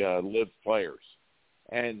the live players.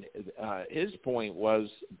 And his point was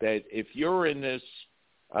that if you're in this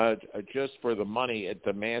just for the money at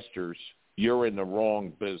the Masters, you're in the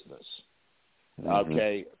wrong business.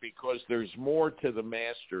 Okay? Because there's more to the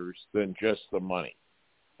Masters than just the money.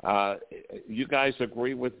 You guys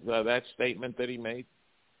agree with that statement that he made?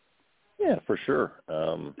 Yeah, for sure.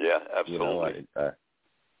 Yeah, absolutely.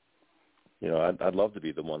 I'd love to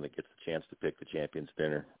be the one that gets the chance to pick the champion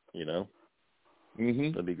spinner,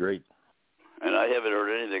 That'd be great. And I haven't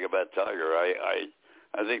heard anything about Tiger. I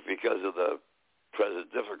think because of the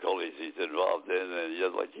present difficulties he's involved in, and he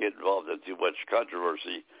doesn't like to get involved in too much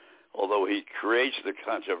controversy, although he creates the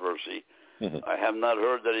controversy, I have not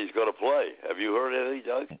heard that he's going to play. Have you heard anything,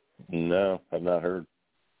 Doug? No, I've not heard.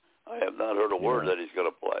 I have not heard a word that he's going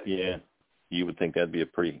to play. Yeah, you would think that'd be a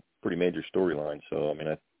pretty major storyline. So, I mean,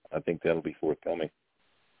 I think that'll be forthcoming.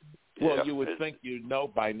 Well, you would think you'd know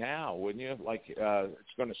by now, wouldn't you? Like,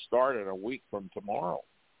 it's going to start in a week from tomorrow.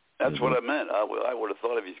 That's what I meant. I would have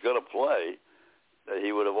thought if he's going to play, that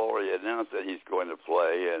he would have already announced that he's going to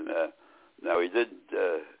play. And now he did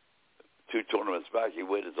 2 tournaments back. He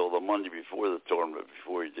waited until the Monday before the tournament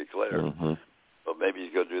before he declared. But maybe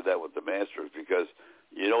he's going to do that with the Masters because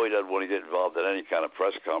he doesn't want to get involved in any kind of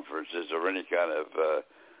press conferences or any kind of,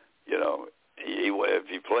 if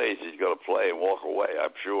he plays, he's going to play and walk away,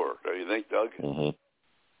 I'm sure. Don't you think, Doug?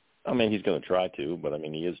 I mean, he's going to try to, but, I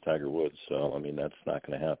mean, he is Tiger Woods, so, I mean, that's not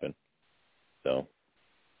going to happen. So.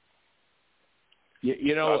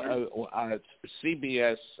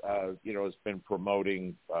 CBS, has been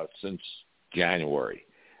promoting since January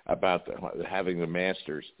about having the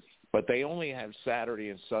Masters, but they only have Saturday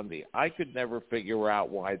and Sunday. I could never figure out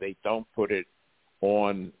why they don't put it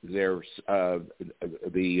on their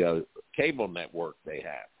the cable network they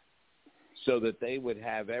have, so that they would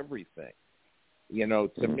have everything.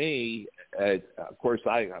 To me, of course,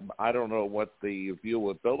 I don't know what the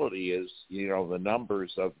viewability is. The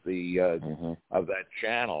numbers of the of that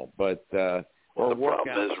channel, but the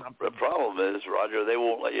problem is, Roger, they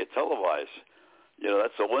won't let you televise.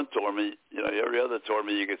 That's the one tournament. Every other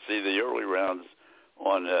tournament you can see the early rounds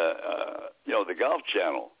on the Golf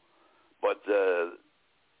Channel, but the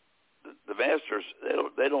Masters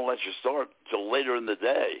they don't let you start till later in the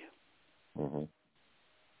day.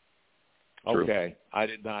 Okay, I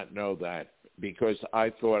did not know that because I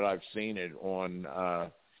thought I've seen it on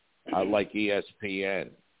like ESPN.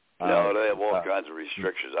 No, they have all kinds of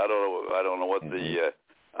restrictions. I don't know what the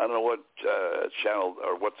I don't know what channel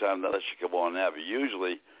or what time they let you come on now. But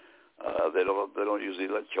usually they don't usually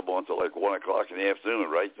let you come on until like 1 o'clock in the afternoon,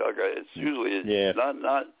 right, Doug? It's usually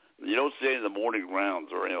not you don't see it in the morning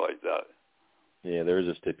rounds or anything like that. Yeah, there is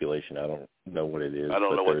a stipulation. I don't know what it is. I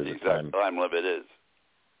don't know what the exact time limit is.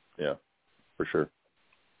 Yeah, for sure.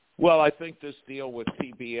 Well, I think this deal with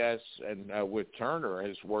TBS and with Turner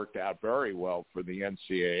has worked out very well for the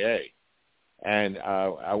NCAA. And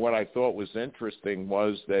what I thought was interesting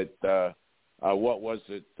was that, what was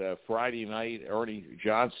it, Friday night, Ernie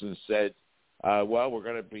Johnson said, well, we're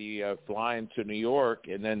going to be flying to New York,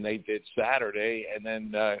 and then they did Saturday, and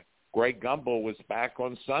then Greg Gumbel was back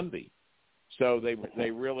on Sunday. So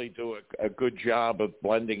they really do a good job of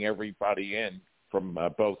blending everybody in from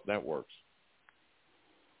both networks.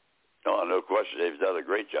 No question. They've done a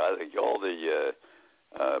great job. I think all the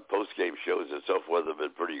post-game shows and so forth have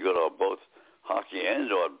been pretty good on both hockey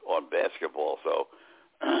and on basketball, so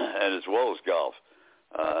and as well as golf.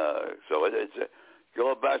 So it's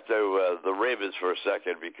going back to the Ravens for a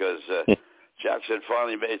second because Jackson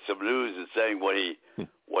finally made some news in saying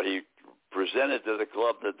what he presented to the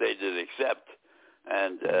club that they did accept,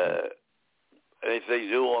 and anything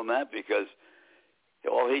new on that because he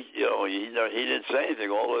didn't say anything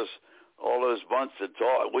all those months and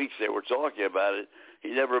weeks they were talking about it.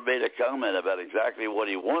 He never made a comment about exactly what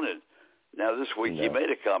he wanted. Now this week he made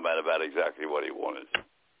a comment about exactly what he wanted.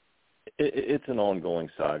 It's an ongoing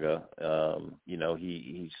saga.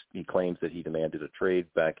 He claims that he demanded a trade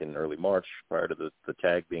back in early March prior to the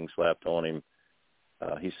tag being slapped on him.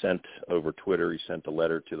 He sent over Twitter. He sent a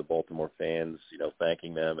letter to the Baltimore fans,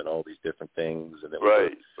 thanking them and all these different things. And it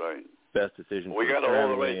was right. Best decision. We got all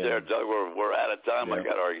the way there, Doug. We're out of time. Yeah. I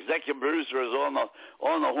got our executive producer is on the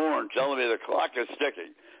horn, telling me the clock is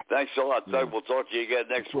ticking. Thanks a lot, Doug. We'll talk to you again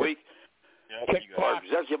next week. Yeah, our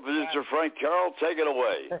executive producer Frank Carroll, take it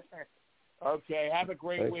away. Okay. Have a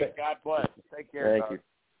great week. God bless. Take care. Thank you.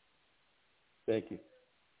 Thank you.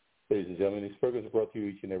 Ladies and gentlemen, these programs are brought to you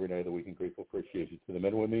each and every night of the week in grateful appreciation to the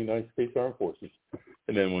men and women of the United States Armed Forces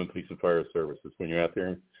and men and women police and fire services. When you're out there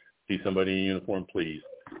and see somebody in uniform, please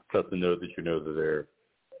let them know that you know they're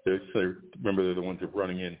there. Remember, they're the ones that are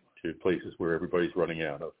running into places where everybody's running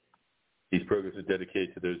out of. These programs are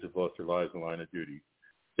dedicated to those who've lost their lives in the line of duty.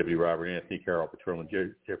 Deputy Robert Anthony Carroll, Patrolman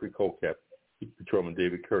Jeffrey Colcap, Patrolman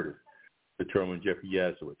David Curtis, Patrolman Jeffrey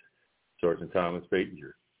Yazowitz, Sergeant Thomas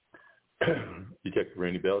Baitinger, Detective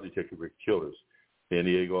Randy Bell, Detective Rick Childers, San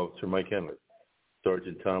Diego Officer Mike Hendler,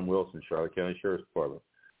 Sergeant Tom Wilson, Charlotte County Sheriff's Department,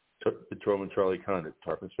 Patrolman Charlie Condit,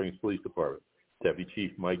 Tarpon Springs Police Department, Deputy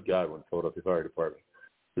Chief Mike Godwin, Philadelphia Fire Department,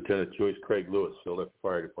 Lieutenant Joyce Craig Lewis, Philadelphia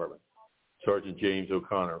Fire Department, Sergeant James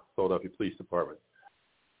O'Connor, Philadelphia Police Department,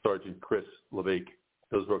 Sergeant Chris LeVake,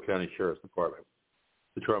 Hillsborough County Sheriff's Department,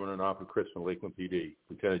 Patrolman Enoff Chris from Lakeland PD,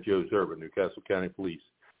 Lieutenant Joe Zerba, Newcastle County Police,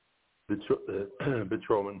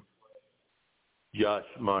 Patrolman Josh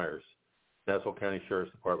Myers, Nassau County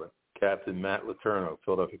Sheriff's Department. Captain Matt Letourneau,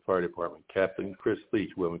 Philadelphia Fire Department. Captain Chris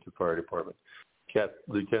Leach, Wilmington Fire Department.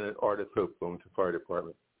 Lieutenant Ardith Hope, Wilmington Fire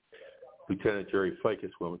Department. Lieutenant Jerry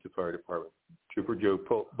Ficus, Wilmington Fire Department. Trooper Joe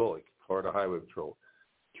Bullock, Florida Highway Patrol.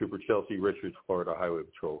 Trooper Chelsea Richards, Florida Highway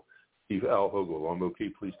Patrol. Chief Al Hogle, Longboat Key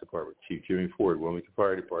Police Department. Chief Jimmy Ford, Wilmington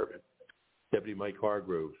Fire Department. Deputy Mike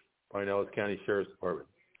Hargrove, Pinellas County Sheriff's Department.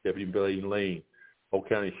 Deputy Billy Lane, Polk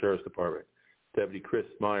County Sheriff's Department. Deputy Chris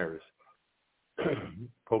Myers,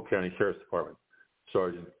 Polk County Sheriff's Department.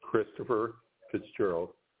 Sergeant Christopher Fitzgerald,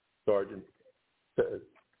 Sergeant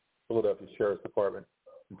Philadelphia Sheriff's Department,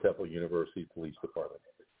 and Temple University Police Department.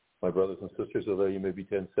 My brothers and sisters, although you may be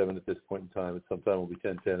 10-7 at this point in time, and sometime we'll be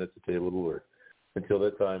 10-10 at the table of the Lord. Until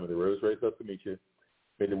that time, may the rose rise up to meet you.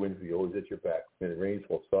 May the winds be always at your back. May the rains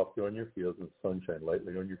fall softly on your fields and the sun shine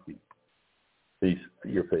lightly on your feet. Peace,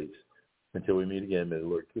 your face. Until we meet again, may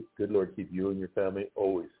the good Lord keep you and your family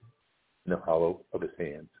always in the hollow of his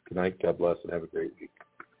hands. Good night, God bless, and have a great week.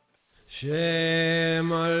 Shem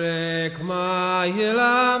Alek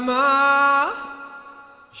Ma'ilama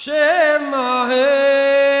Shem Ahezahilma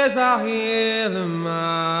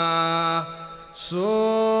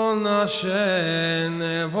Sona Shen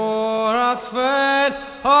Voratfed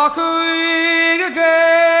Hakuig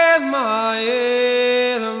again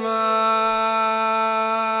Ma'ilma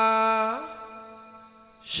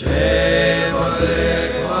Shem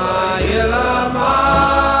Alek Ma'ilama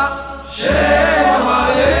Shem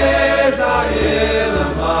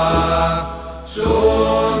Ahezahilma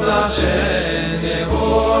Sona Shen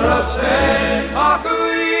Voratfed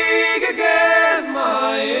Hakuig again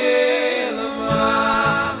Ma'ilma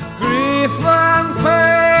Grief and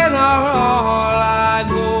pain are all I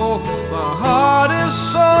know. My heart is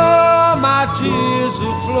sore, my tears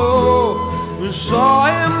will flow. We saw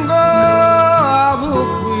him go, I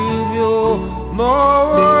look with you. No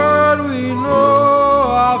word we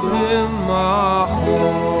know of him, my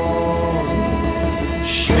home.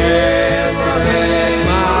 Shem Alek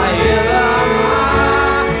Ma'ilama,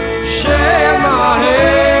 Shem Ahezahilma,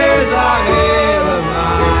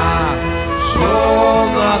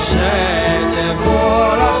 Sona Shen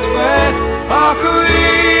Voratfed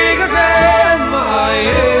Hakuig again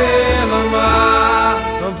Ma'ilma.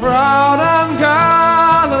 The proud and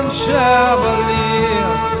gallant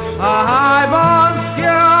Chevalier, a high-born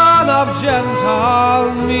scion of gentle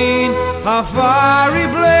mien, a fiery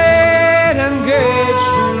blade engaged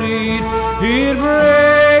to lead, he'd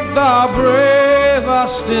break the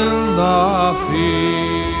bravest in the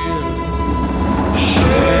field.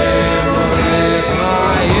 Shem Alek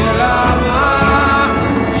Ma'ilama,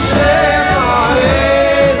 Shem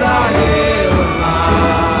Ahezahilma,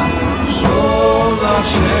 Sona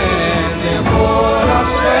Shen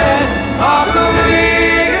Voratfed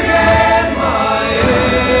Hakuig again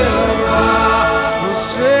Ma'ilma. We'll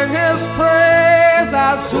sing his praise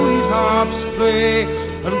as sweet harps play,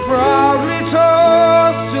 and proudly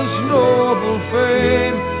toast his noble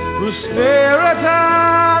fame. With spirit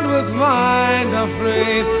and with mind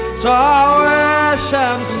aflame, to wish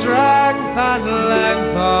and strength and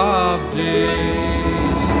length of days.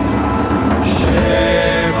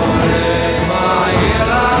 Shem Alek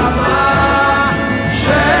Ma'ilama,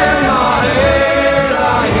 Shem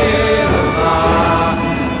Ahezahilma,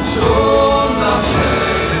 Sona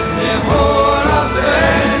Shen Voratfed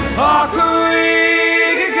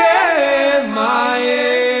Hakuig again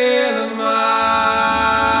Ma'ilma.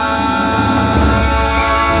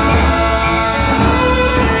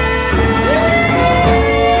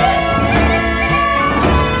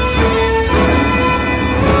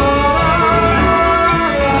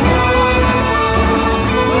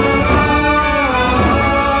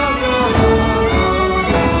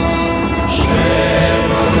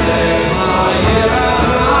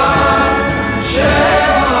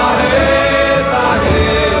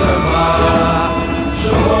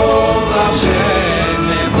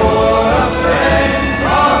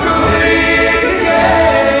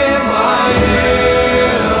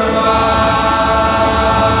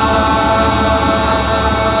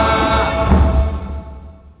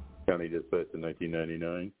 County Dispatch in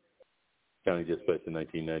 1999. County Dispatch in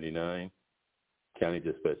 1999. County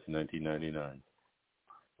Dispatch in 1999.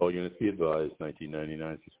 All units be advised,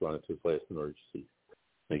 1999 responded to his last emergency.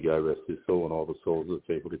 May God rest his soul and all the souls of the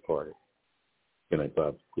faithful departed. Good night,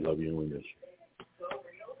 Bob. We love you and we miss you.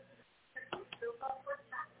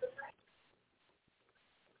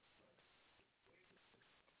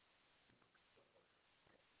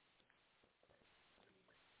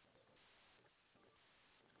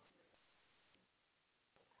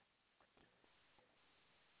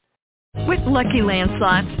 With Lucky Land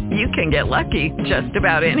Slots, you can get lucky just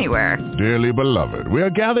about anywhere. Dearly beloved, we are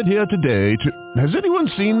gathered here today to... Has anyone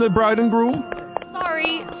seen the bride and groom?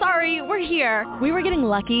 Sorry, we're here. We were getting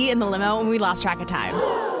lucky in the limo and we lost track of time.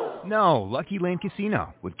 No, Lucky Land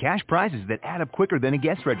Casino, with cash prizes that add up quicker than a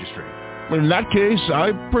guest registry. In that case,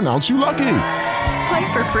 I pronounce you lucky.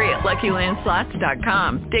 Play for free at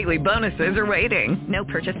LuckyLandSlots.com. Daily bonuses are waiting. No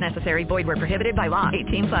purchase necessary. Void where prohibited by law.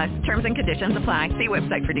 18+. Terms and conditions apply. See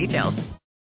website for details.